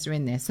fertiliser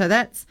in there. So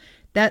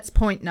that's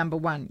point number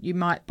one. You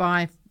might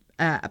buy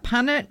a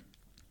punnet,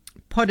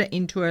 pot it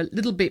into a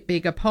little bit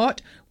bigger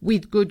pot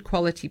with good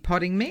quality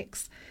potting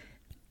mix.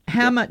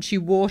 How much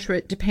you water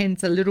it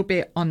depends a little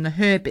bit on the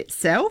herb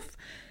itself.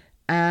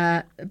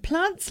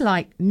 Plants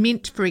like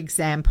mint, for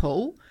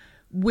example,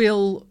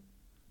 will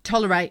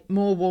tolerate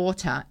more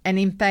water, and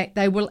in fact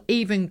they will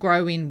even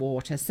grow in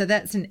water. So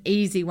that's an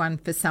easy one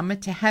for summer,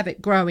 to have it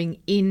growing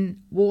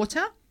in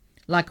water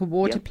like a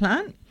water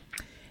plant.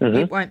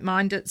 It won't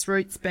mind its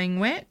roots being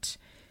wet.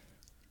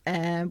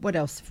 What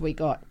else have we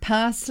got?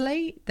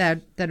 Parsley,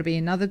 that'll be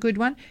another good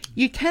one.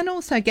 You can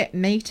also get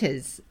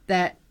meters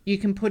that you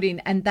can put in,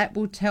 and that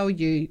will tell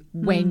you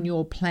when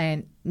your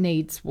plant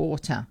needs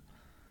water.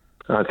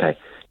 Okay.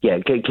 Yeah,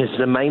 because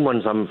the main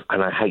ones and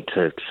I hate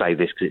to say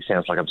this because it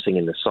sounds like I'm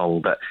singing the song,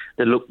 but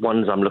the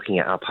ones I'm looking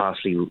at are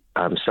parsley,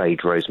 sage,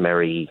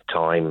 rosemary,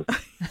 thyme, all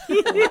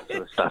that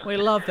sort of stuff. We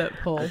love that,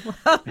 Paul.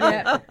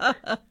 Yeah.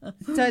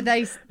 So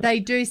they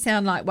do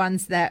sound like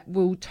ones that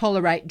will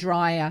tolerate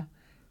drier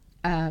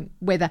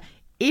weather.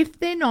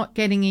 If they're not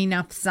getting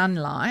enough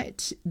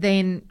sunlight,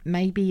 then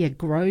maybe a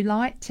grow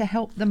light to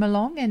help them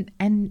along.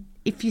 And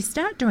if you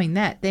start doing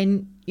that,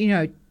 then,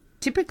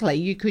 typically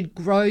you could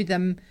grow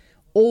them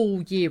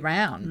all year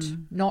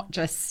round, not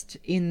just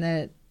in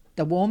the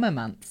warmer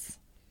months.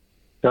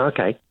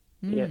 Okay.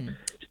 Yeah.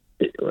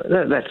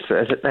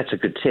 That's a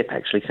good tip,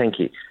 actually. Thank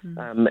you.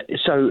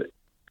 So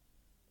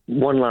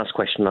one last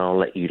question, I'll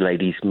let you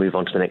ladies move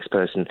on to the next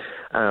person.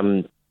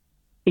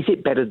 Is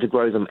it better to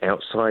grow them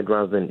outside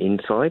rather than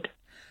inside?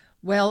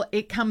 Well,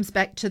 it comes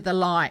back to the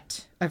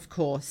light, of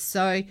course.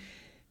 So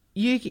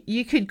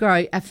you could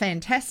grow a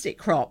fantastic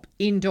crop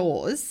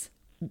indoors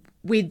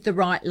with the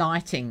right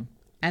lighting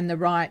and the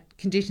right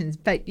conditions,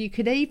 but you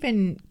could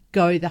even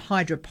go the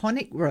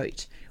hydroponic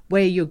route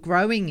where you're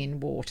growing in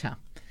water,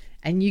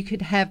 and you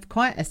could have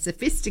quite a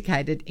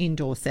sophisticated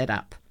indoor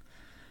setup.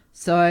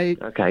 So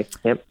okay,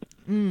 yep.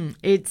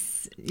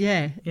 It's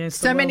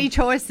so many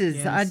choices.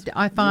 Yes.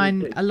 I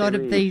find a lot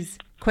of these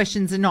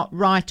questions are not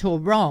right or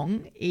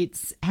wrong.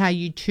 It's how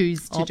you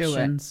choose to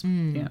Options. do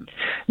it. Yeah.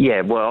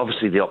 Yeah, well,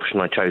 obviously the option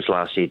I chose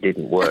last year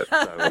didn't work,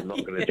 so I'm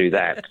not going to do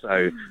that.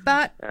 So,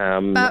 But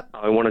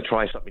I want to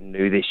try something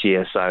new this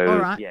year. So, all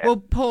right. yeah. Well,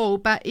 Paul,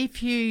 but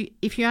if you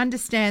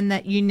understand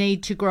that you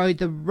need to grow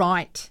the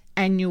right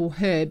annual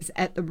herbs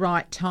at the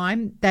right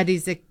time, that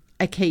is a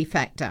key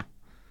factor.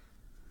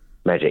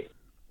 Magic.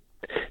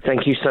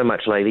 Thank you so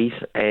much, ladies,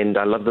 and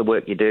I love the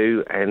work you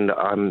do. And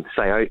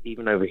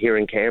even over here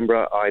in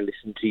Canberra, I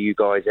listen to you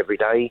guys every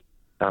day.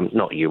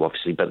 Not you,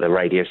 obviously, but the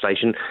radio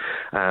station.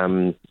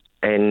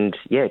 And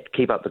yeah,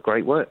 keep up the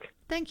great work.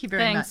 Thank you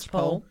very much,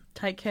 Paul.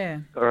 Take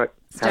care. All right.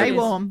 Stay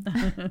warm.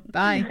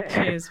 Bye.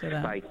 Cheers for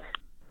that. Bye.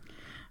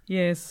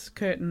 Yes,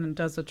 Curtin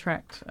does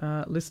attract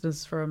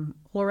listeners from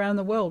all around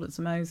the world. It's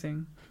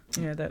amazing.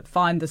 Yeah, that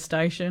find the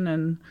station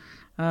and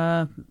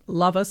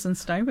love us and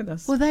stay with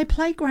us. Well, they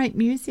play great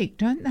music,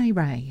 don't they,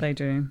 Ray? They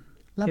do.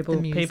 Love the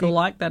music. People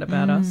like that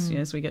about us.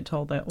 Yes, we get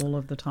told that all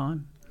of the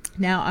time.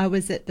 Now, I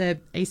was at the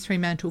East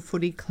Fremantle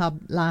Footy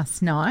Club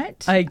last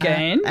night.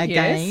 Again.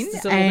 Yes.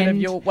 It's a little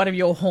bit of one of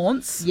your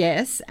haunts.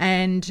 Yes,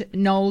 and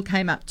Noel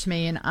came up to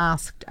me and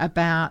asked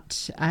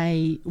about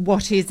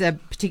what is a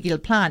particular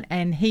plant,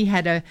 and he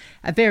had a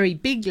very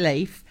big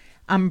leaf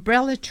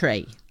umbrella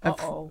tree,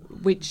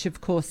 which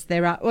of course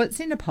there are. Well, it's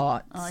in a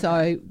pot,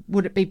 so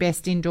would it be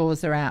best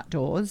indoors or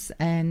outdoors?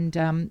 And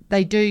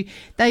they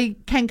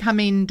can come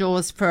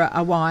indoors for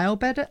a while,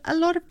 but a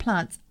lot of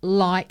plants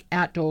like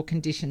outdoor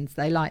conditions.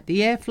 They like the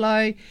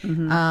airflow.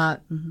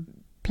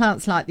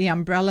 Plants like the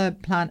umbrella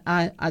plant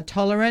are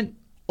tolerant,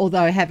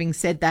 although having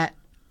said that,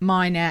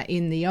 mine out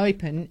in the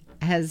open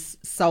has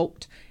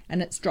sulked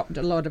and it's dropped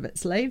a lot of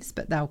its leaves,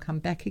 but they'll come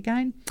back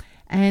again.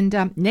 And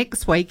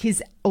next month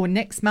is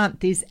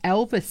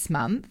Elvis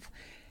month,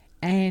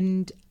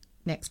 and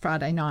next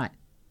Friday night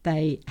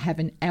they have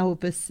an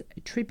Elvis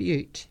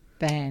tribute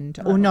band,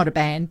 or not a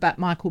band, but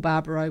Michael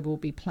Barbaro will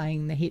be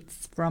playing the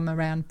hits from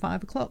around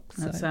 5 o'clock.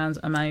 So. That sounds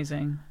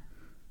amazing.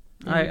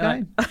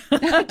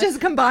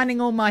 Just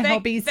combining all my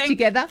hobbies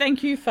together.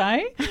 Thank you,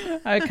 Faye.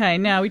 Okay,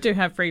 now we do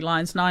have free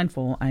lines,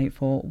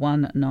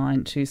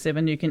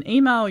 94841927. You can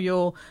email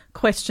your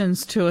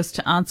questions to us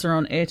to answer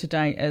on air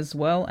today as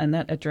well, and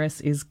that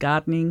address is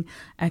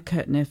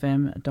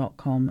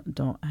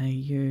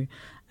gardening@curtinfm.com.au.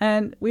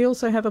 And we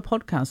also have a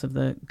podcast of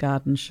the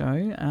Garden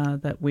Show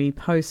that we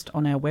post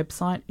on our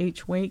website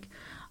each week.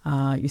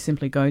 You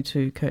simply go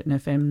to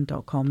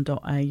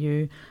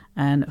curtinfm.com.au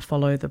and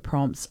follow the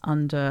prompts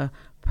under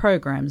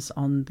programs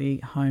on the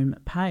home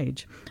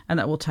page, and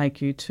that will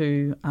take you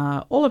to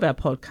all of our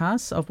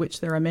podcasts, of which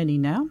there are many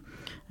now,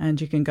 and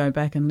you can go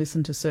back and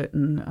listen to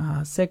certain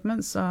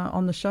segments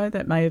on the show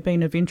that may have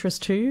been of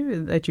interest to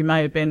you, that you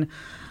may have been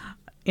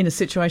in a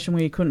situation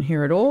where you couldn't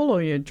hear it all,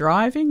 or you're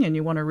driving and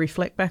you want to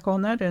reflect back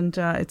on that, and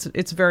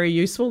it's very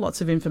useful.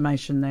 Lots of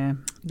information there.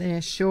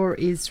 There sure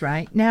is,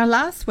 Ray. Now,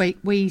 last week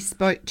we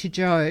spoke to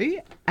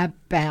Jo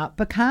about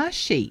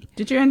bokashi.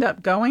 Did you end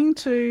up going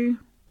to...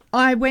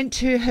 I went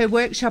to her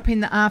workshop in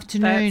the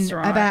afternoon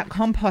about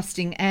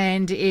composting,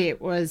 and it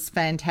was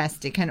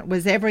fantastic. And it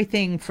was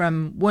everything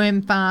from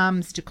worm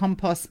farms to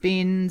compost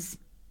bins,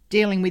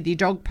 dealing with your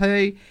dog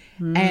poo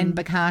and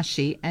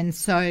bokashi. And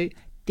so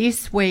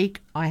this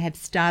week I have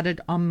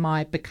started on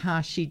my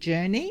bokashi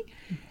journey.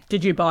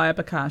 Did you buy a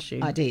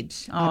bokashi? I did.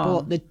 I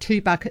bought the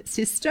 2-bucket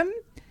system,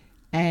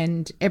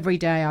 and every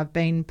day I've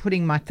been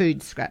putting my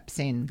food scraps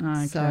in.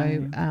 Okay.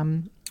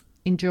 So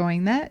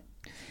enjoying that.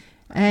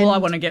 And well, I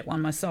want to get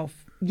one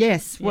myself.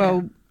 Yes,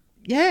 well,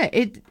 yeah,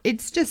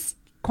 it's just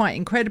quite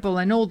incredible,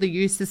 and all the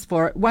uses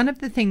for it. One of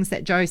the things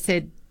that Jo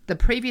said the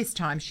previous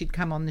time she'd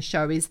come on the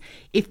show is,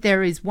 if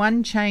there is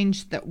one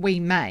change that we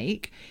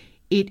make,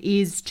 it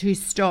is to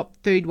stop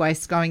food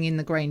waste going in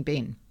the green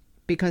bin,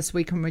 because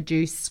we can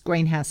reduce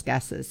greenhouse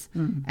gases.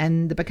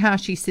 And the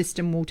bokashi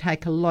system will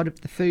take a lot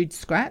of the food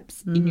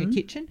scraps in your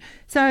kitchen.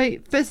 So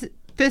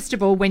first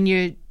of all, when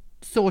you're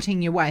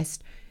sorting your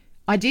waste,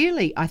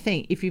 ideally, I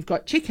think if you've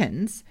got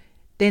chickens,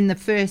 then the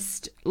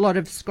first lot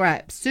of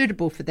scraps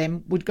suitable for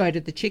them would go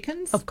to the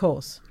chickens. Of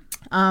course.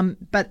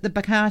 But the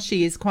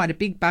bokashi is quite a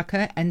big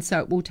bucket, and so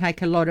it will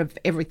take a lot of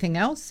everything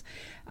else,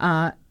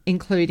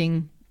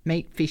 including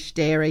meat, fish,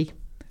 dairy.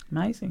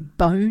 Amazing.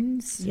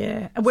 Bones.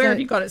 Yeah. And where have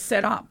you got it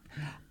set up?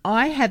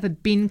 I have a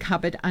bin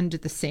cupboard under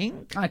the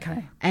sink.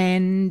 Okay.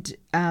 And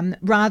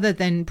rather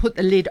than put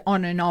the lid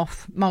on and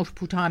off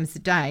multiple times a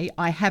day,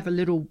 I have a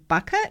little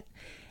bucket,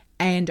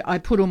 and I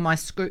put all my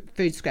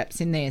food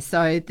scraps in there.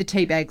 So the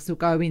tea bags will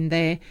go in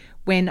there.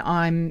 When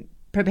I'm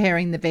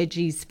preparing the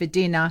veggies for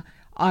dinner,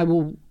 I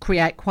will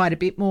create quite a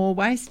bit more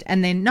waste.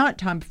 And then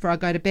nighttime before I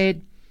go to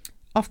bed,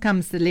 off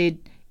comes the lid,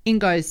 in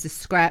goes the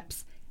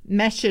scraps,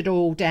 mash it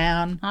all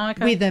down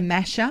with a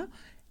masher.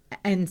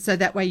 And so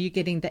that way you're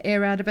getting the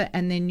air out of it,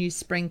 and then you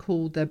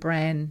sprinkle the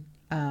bran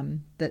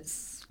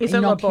that's Is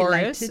it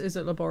laborious? Is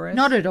it laborious?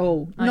 Not at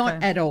all. Okay.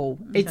 Not at all.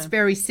 Okay. It's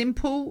very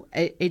simple.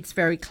 It's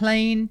very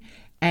clean.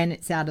 And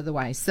it's out of the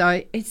way.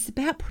 So it's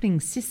about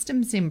putting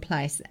systems in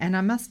place. And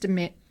I must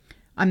admit,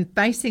 I'm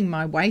facing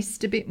my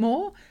waste a bit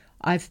more.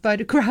 I've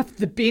photographed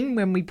the bin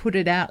when we put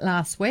it out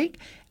last week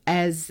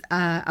as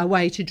a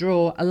way to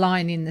draw a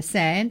line in the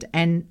sand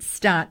and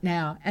start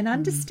now and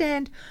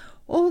understand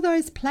all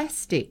those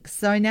plastics.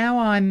 So now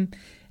I'm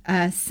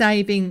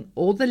saving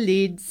all the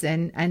lids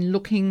and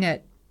looking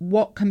at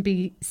what can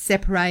be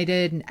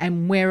separated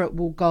and where it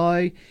will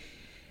go.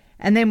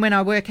 And then when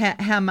I work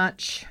out how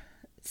much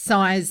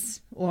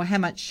size or how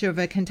much of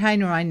a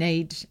container I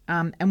need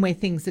and where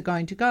things are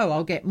going to go,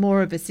 I'll get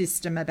more of a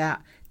system about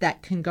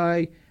that can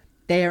go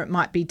there. It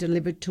might be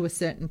delivered to a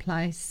certain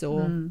place,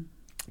 or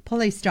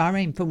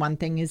polystyrene, for one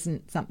thing,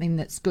 isn't something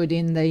that's good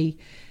in the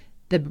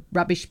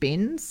rubbish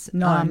bins.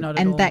 No, not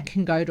at all. And that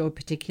can go to a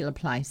particular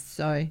place.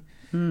 So,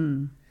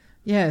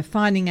 yeah,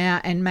 finding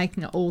out and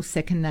making it all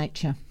second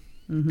nature.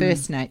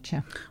 First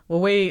nature.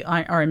 Well,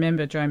 I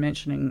remember Joe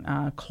mentioning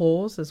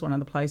Claws as one of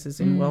the places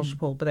in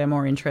Welshpool, but they're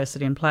more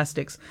interested in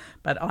plastics.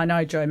 But I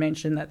know Joe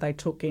mentioned that they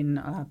took in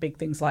big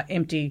things like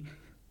empty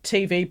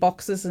TV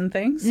boxes and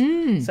things.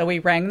 So we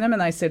rang them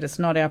and they said it's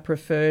not our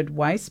preferred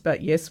waste,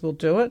 but yes, we'll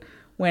do it.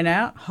 Went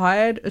out,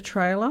 hired a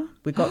trailer.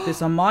 We got this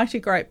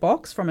almighty great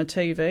box from a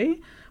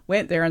TV.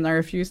 Went there and they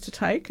refused to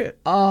take it.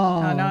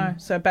 Oh. I know.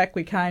 So back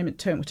we came. We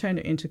turned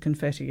it into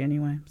confetti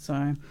anyway.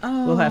 So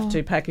we'll have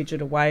to package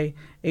it away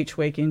each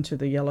week into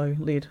the yellow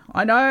lid.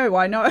 I know.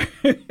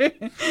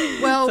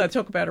 Well, so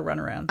talk about a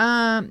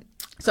runaround.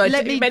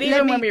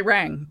 When we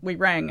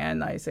rang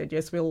and they said,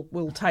 yes,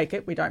 we'll take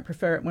it. We don't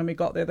prefer it. When we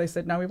got there, they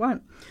said, no, we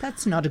won't.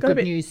 That's not a good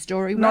news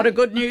story. Not a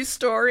good news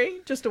story,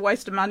 just a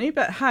waste of money.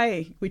 But,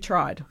 hey, we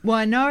tried. Well,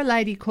 I know a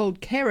lady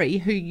called Kerry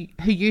who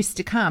used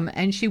to come,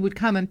 and she would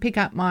come and pick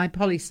up my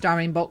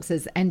polystyrene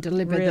boxes and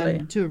deliver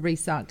them to a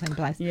recycling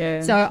place. Yeah.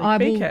 So I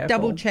will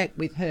double check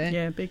with her.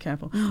 Yeah, be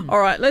careful. All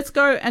right, let's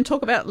go and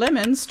talk about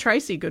lemons.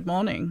 Tracy, good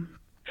morning.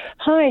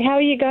 Hi, how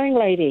are you going,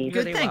 ladies?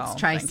 Good, thanks,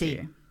 Tracy.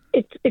 Thank you.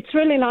 It's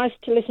really nice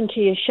to listen to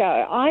your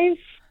show. I've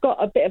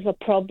got a bit of a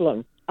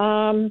problem.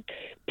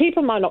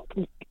 People might not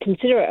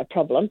consider it a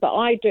problem, but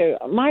I do.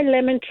 My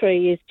lemon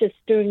tree is just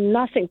doing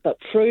nothing but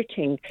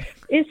fruiting.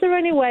 Is there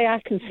any way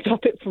I can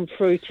stop it from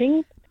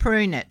fruiting?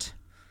 Prune it.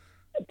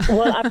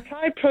 Well, I've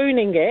tried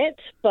pruning it,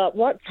 but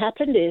what's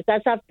happened is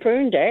as I've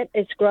pruned it,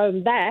 it's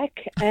grown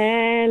back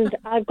and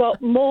I've got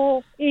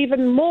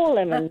even more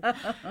lemons.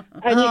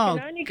 And you can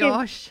only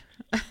give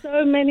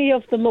so many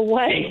of them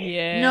away.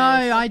 Yeah.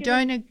 No, I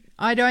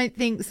don't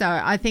think so.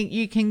 I think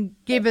you can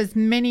give as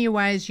many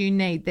away as you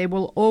need. There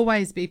will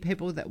always be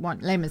people that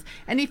want lemons.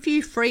 And if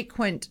you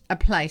frequent a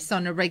place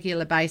on a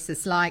regular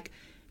basis, like,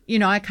 you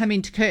know, I come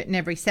into Curtin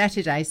every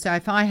Saturday, so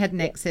if I had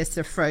an excess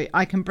of fruit,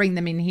 I can bring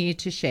them in here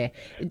to share.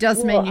 It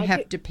does mean you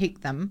have to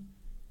pick them.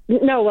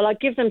 No, well, I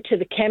give them to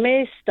the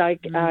chemist.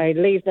 I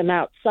leave them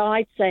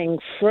outside saying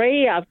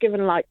free. I've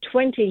given like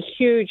 20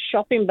 huge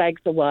shopping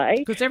bags away.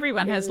 Because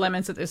everyone has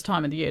lemons at this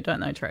time of the year, don't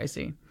they,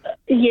 Tracy?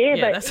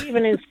 But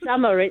even in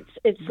summer,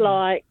 it's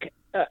like,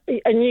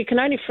 and you can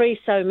only freeze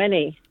so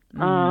many.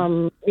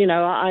 You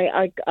know,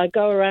 I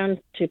go around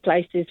to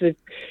places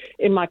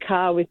in my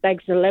car with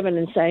bags of lemon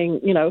and saying,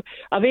 you know,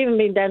 I've even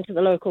been down to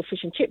the local fish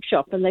and chip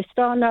shop and they say,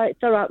 oh, no, it's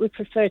all right, we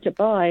prefer to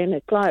buy. And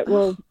it's like,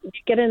 well, you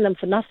get in them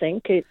for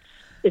nothing.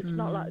 It's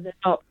not like they're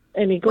not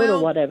any good or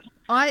whatever.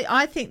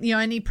 I think the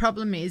only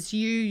problem is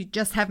you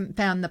just haven't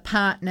found the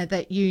partner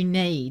that you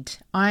need.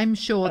 I'm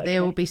sure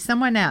there will be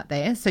someone out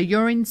there. So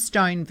you're in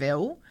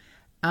Stoneville.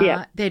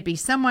 There'd be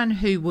someone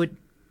who would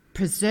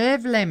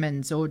preserve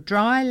lemons or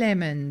dry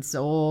lemons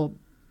or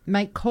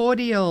make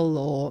cordial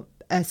or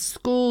a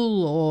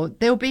school, or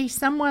there'll be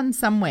someone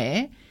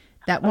somewhere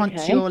that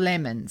wants your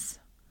lemons.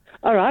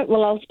 All right.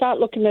 Well, I'll start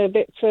looking a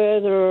bit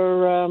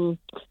further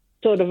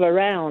sort of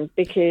around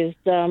because,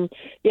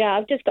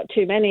 I've just got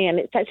too many and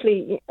it's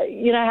actually,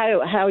 you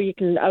know how you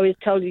can always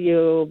tell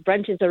your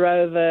branches are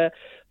over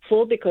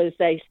full because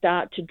they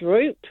start to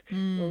droop.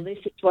 Well, this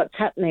is what's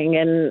happening,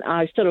 and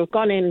I've sort of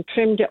gone in,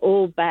 trimmed it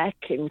all back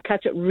and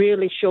cut it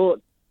really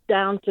short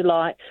down to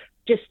like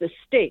just the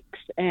sticks,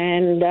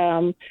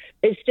 and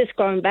it's just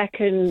grown back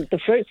and the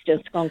fruit's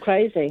just gone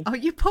crazy. Oh,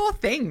 you poor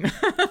thing.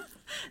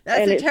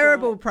 That's a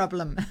terrible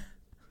problem.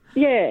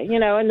 Yeah, you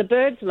know, and the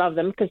birds love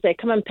them because they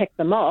come and peck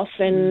them off,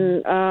 and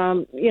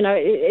you know,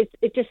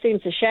 it just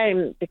seems a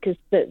shame because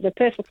they're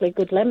perfectly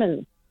good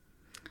lemons.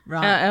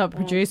 Right. Our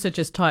producer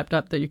just typed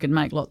up that you can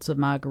make lots of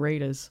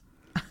margaritas.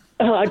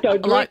 Oh, I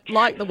don't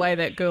like the way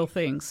that girl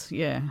thinks.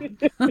 Yeah,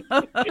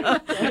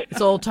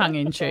 it's all tongue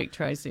in cheek,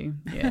 Tracy.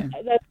 Yeah,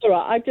 that's all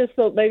right. I just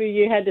thought maybe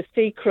you had a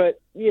secret,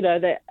 you know,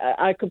 that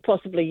I could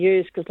possibly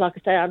use because, like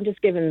I say, I'm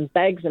just giving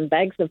bags and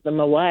bags of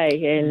them away,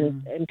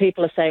 and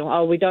people are saying,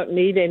 "Oh, we don't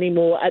need any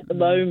more at the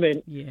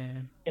moment." Yeah,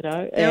 you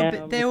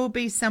know, there will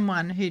be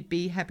someone who'd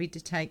be happy to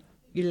take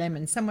your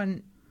lemon.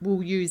 Someone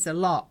will use a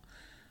lot.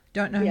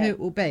 Don't know who it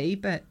will be,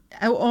 but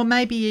or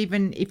maybe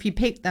even if you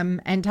pick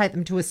them and take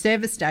them to a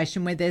service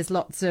station where there's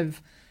lots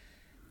of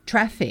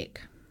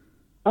traffic.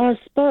 I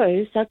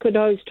suppose I could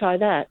always try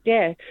that,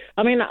 yeah.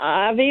 I mean,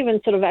 I've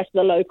even sort of asked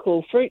the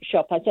local fruit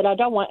shop. I said, I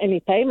don't want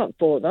any payment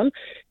for them,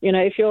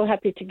 if you're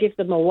happy to give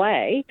them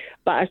away.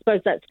 But I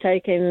suppose that's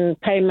taking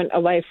payment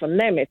away from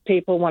them if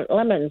people want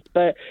lemons.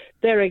 But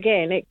there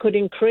again, it could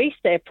increase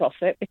their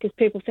profit because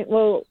people think,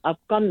 well, I've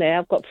gone there,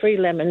 I've got free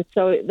lemons,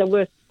 so they're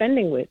worth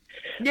spending with.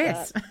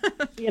 Yes.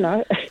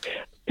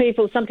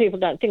 Some people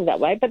don't think that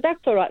way, but that's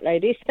all right,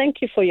 ladies.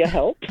 Thank you for your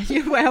help.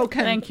 You're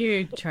welcome. Thank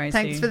you, Tracy.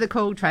 Thanks for the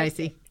call,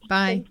 Tracy.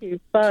 Bye. Thank you.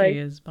 Bye.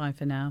 Cheers. Bye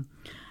for now.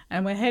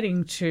 And we're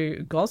heading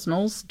to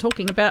Gosnells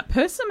talking about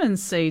persimmon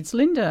seeds.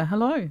 Linda,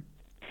 hello.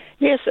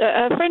 Yes,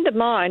 a friend of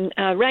mine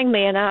rang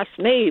me and asked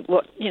me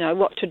what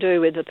to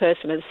do with the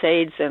persimmon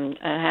seeds and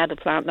how to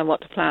plant them,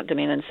 what to plant them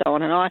in and so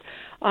on. And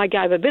I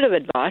gave a bit of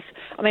advice.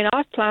 I mean,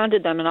 I've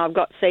planted them and I've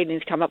got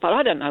seedlings come up, but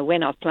I don't know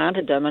when I've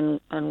planted them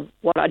and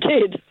what I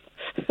did.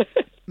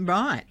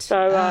 Right.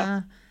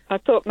 So I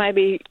thought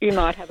maybe you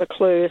might have a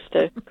clue as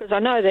to, because I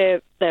know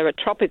they're a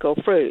tropical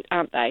fruit,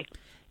 aren't they?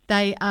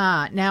 They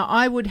are. Now,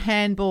 I would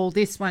handball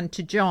this one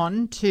to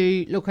John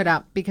to look it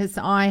up because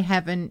I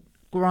haven't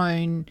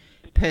grown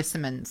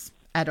persimmons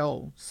at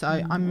all. So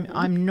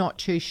I'm not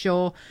too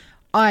sure.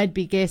 I'd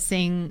be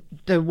guessing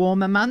the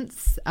warmer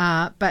months,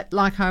 but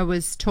like I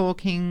was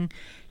talking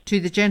to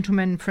the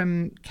gentleman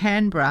from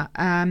Canberra,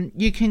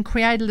 you can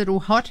create a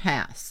little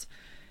hothouse.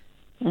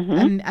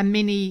 A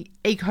mini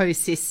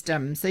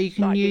ecosystem, so you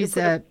can use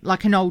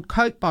like an old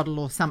Coke bottle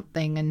or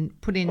something and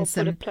put in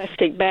put a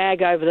plastic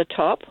bag over the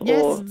top.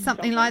 Yes, or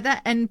something like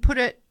that, and put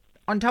it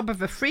on top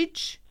of a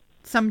fridge.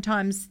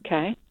 Sometimes,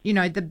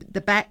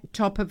 the back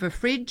top of a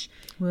fridge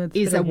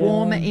is a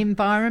warmer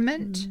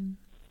environment.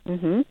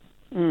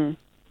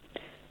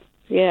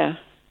 Yeah.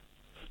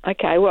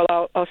 Okay, well,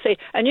 I'll see.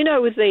 And,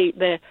 with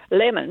the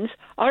lemons,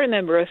 I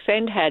remember a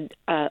friend had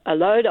a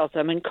load of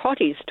them and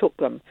Cotties took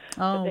them.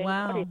 Oh,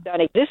 wow. Cotties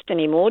don't exist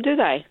anymore, do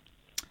they?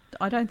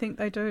 I don't think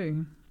they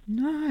do.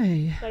 No.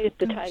 They used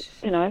to take,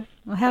 well,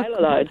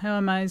 how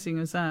amazing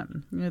is that?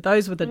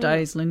 Those were the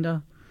days,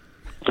 Linda.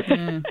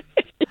 Yeah.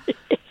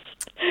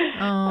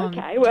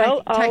 Okay,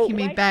 well, I'll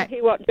wait to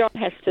hear what John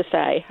has to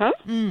say, huh?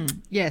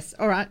 Yes,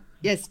 all right.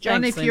 Yes,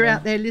 John, Thanks, if you're Linda.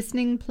 out there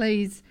listening,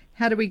 please,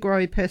 how do we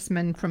grow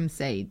persimmon from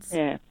seeds?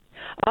 Yeah.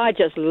 I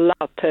just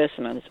love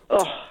persimmons.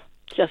 Oh,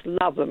 just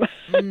love them.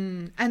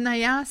 And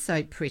they are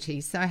so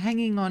pretty. So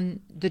hanging on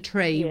the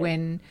tree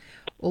when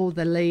all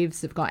the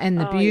leaves have got, and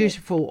the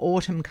beautiful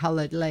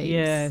autumn-coloured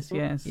leaves.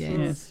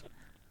 Yes.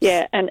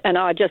 Yeah, and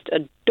I just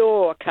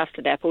adore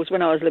custard apples.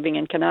 When I was living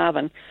in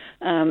Carnarvon,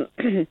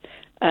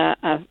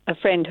 a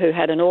friend who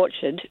had an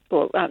orchard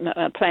or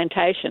a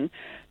plantation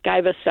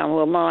gave us some.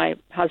 Well, my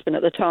husband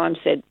at the time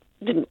said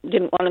didn't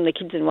want them, the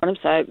kids didn't want them,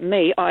 so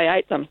I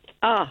ate them.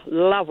 Ah,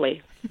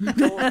 lovely.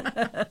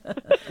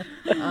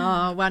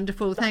 Oh,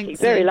 wonderful.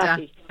 Thanks, very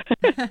Linda.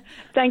 lucky.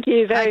 Thank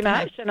you very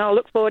much, and I'll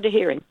look forward to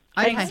hearing.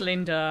 Thanks,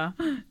 Linda.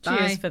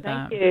 Cheers for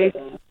that. Thank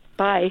you.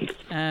 Bye.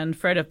 And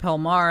Fred of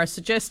Palmyra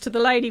suggests to the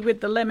lady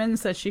with the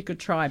lemons that she could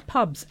try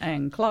pubs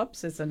and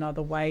clubs as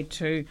another way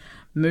to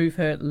move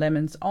her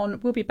lemons on.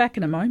 We'll be back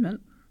in a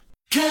moment.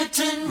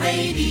 Curtin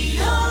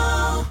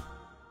Radio.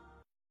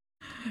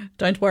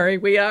 Don't worry,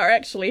 we are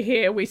actually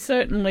here. We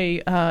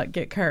certainly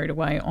get carried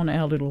away on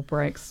our little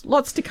breaks.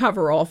 Lots to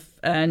cover off,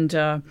 and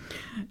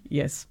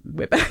yes,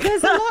 we're back.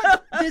 There's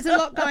a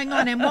lot going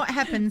on, and what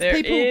happens,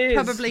 people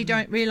probably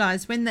don't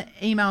realise when the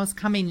emails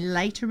come in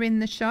later in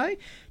the show,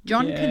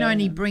 John can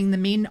only bring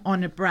them in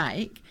on a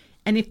break,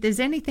 and if there's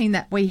anything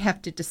that we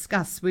have to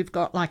discuss, we've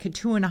got like a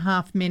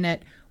 2.5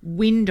 minute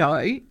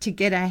window to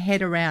get our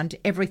head around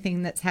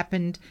everything that's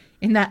happened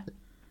in that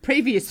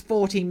previous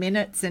 40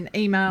 minutes and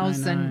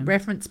emails and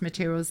reference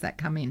materials that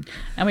come in.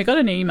 And we got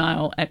an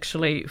email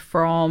actually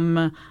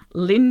from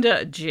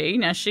Linda G.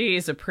 Now, she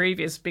is a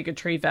previous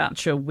Bigotry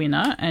voucher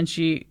winner, and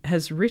she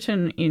has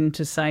written in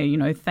to say,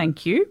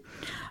 thank you.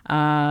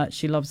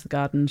 She loves the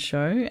garden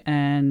show,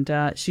 and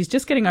she's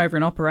just getting over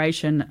an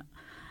operation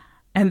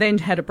and then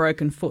had a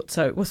broken foot.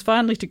 So it was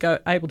finally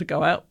able to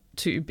go out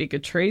to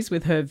Bigotry's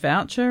with her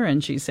voucher,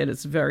 and she said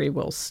it's very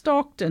well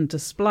stocked and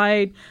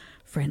displayed.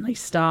 Friendly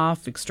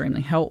staff,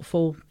 extremely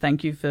helpful.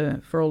 Thank you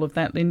for all of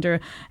that,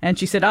 Linda. And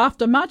she said,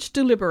 after much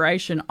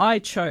deliberation, I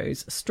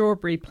chose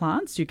strawberry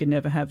plants. You can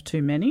never have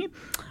too many.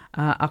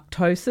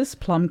 Arctosis,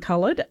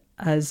 plum-coloured,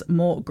 as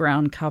more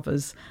ground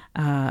covers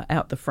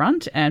out the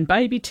front. And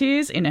baby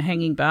tears in a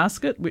hanging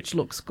basket, which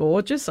looks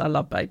gorgeous. I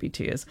love baby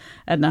tears.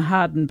 And a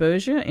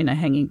Hardenbergia in a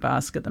hanging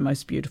basket, the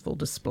most beautiful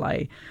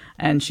display.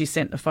 And she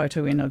sent a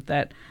photo in of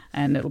that,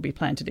 and it'll be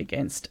planted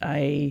against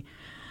a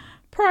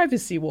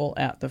privacy wall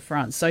out the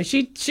front. So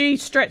she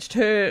stretched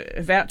her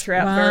voucher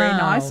out very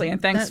nicely,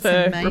 and thanks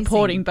for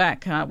reporting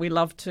back. We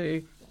love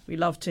to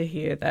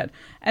hear that.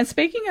 And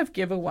speaking of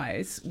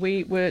giveaways,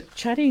 we were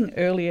chatting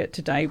earlier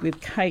today with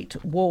Kate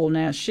Wall.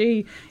 Now,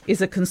 she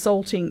is a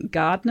consulting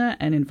gardener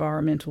and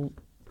environmental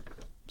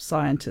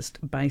scientist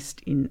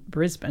based in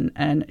Brisbane,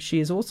 and she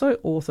is also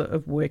author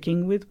of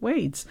Working with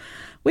Weeds.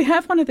 We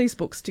have one of these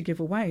books to give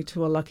away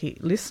to a lucky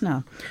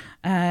listener,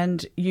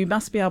 and you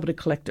must be able to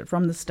collect it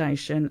from the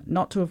station,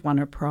 not to have won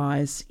a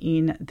prize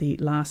in the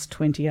last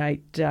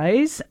 28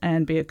 days,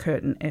 and be a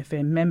Curtin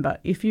FM member.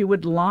 If you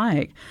would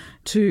like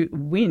to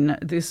win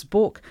this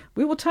book,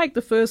 we will take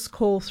the first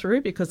call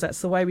through, because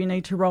that's the way we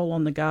need to roll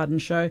on the Garden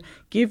Show.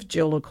 Give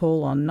Jill a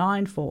call on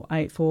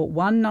 9484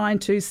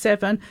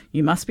 1927.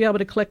 You must be able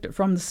to collect it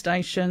from the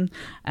station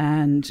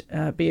and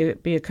be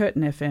a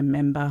Curtin FM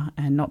member,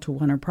 and not to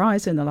have won a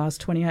prize in the last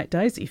 28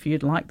 days if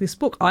you'd like this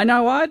book. I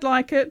know I'd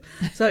like it.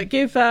 So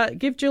give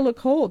Jill a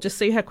call. Just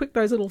see how quick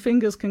those little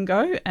fingers can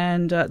go,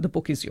 and the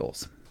book is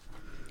yours.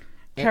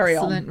 Carry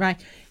on. Excellent, Ray.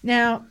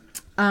 Now,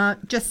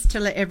 just to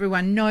let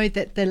everyone know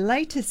that the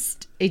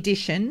latest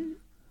edition,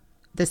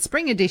 the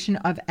spring edition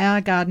of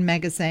Our Garden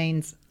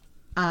magazines,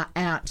 are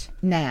out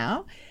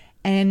now.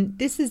 And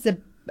this is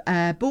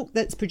a book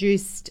that's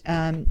produced.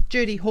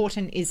 Judy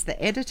Horton is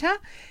the editor,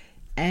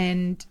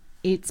 and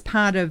it's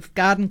part of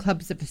Garden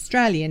Clubs of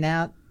Australia.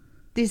 Now,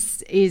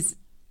 this is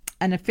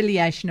an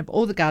affiliation of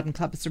all the garden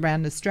clubs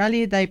around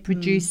Australia. They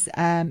produce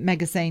a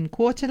magazine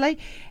quarterly,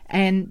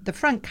 and the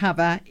front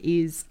cover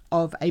is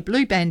of a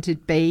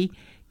blue-banded bee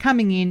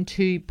coming in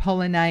to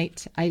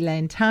pollinate a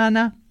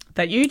lantana.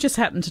 That you just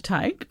happened to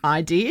take.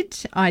 I did.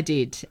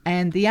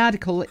 And the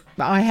article,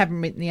 I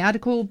haven't written the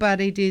article,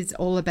 but it is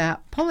all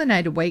about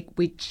Pollinator Week,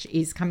 which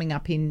is coming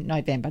up in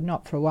November.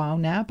 Not for a while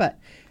now, but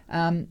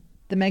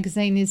the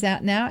magazine is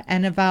out now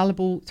and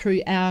available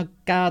through Our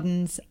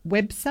Garden's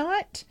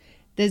website.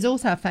 There's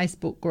also a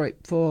Facebook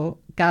group for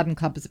Garden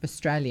Clubs of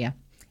Australia,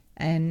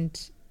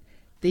 and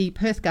the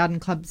Perth Garden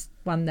Club's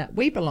one that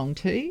we belong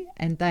to,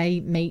 and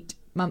they meet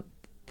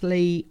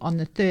monthly on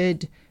the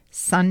third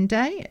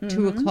Sunday at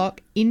 2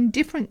 o'clock in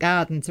different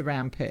gardens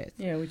around Perth.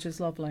 Yeah, which is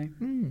lovely.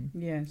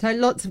 Yeah. So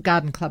lots of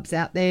garden clubs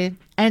out there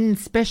and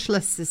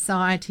specialist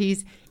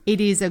societies.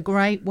 It is a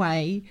great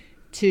way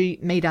to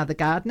meet other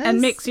gardeners and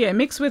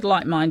mix with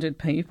like-minded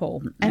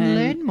people and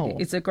learn more.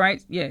 It's a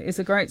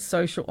great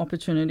social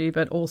opportunity,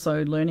 but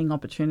also learning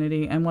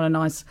opportunity. And what a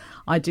nice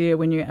idea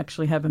when you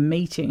actually have a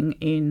meeting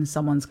in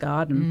someone's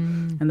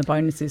garden. And the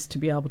bonus is to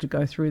be able to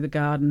go through the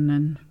garden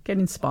and get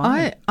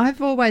inspired.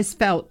 I've always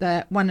felt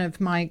that one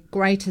of my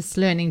greatest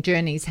learning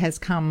journeys has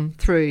come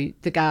through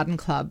the garden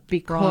club,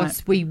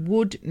 because we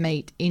would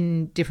meet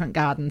in different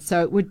gardens.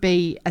 So it would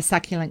be a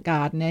succulent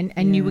garden,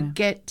 and you would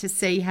get to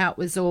see how it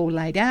was all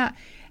laid out.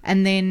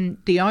 And then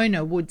the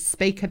owner would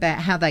speak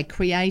about how they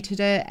created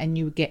it, and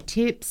you would get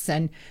tips,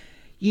 and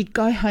you'd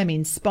go home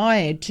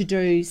inspired to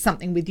do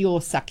something with your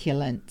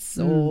succulents.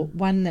 Or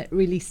one that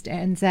really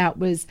stands out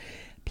was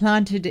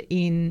planted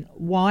in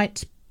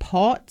white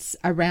pots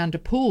around a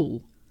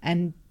pool.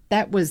 And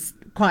that was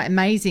quite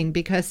amazing,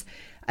 because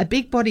a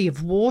big body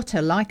of water,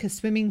 like a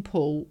swimming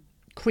pool,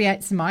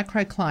 creates a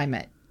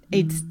microclimate.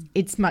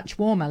 It's much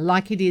warmer,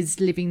 like it is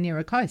living near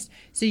a coast.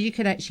 So you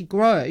could actually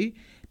grow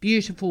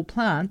beautiful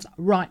plants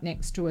right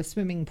next to a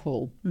swimming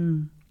pool,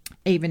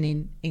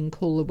 even in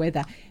cooler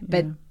weather.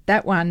 But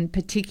that one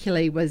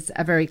particularly was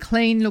a very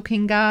clean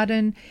looking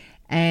garden,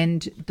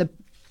 and the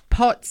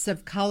pots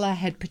of colour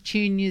had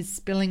petunias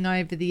spilling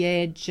over the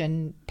edge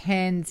and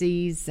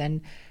pansies,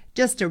 and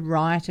just a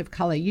riot of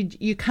colour.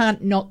 You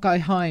can't not go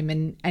home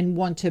and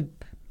want to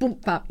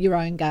bump up your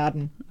own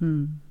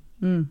garden.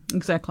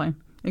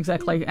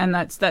 Exactly, and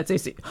that's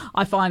easy.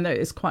 I find that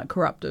it's quite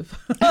corruptive.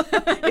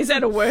 Is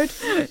that a word?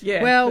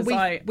 Yeah. Well,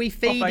 we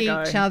feed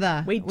each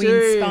other. We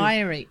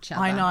inspire each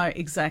other. I know,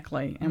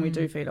 exactly, and we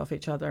do feed off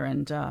each other,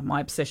 and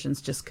my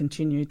obsessions just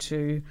continue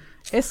to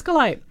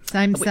escalate.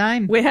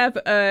 Same. We have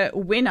a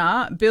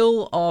winner,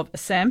 Bill of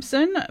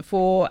Samson,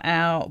 for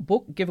our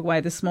book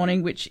giveaway this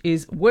morning, which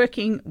is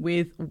Working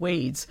with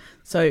Weeds.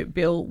 So,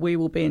 Bill, we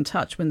will be in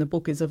touch when the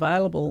book is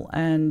available,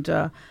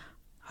 and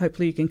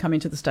hopefully you can come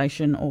into the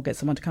station or get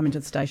someone to come into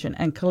the station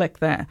and collect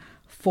that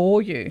for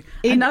you.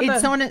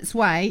 It's on its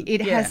way.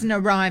 It hasn't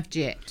arrived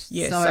yet.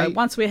 Yes, so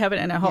once we have it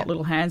in our hot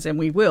little hands, and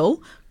we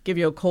will give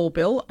you a call,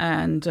 Bill,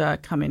 and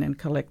come in and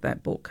collect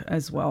that book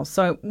as well.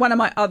 So one of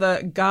my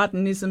other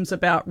gardenisms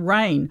about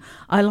rain,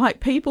 I like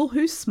people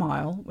who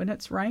smile when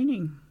it's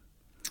raining.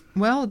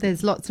 Well,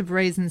 there's lots of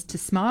reasons to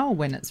smile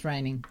when it's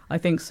raining. I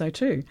think so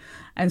too.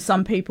 And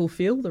some people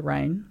feel the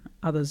rain,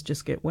 others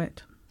just get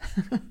wet.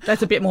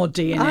 That's a bit more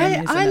D&M,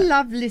 isn't it? I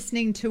love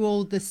listening to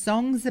all the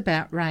songs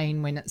about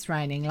rain when it's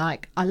raining,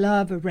 like I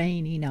love a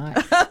rainy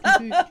night.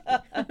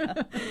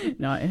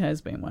 No, it has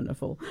been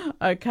wonderful.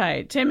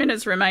 Okay, 10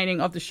 minutes remaining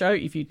of the show.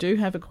 If you do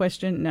have a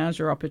question, now's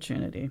your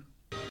opportunity.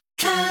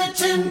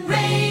 Curtin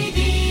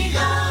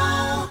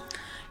Radio.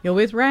 You're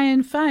with Ray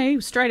and Faye,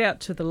 straight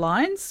out to the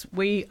lines.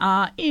 We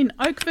are in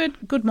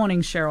Oakford. Good morning,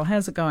 Cheryl.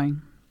 How's it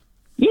going?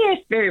 Yes,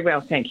 very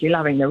well, thank you.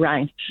 Loving the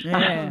rain.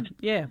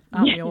 Yeah,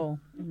 aren't we all?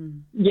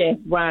 Yeah,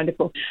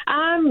 wonderful.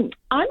 I'm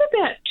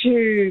about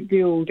to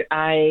build or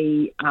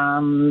a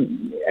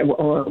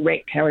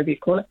however you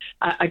call it,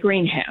 a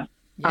greenhouse.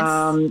 Yes.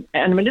 And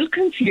I'm a little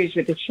confused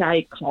with the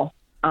shade cloth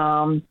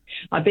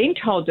I've been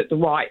told that the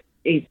white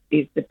is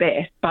the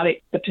best, but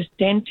it's the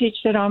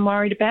percentage that I'm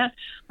worried about.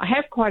 I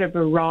have quite a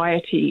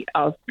variety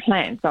of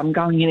plants. I'm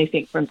going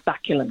anything from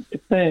succulents to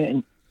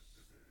ferns.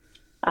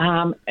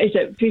 Is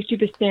it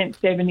 50%,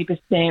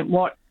 70%?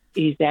 What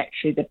is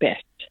actually the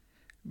best?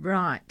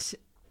 Right.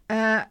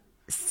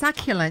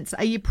 Succulents,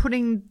 are you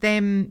putting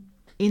them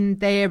in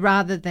there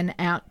rather than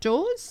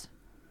outdoors?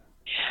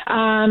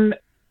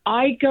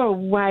 I go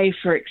away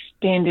for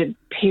extended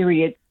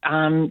periods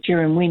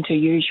during winter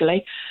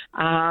usually,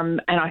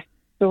 and I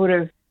sort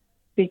of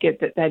figured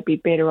that they'd be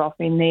better off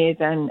in there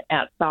than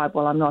outside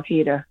while I'm not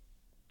here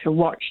to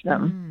watch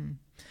them.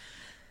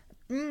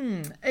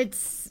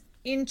 It's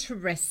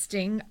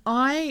interesting.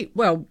 My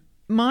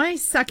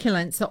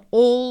succulents are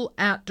all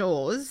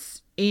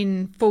outdoors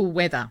in full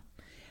weather,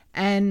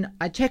 and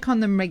I check on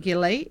them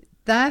regularly.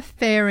 They're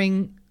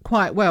faring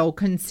quite well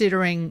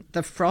considering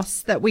the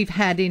frost that we've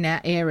had in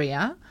our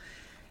area,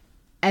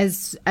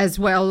 as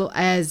well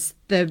as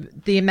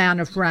the amount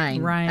of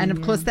rain. And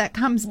of course that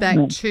comes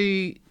back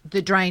to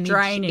the drainage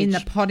in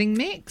the potting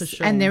mix,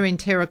 and they're in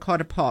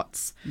terracotta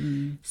pots.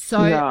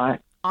 So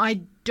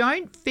I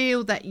don't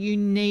feel that you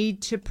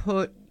need to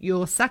put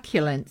your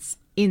succulents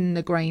in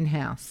the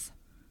greenhouse.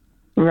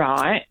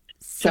 Right.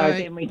 So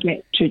then we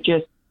get to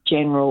just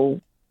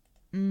general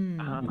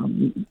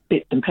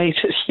bits and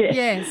pieces.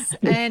 Yes.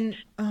 And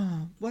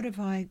what have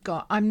I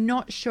got? I'm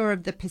not sure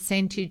of the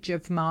percentage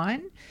of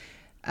mine.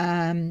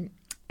 And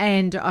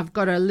I've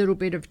got a little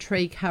bit of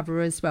tree cover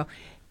as well.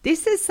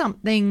 This is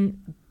something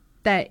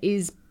that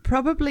is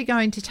probably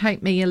going to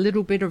take me a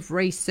little bit of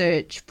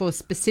research for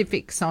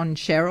specifics on,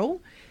 Cheryl.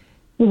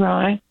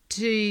 Right.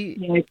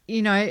 To,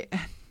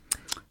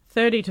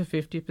 30 to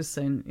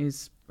 50%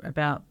 is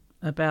about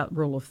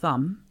rule of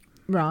thumm.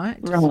 Right.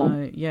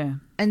 So, yeah.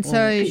 And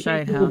so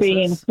shade this will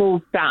be in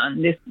full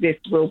sun. This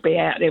will be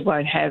out. It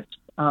won't have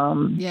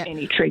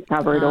any tree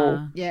cover at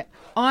all. Yeah.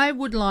 I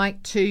would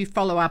like to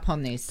follow up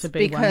on this to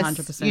be because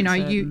 100%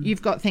 certain.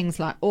 You've got things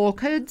like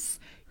orchids,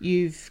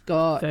 you've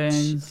got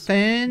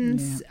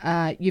ferns,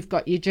 you've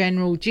got your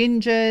general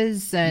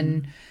gingers,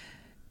 and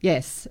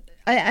yes.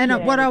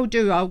 And what I'll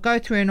do, I'll go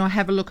through and I'll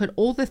have a look at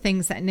all the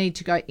things that need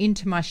to go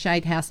into my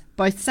shade house,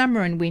 both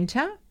summer and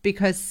winter,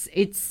 because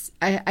it's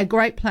a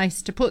great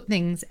place to put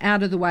things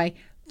out of the way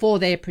for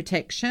their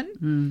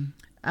protection.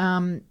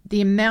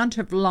 The amount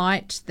of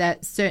light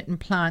that certain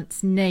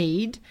plants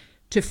need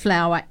to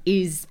flower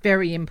is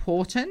very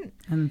important.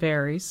 And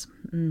varies.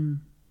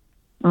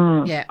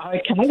 Yeah.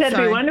 Okay, that'd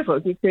be wonderful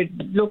if you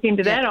could look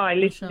into that. I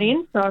listen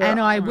in. So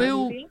I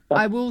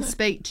will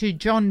speak to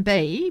John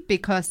B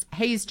because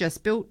he's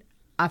just built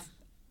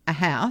a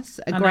house,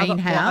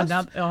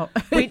 greenhouse,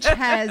 which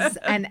has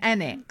an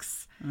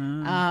annex.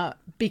 And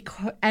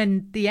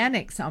the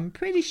annex, I'm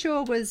pretty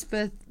sure, was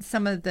for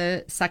some of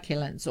the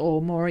succulents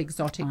or more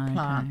exotic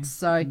plants.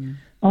 So,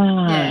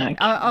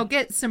 I'll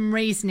get some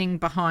reasoning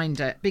behind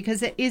it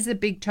because it is a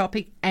big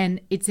topic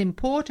and it's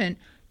important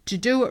to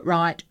do it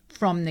right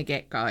from the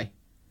get-go.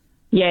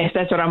 Yes,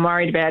 that's what I'm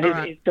worried about,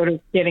 is sort of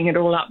getting it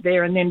all up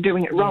there and then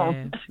doing it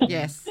wrong.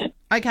 Yes.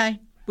 Okay,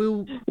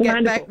 we'll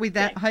get back with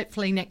that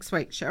hopefully next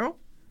week, Cheryl.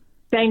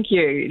 Thank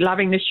you.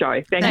 Loving the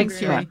show.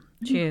 Thanks you. very much.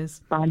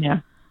 Cheers. Bye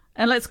now.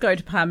 And let's go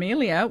to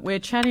Parmelia. We're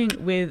chatting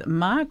with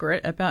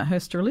Margaret about her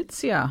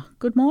Strelitzia.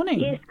 Good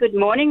morning. Yes, good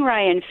morning,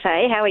 Ray and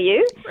Faye. How are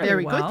you?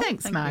 Very good,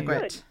 thanks,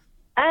 Margaret.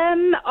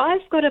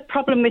 I've got a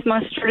problem with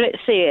my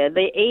Strelitzia.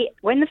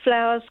 When the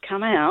flowers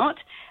come out,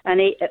 and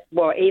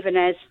even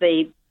as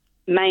the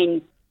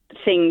main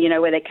thing,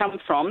 where they come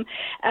from,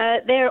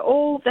 they've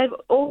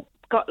all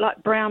got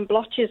like brown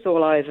blotches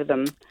all over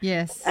them.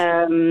 Yes.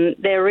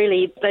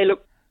 They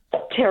look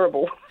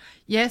terrible.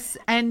 Yes,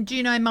 and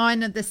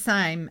mine are the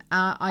same.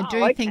 I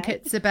do think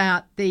it's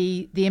about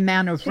the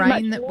amount of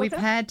rain that we've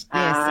had.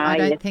 Yes, I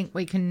don't think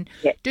we can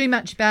do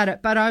much about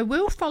it, but I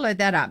will follow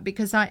that up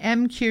because I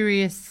am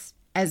curious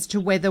as to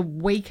whether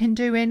we can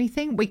do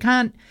anything. We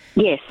can't.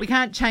 Yes. We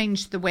can't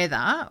change the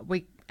weather.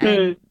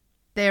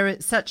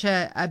 They're such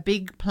a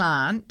big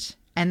plant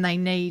and they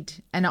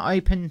need an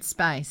open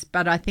space,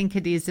 but I think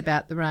it is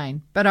about the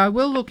rain. But I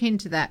will look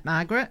into that,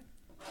 Margaret.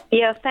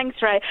 Yeah,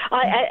 thanks, Ray.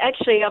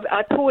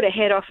 I pulled a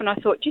head off and I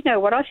thought, you know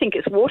what, I think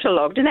it's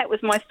waterlogged, and that was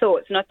my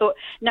thoughts. And I thought,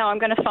 no, I'm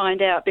going to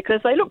find out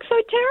because they look so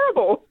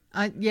terrible.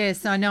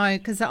 Yes, I know,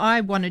 because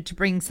I wanted to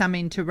bring some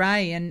into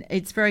Ray, and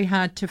it's very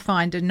hard to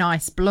find a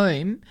nice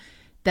bloom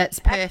that's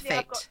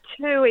perfect.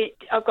 Actually,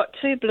 I've got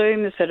two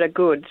blooms that are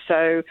good,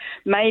 so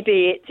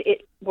maybe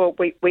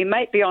we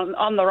may be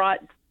on the right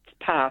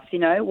path,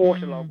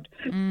 waterlogged,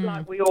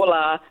 like we all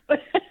are.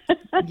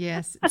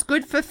 Yes, it's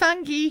good for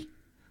fungi.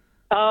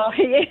 Oh,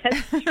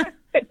 yes.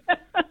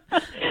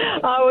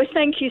 Well,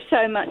 thank you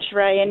so much,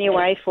 Ray,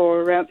 anyway,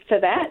 for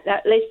that.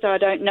 At least I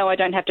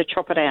don't have to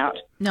chop it out.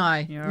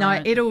 No,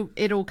 right.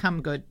 It'll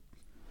come good.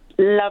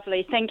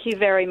 Lovely. Thank you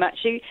very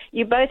much.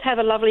 You both have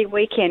a lovely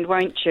weekend,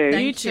 won't you?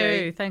 You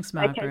too. Thanks,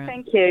 Margaret. Okay,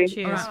 thank you.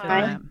 Cheers for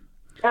that.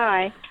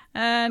 Bye.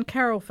 And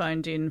Carol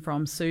phoned in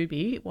from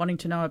Subi wanting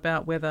to know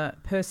about whether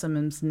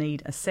persimmons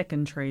need a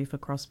second tree for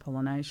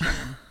cross-pollination.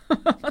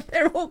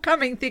 They're all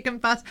coming thick and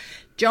fast.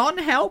 John,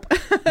 help.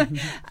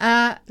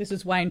 This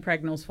is Wayne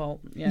Pragnell's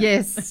fault. Yeah.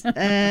 Yes.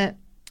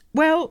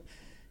 Well,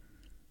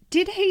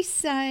 did he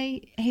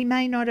say he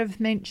may not have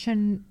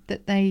mentioned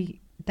that they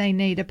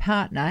need a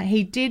partner?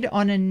 He did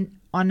on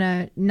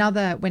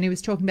another, when he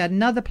was talking about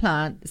another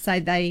plant,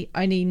 say they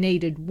only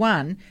needed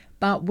one.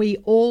 But we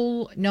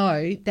all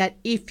know that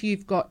if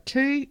you've got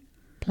two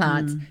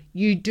plants,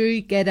 you do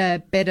get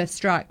a better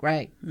strike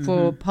rate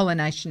for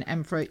pollination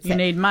and fruit. You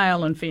need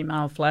male and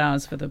female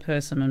flowers for the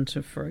persimmon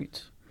to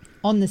fruit.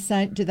 On the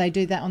same, do they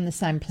do that on the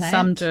same plant?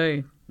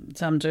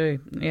 Some do.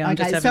 Yeah, I'm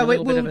just having a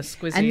little bit of a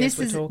squizzy and as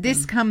we're talking.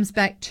 This comes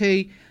back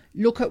to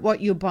look at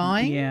what you're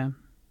buying.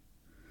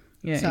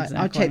 Yeah, so exactly.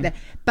 I'll check that.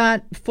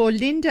 But for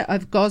Linda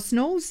of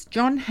Gosnells,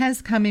 John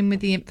has come in with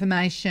the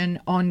information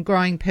on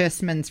growing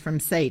persimmons from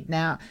seed.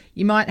 Now,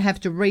 you might have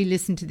to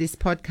re-listen to this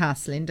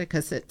podcast, Linda,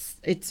 because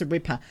it's a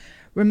ripper.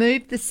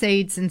 Remove the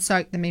seeds and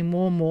soak them in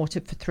warm water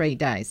for 3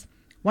 days.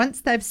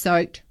 Once they've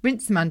soaked,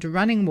 rinse them under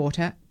running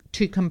water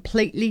to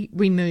completely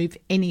remove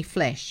any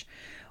flesh.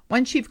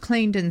 Once you've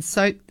cleaned and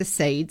soaked the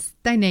seeds,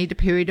 they need a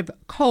period of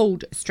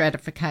cold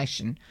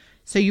stratification.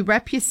 So you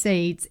wrap your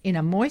seeds in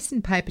a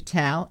moistened paper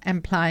towel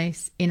and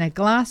place in a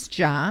glass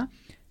jar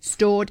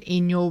stored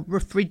in your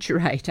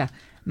refrigerator.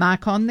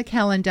 Mark on the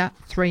calendar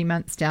 3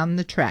 months down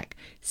the track,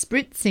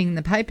 spritzing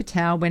the paper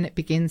towel when it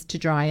begins to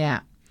dry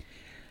out.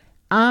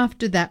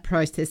 After that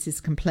process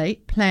is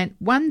complete, plant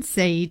one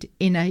seed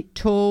in a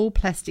tall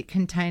plastic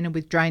container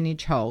with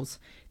drainage holes.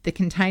 The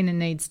container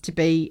needs to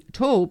be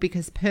tall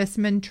because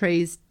persimmon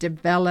trees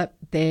develop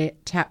their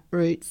tap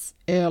roots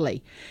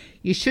early.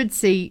 You should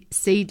see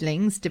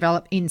seedlings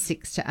develop in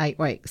 6 to 8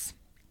 weeks.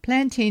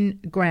 Plant in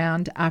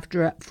ground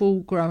after a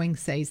full growing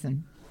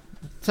season.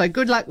 So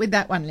good luck with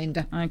that one,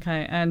 Linda.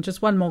 Okay, and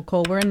just one more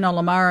call. We're in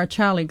Nollamara.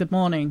 Charlie, good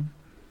morning.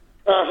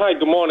 Hi,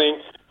 good morning.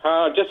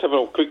 Just have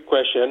a quick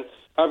question.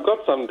 I've got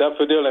some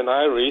daffodil and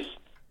iris.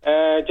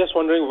 Just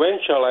wondering, when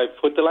shall I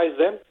fertilize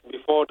them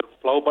before the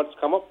flower buds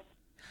come up?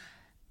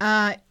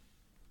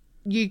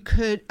 You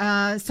could,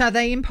 so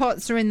the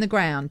imports are in the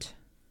ground?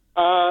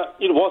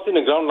 It was in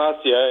the ground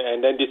last year,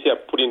 and then this year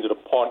I put into the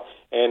pot,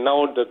 and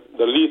now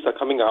the leaves are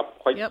coming up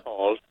quite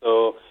tall.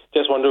 So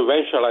just wondering,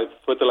 when shall I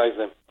fertilize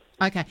them?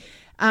 Okay.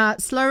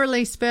 Slow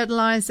release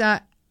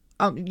fertilizer,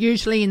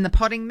 usually in the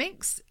potting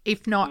mix,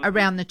 if not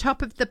around the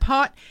top of the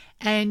pot,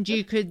 and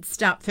you could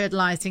start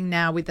fertilizing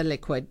now with the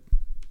liquid.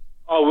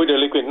 Oh, with the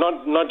liquid,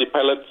 not the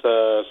pellets,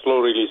 slow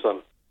release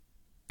one.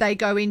 They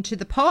go into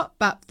the pot,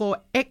 but for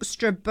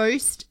extra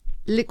boost,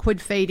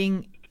 liquid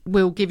feeding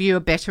will give you a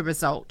better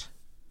result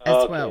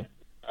as well.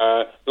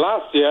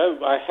 Last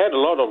year, I had a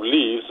lot of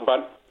leaves,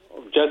 but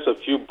just a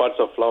few buds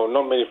of flower,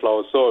 not many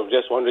flowers. So I'm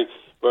just wondering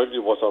whether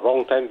it was a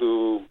wrong time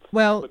to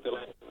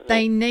fertilize.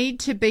 They need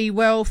to be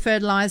well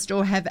fertilized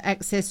or have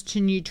access to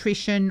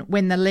nutrition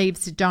when the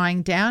leaves are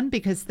dying down,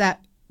 because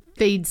that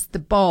feeds the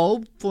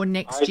bulb for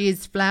next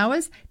year's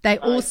flowers. They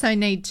also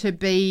need to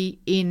be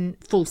in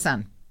full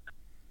sun.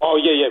 Oh,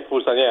 yeah,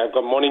 full sun. Yeah, I've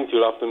got morning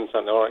till afternoon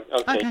sun. All right.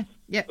 Okay.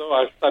 Yep. So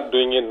I'll start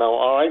doing it now.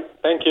 All right.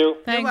 Thank you.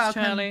 Thanks,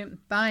 Charlie.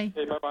 Bye.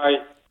 Okay, bye-bye.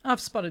 I've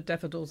spotted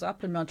daffodils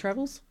up in my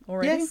travels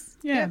already. Yes.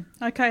 Yeah.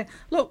 Okay.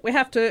 Look, we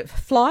have to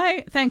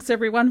fly. Thanks,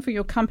 everyone, for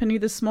your company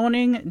this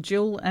morning.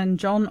 Jill and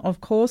John,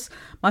 of course.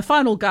 My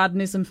final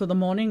gardenism for the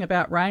morning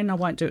about rain, I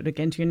won't do it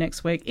again to you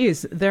next week,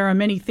 is there are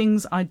many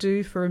things I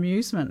do for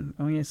amusement.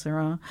 Oh, yes, there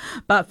are.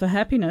 But for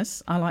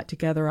happiness, I like to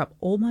gather up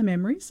all my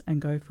memories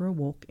and go for a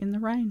walk in the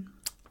rain.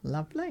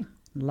 Lovely.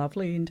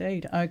 Lovely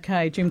indeed.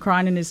 Okay, Jim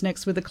Crinan is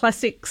next with the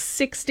classic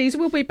 60s.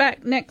 We'll be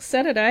back next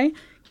Saturday.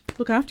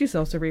 Look after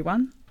yourselves,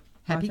 everyone.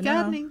 Happy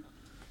gardening.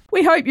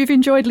 We hope you've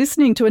enjoyed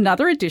listening to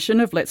another edition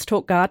of Let's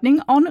Talk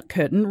Gardening on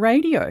Curtin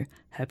Radio.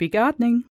 Happy gardening.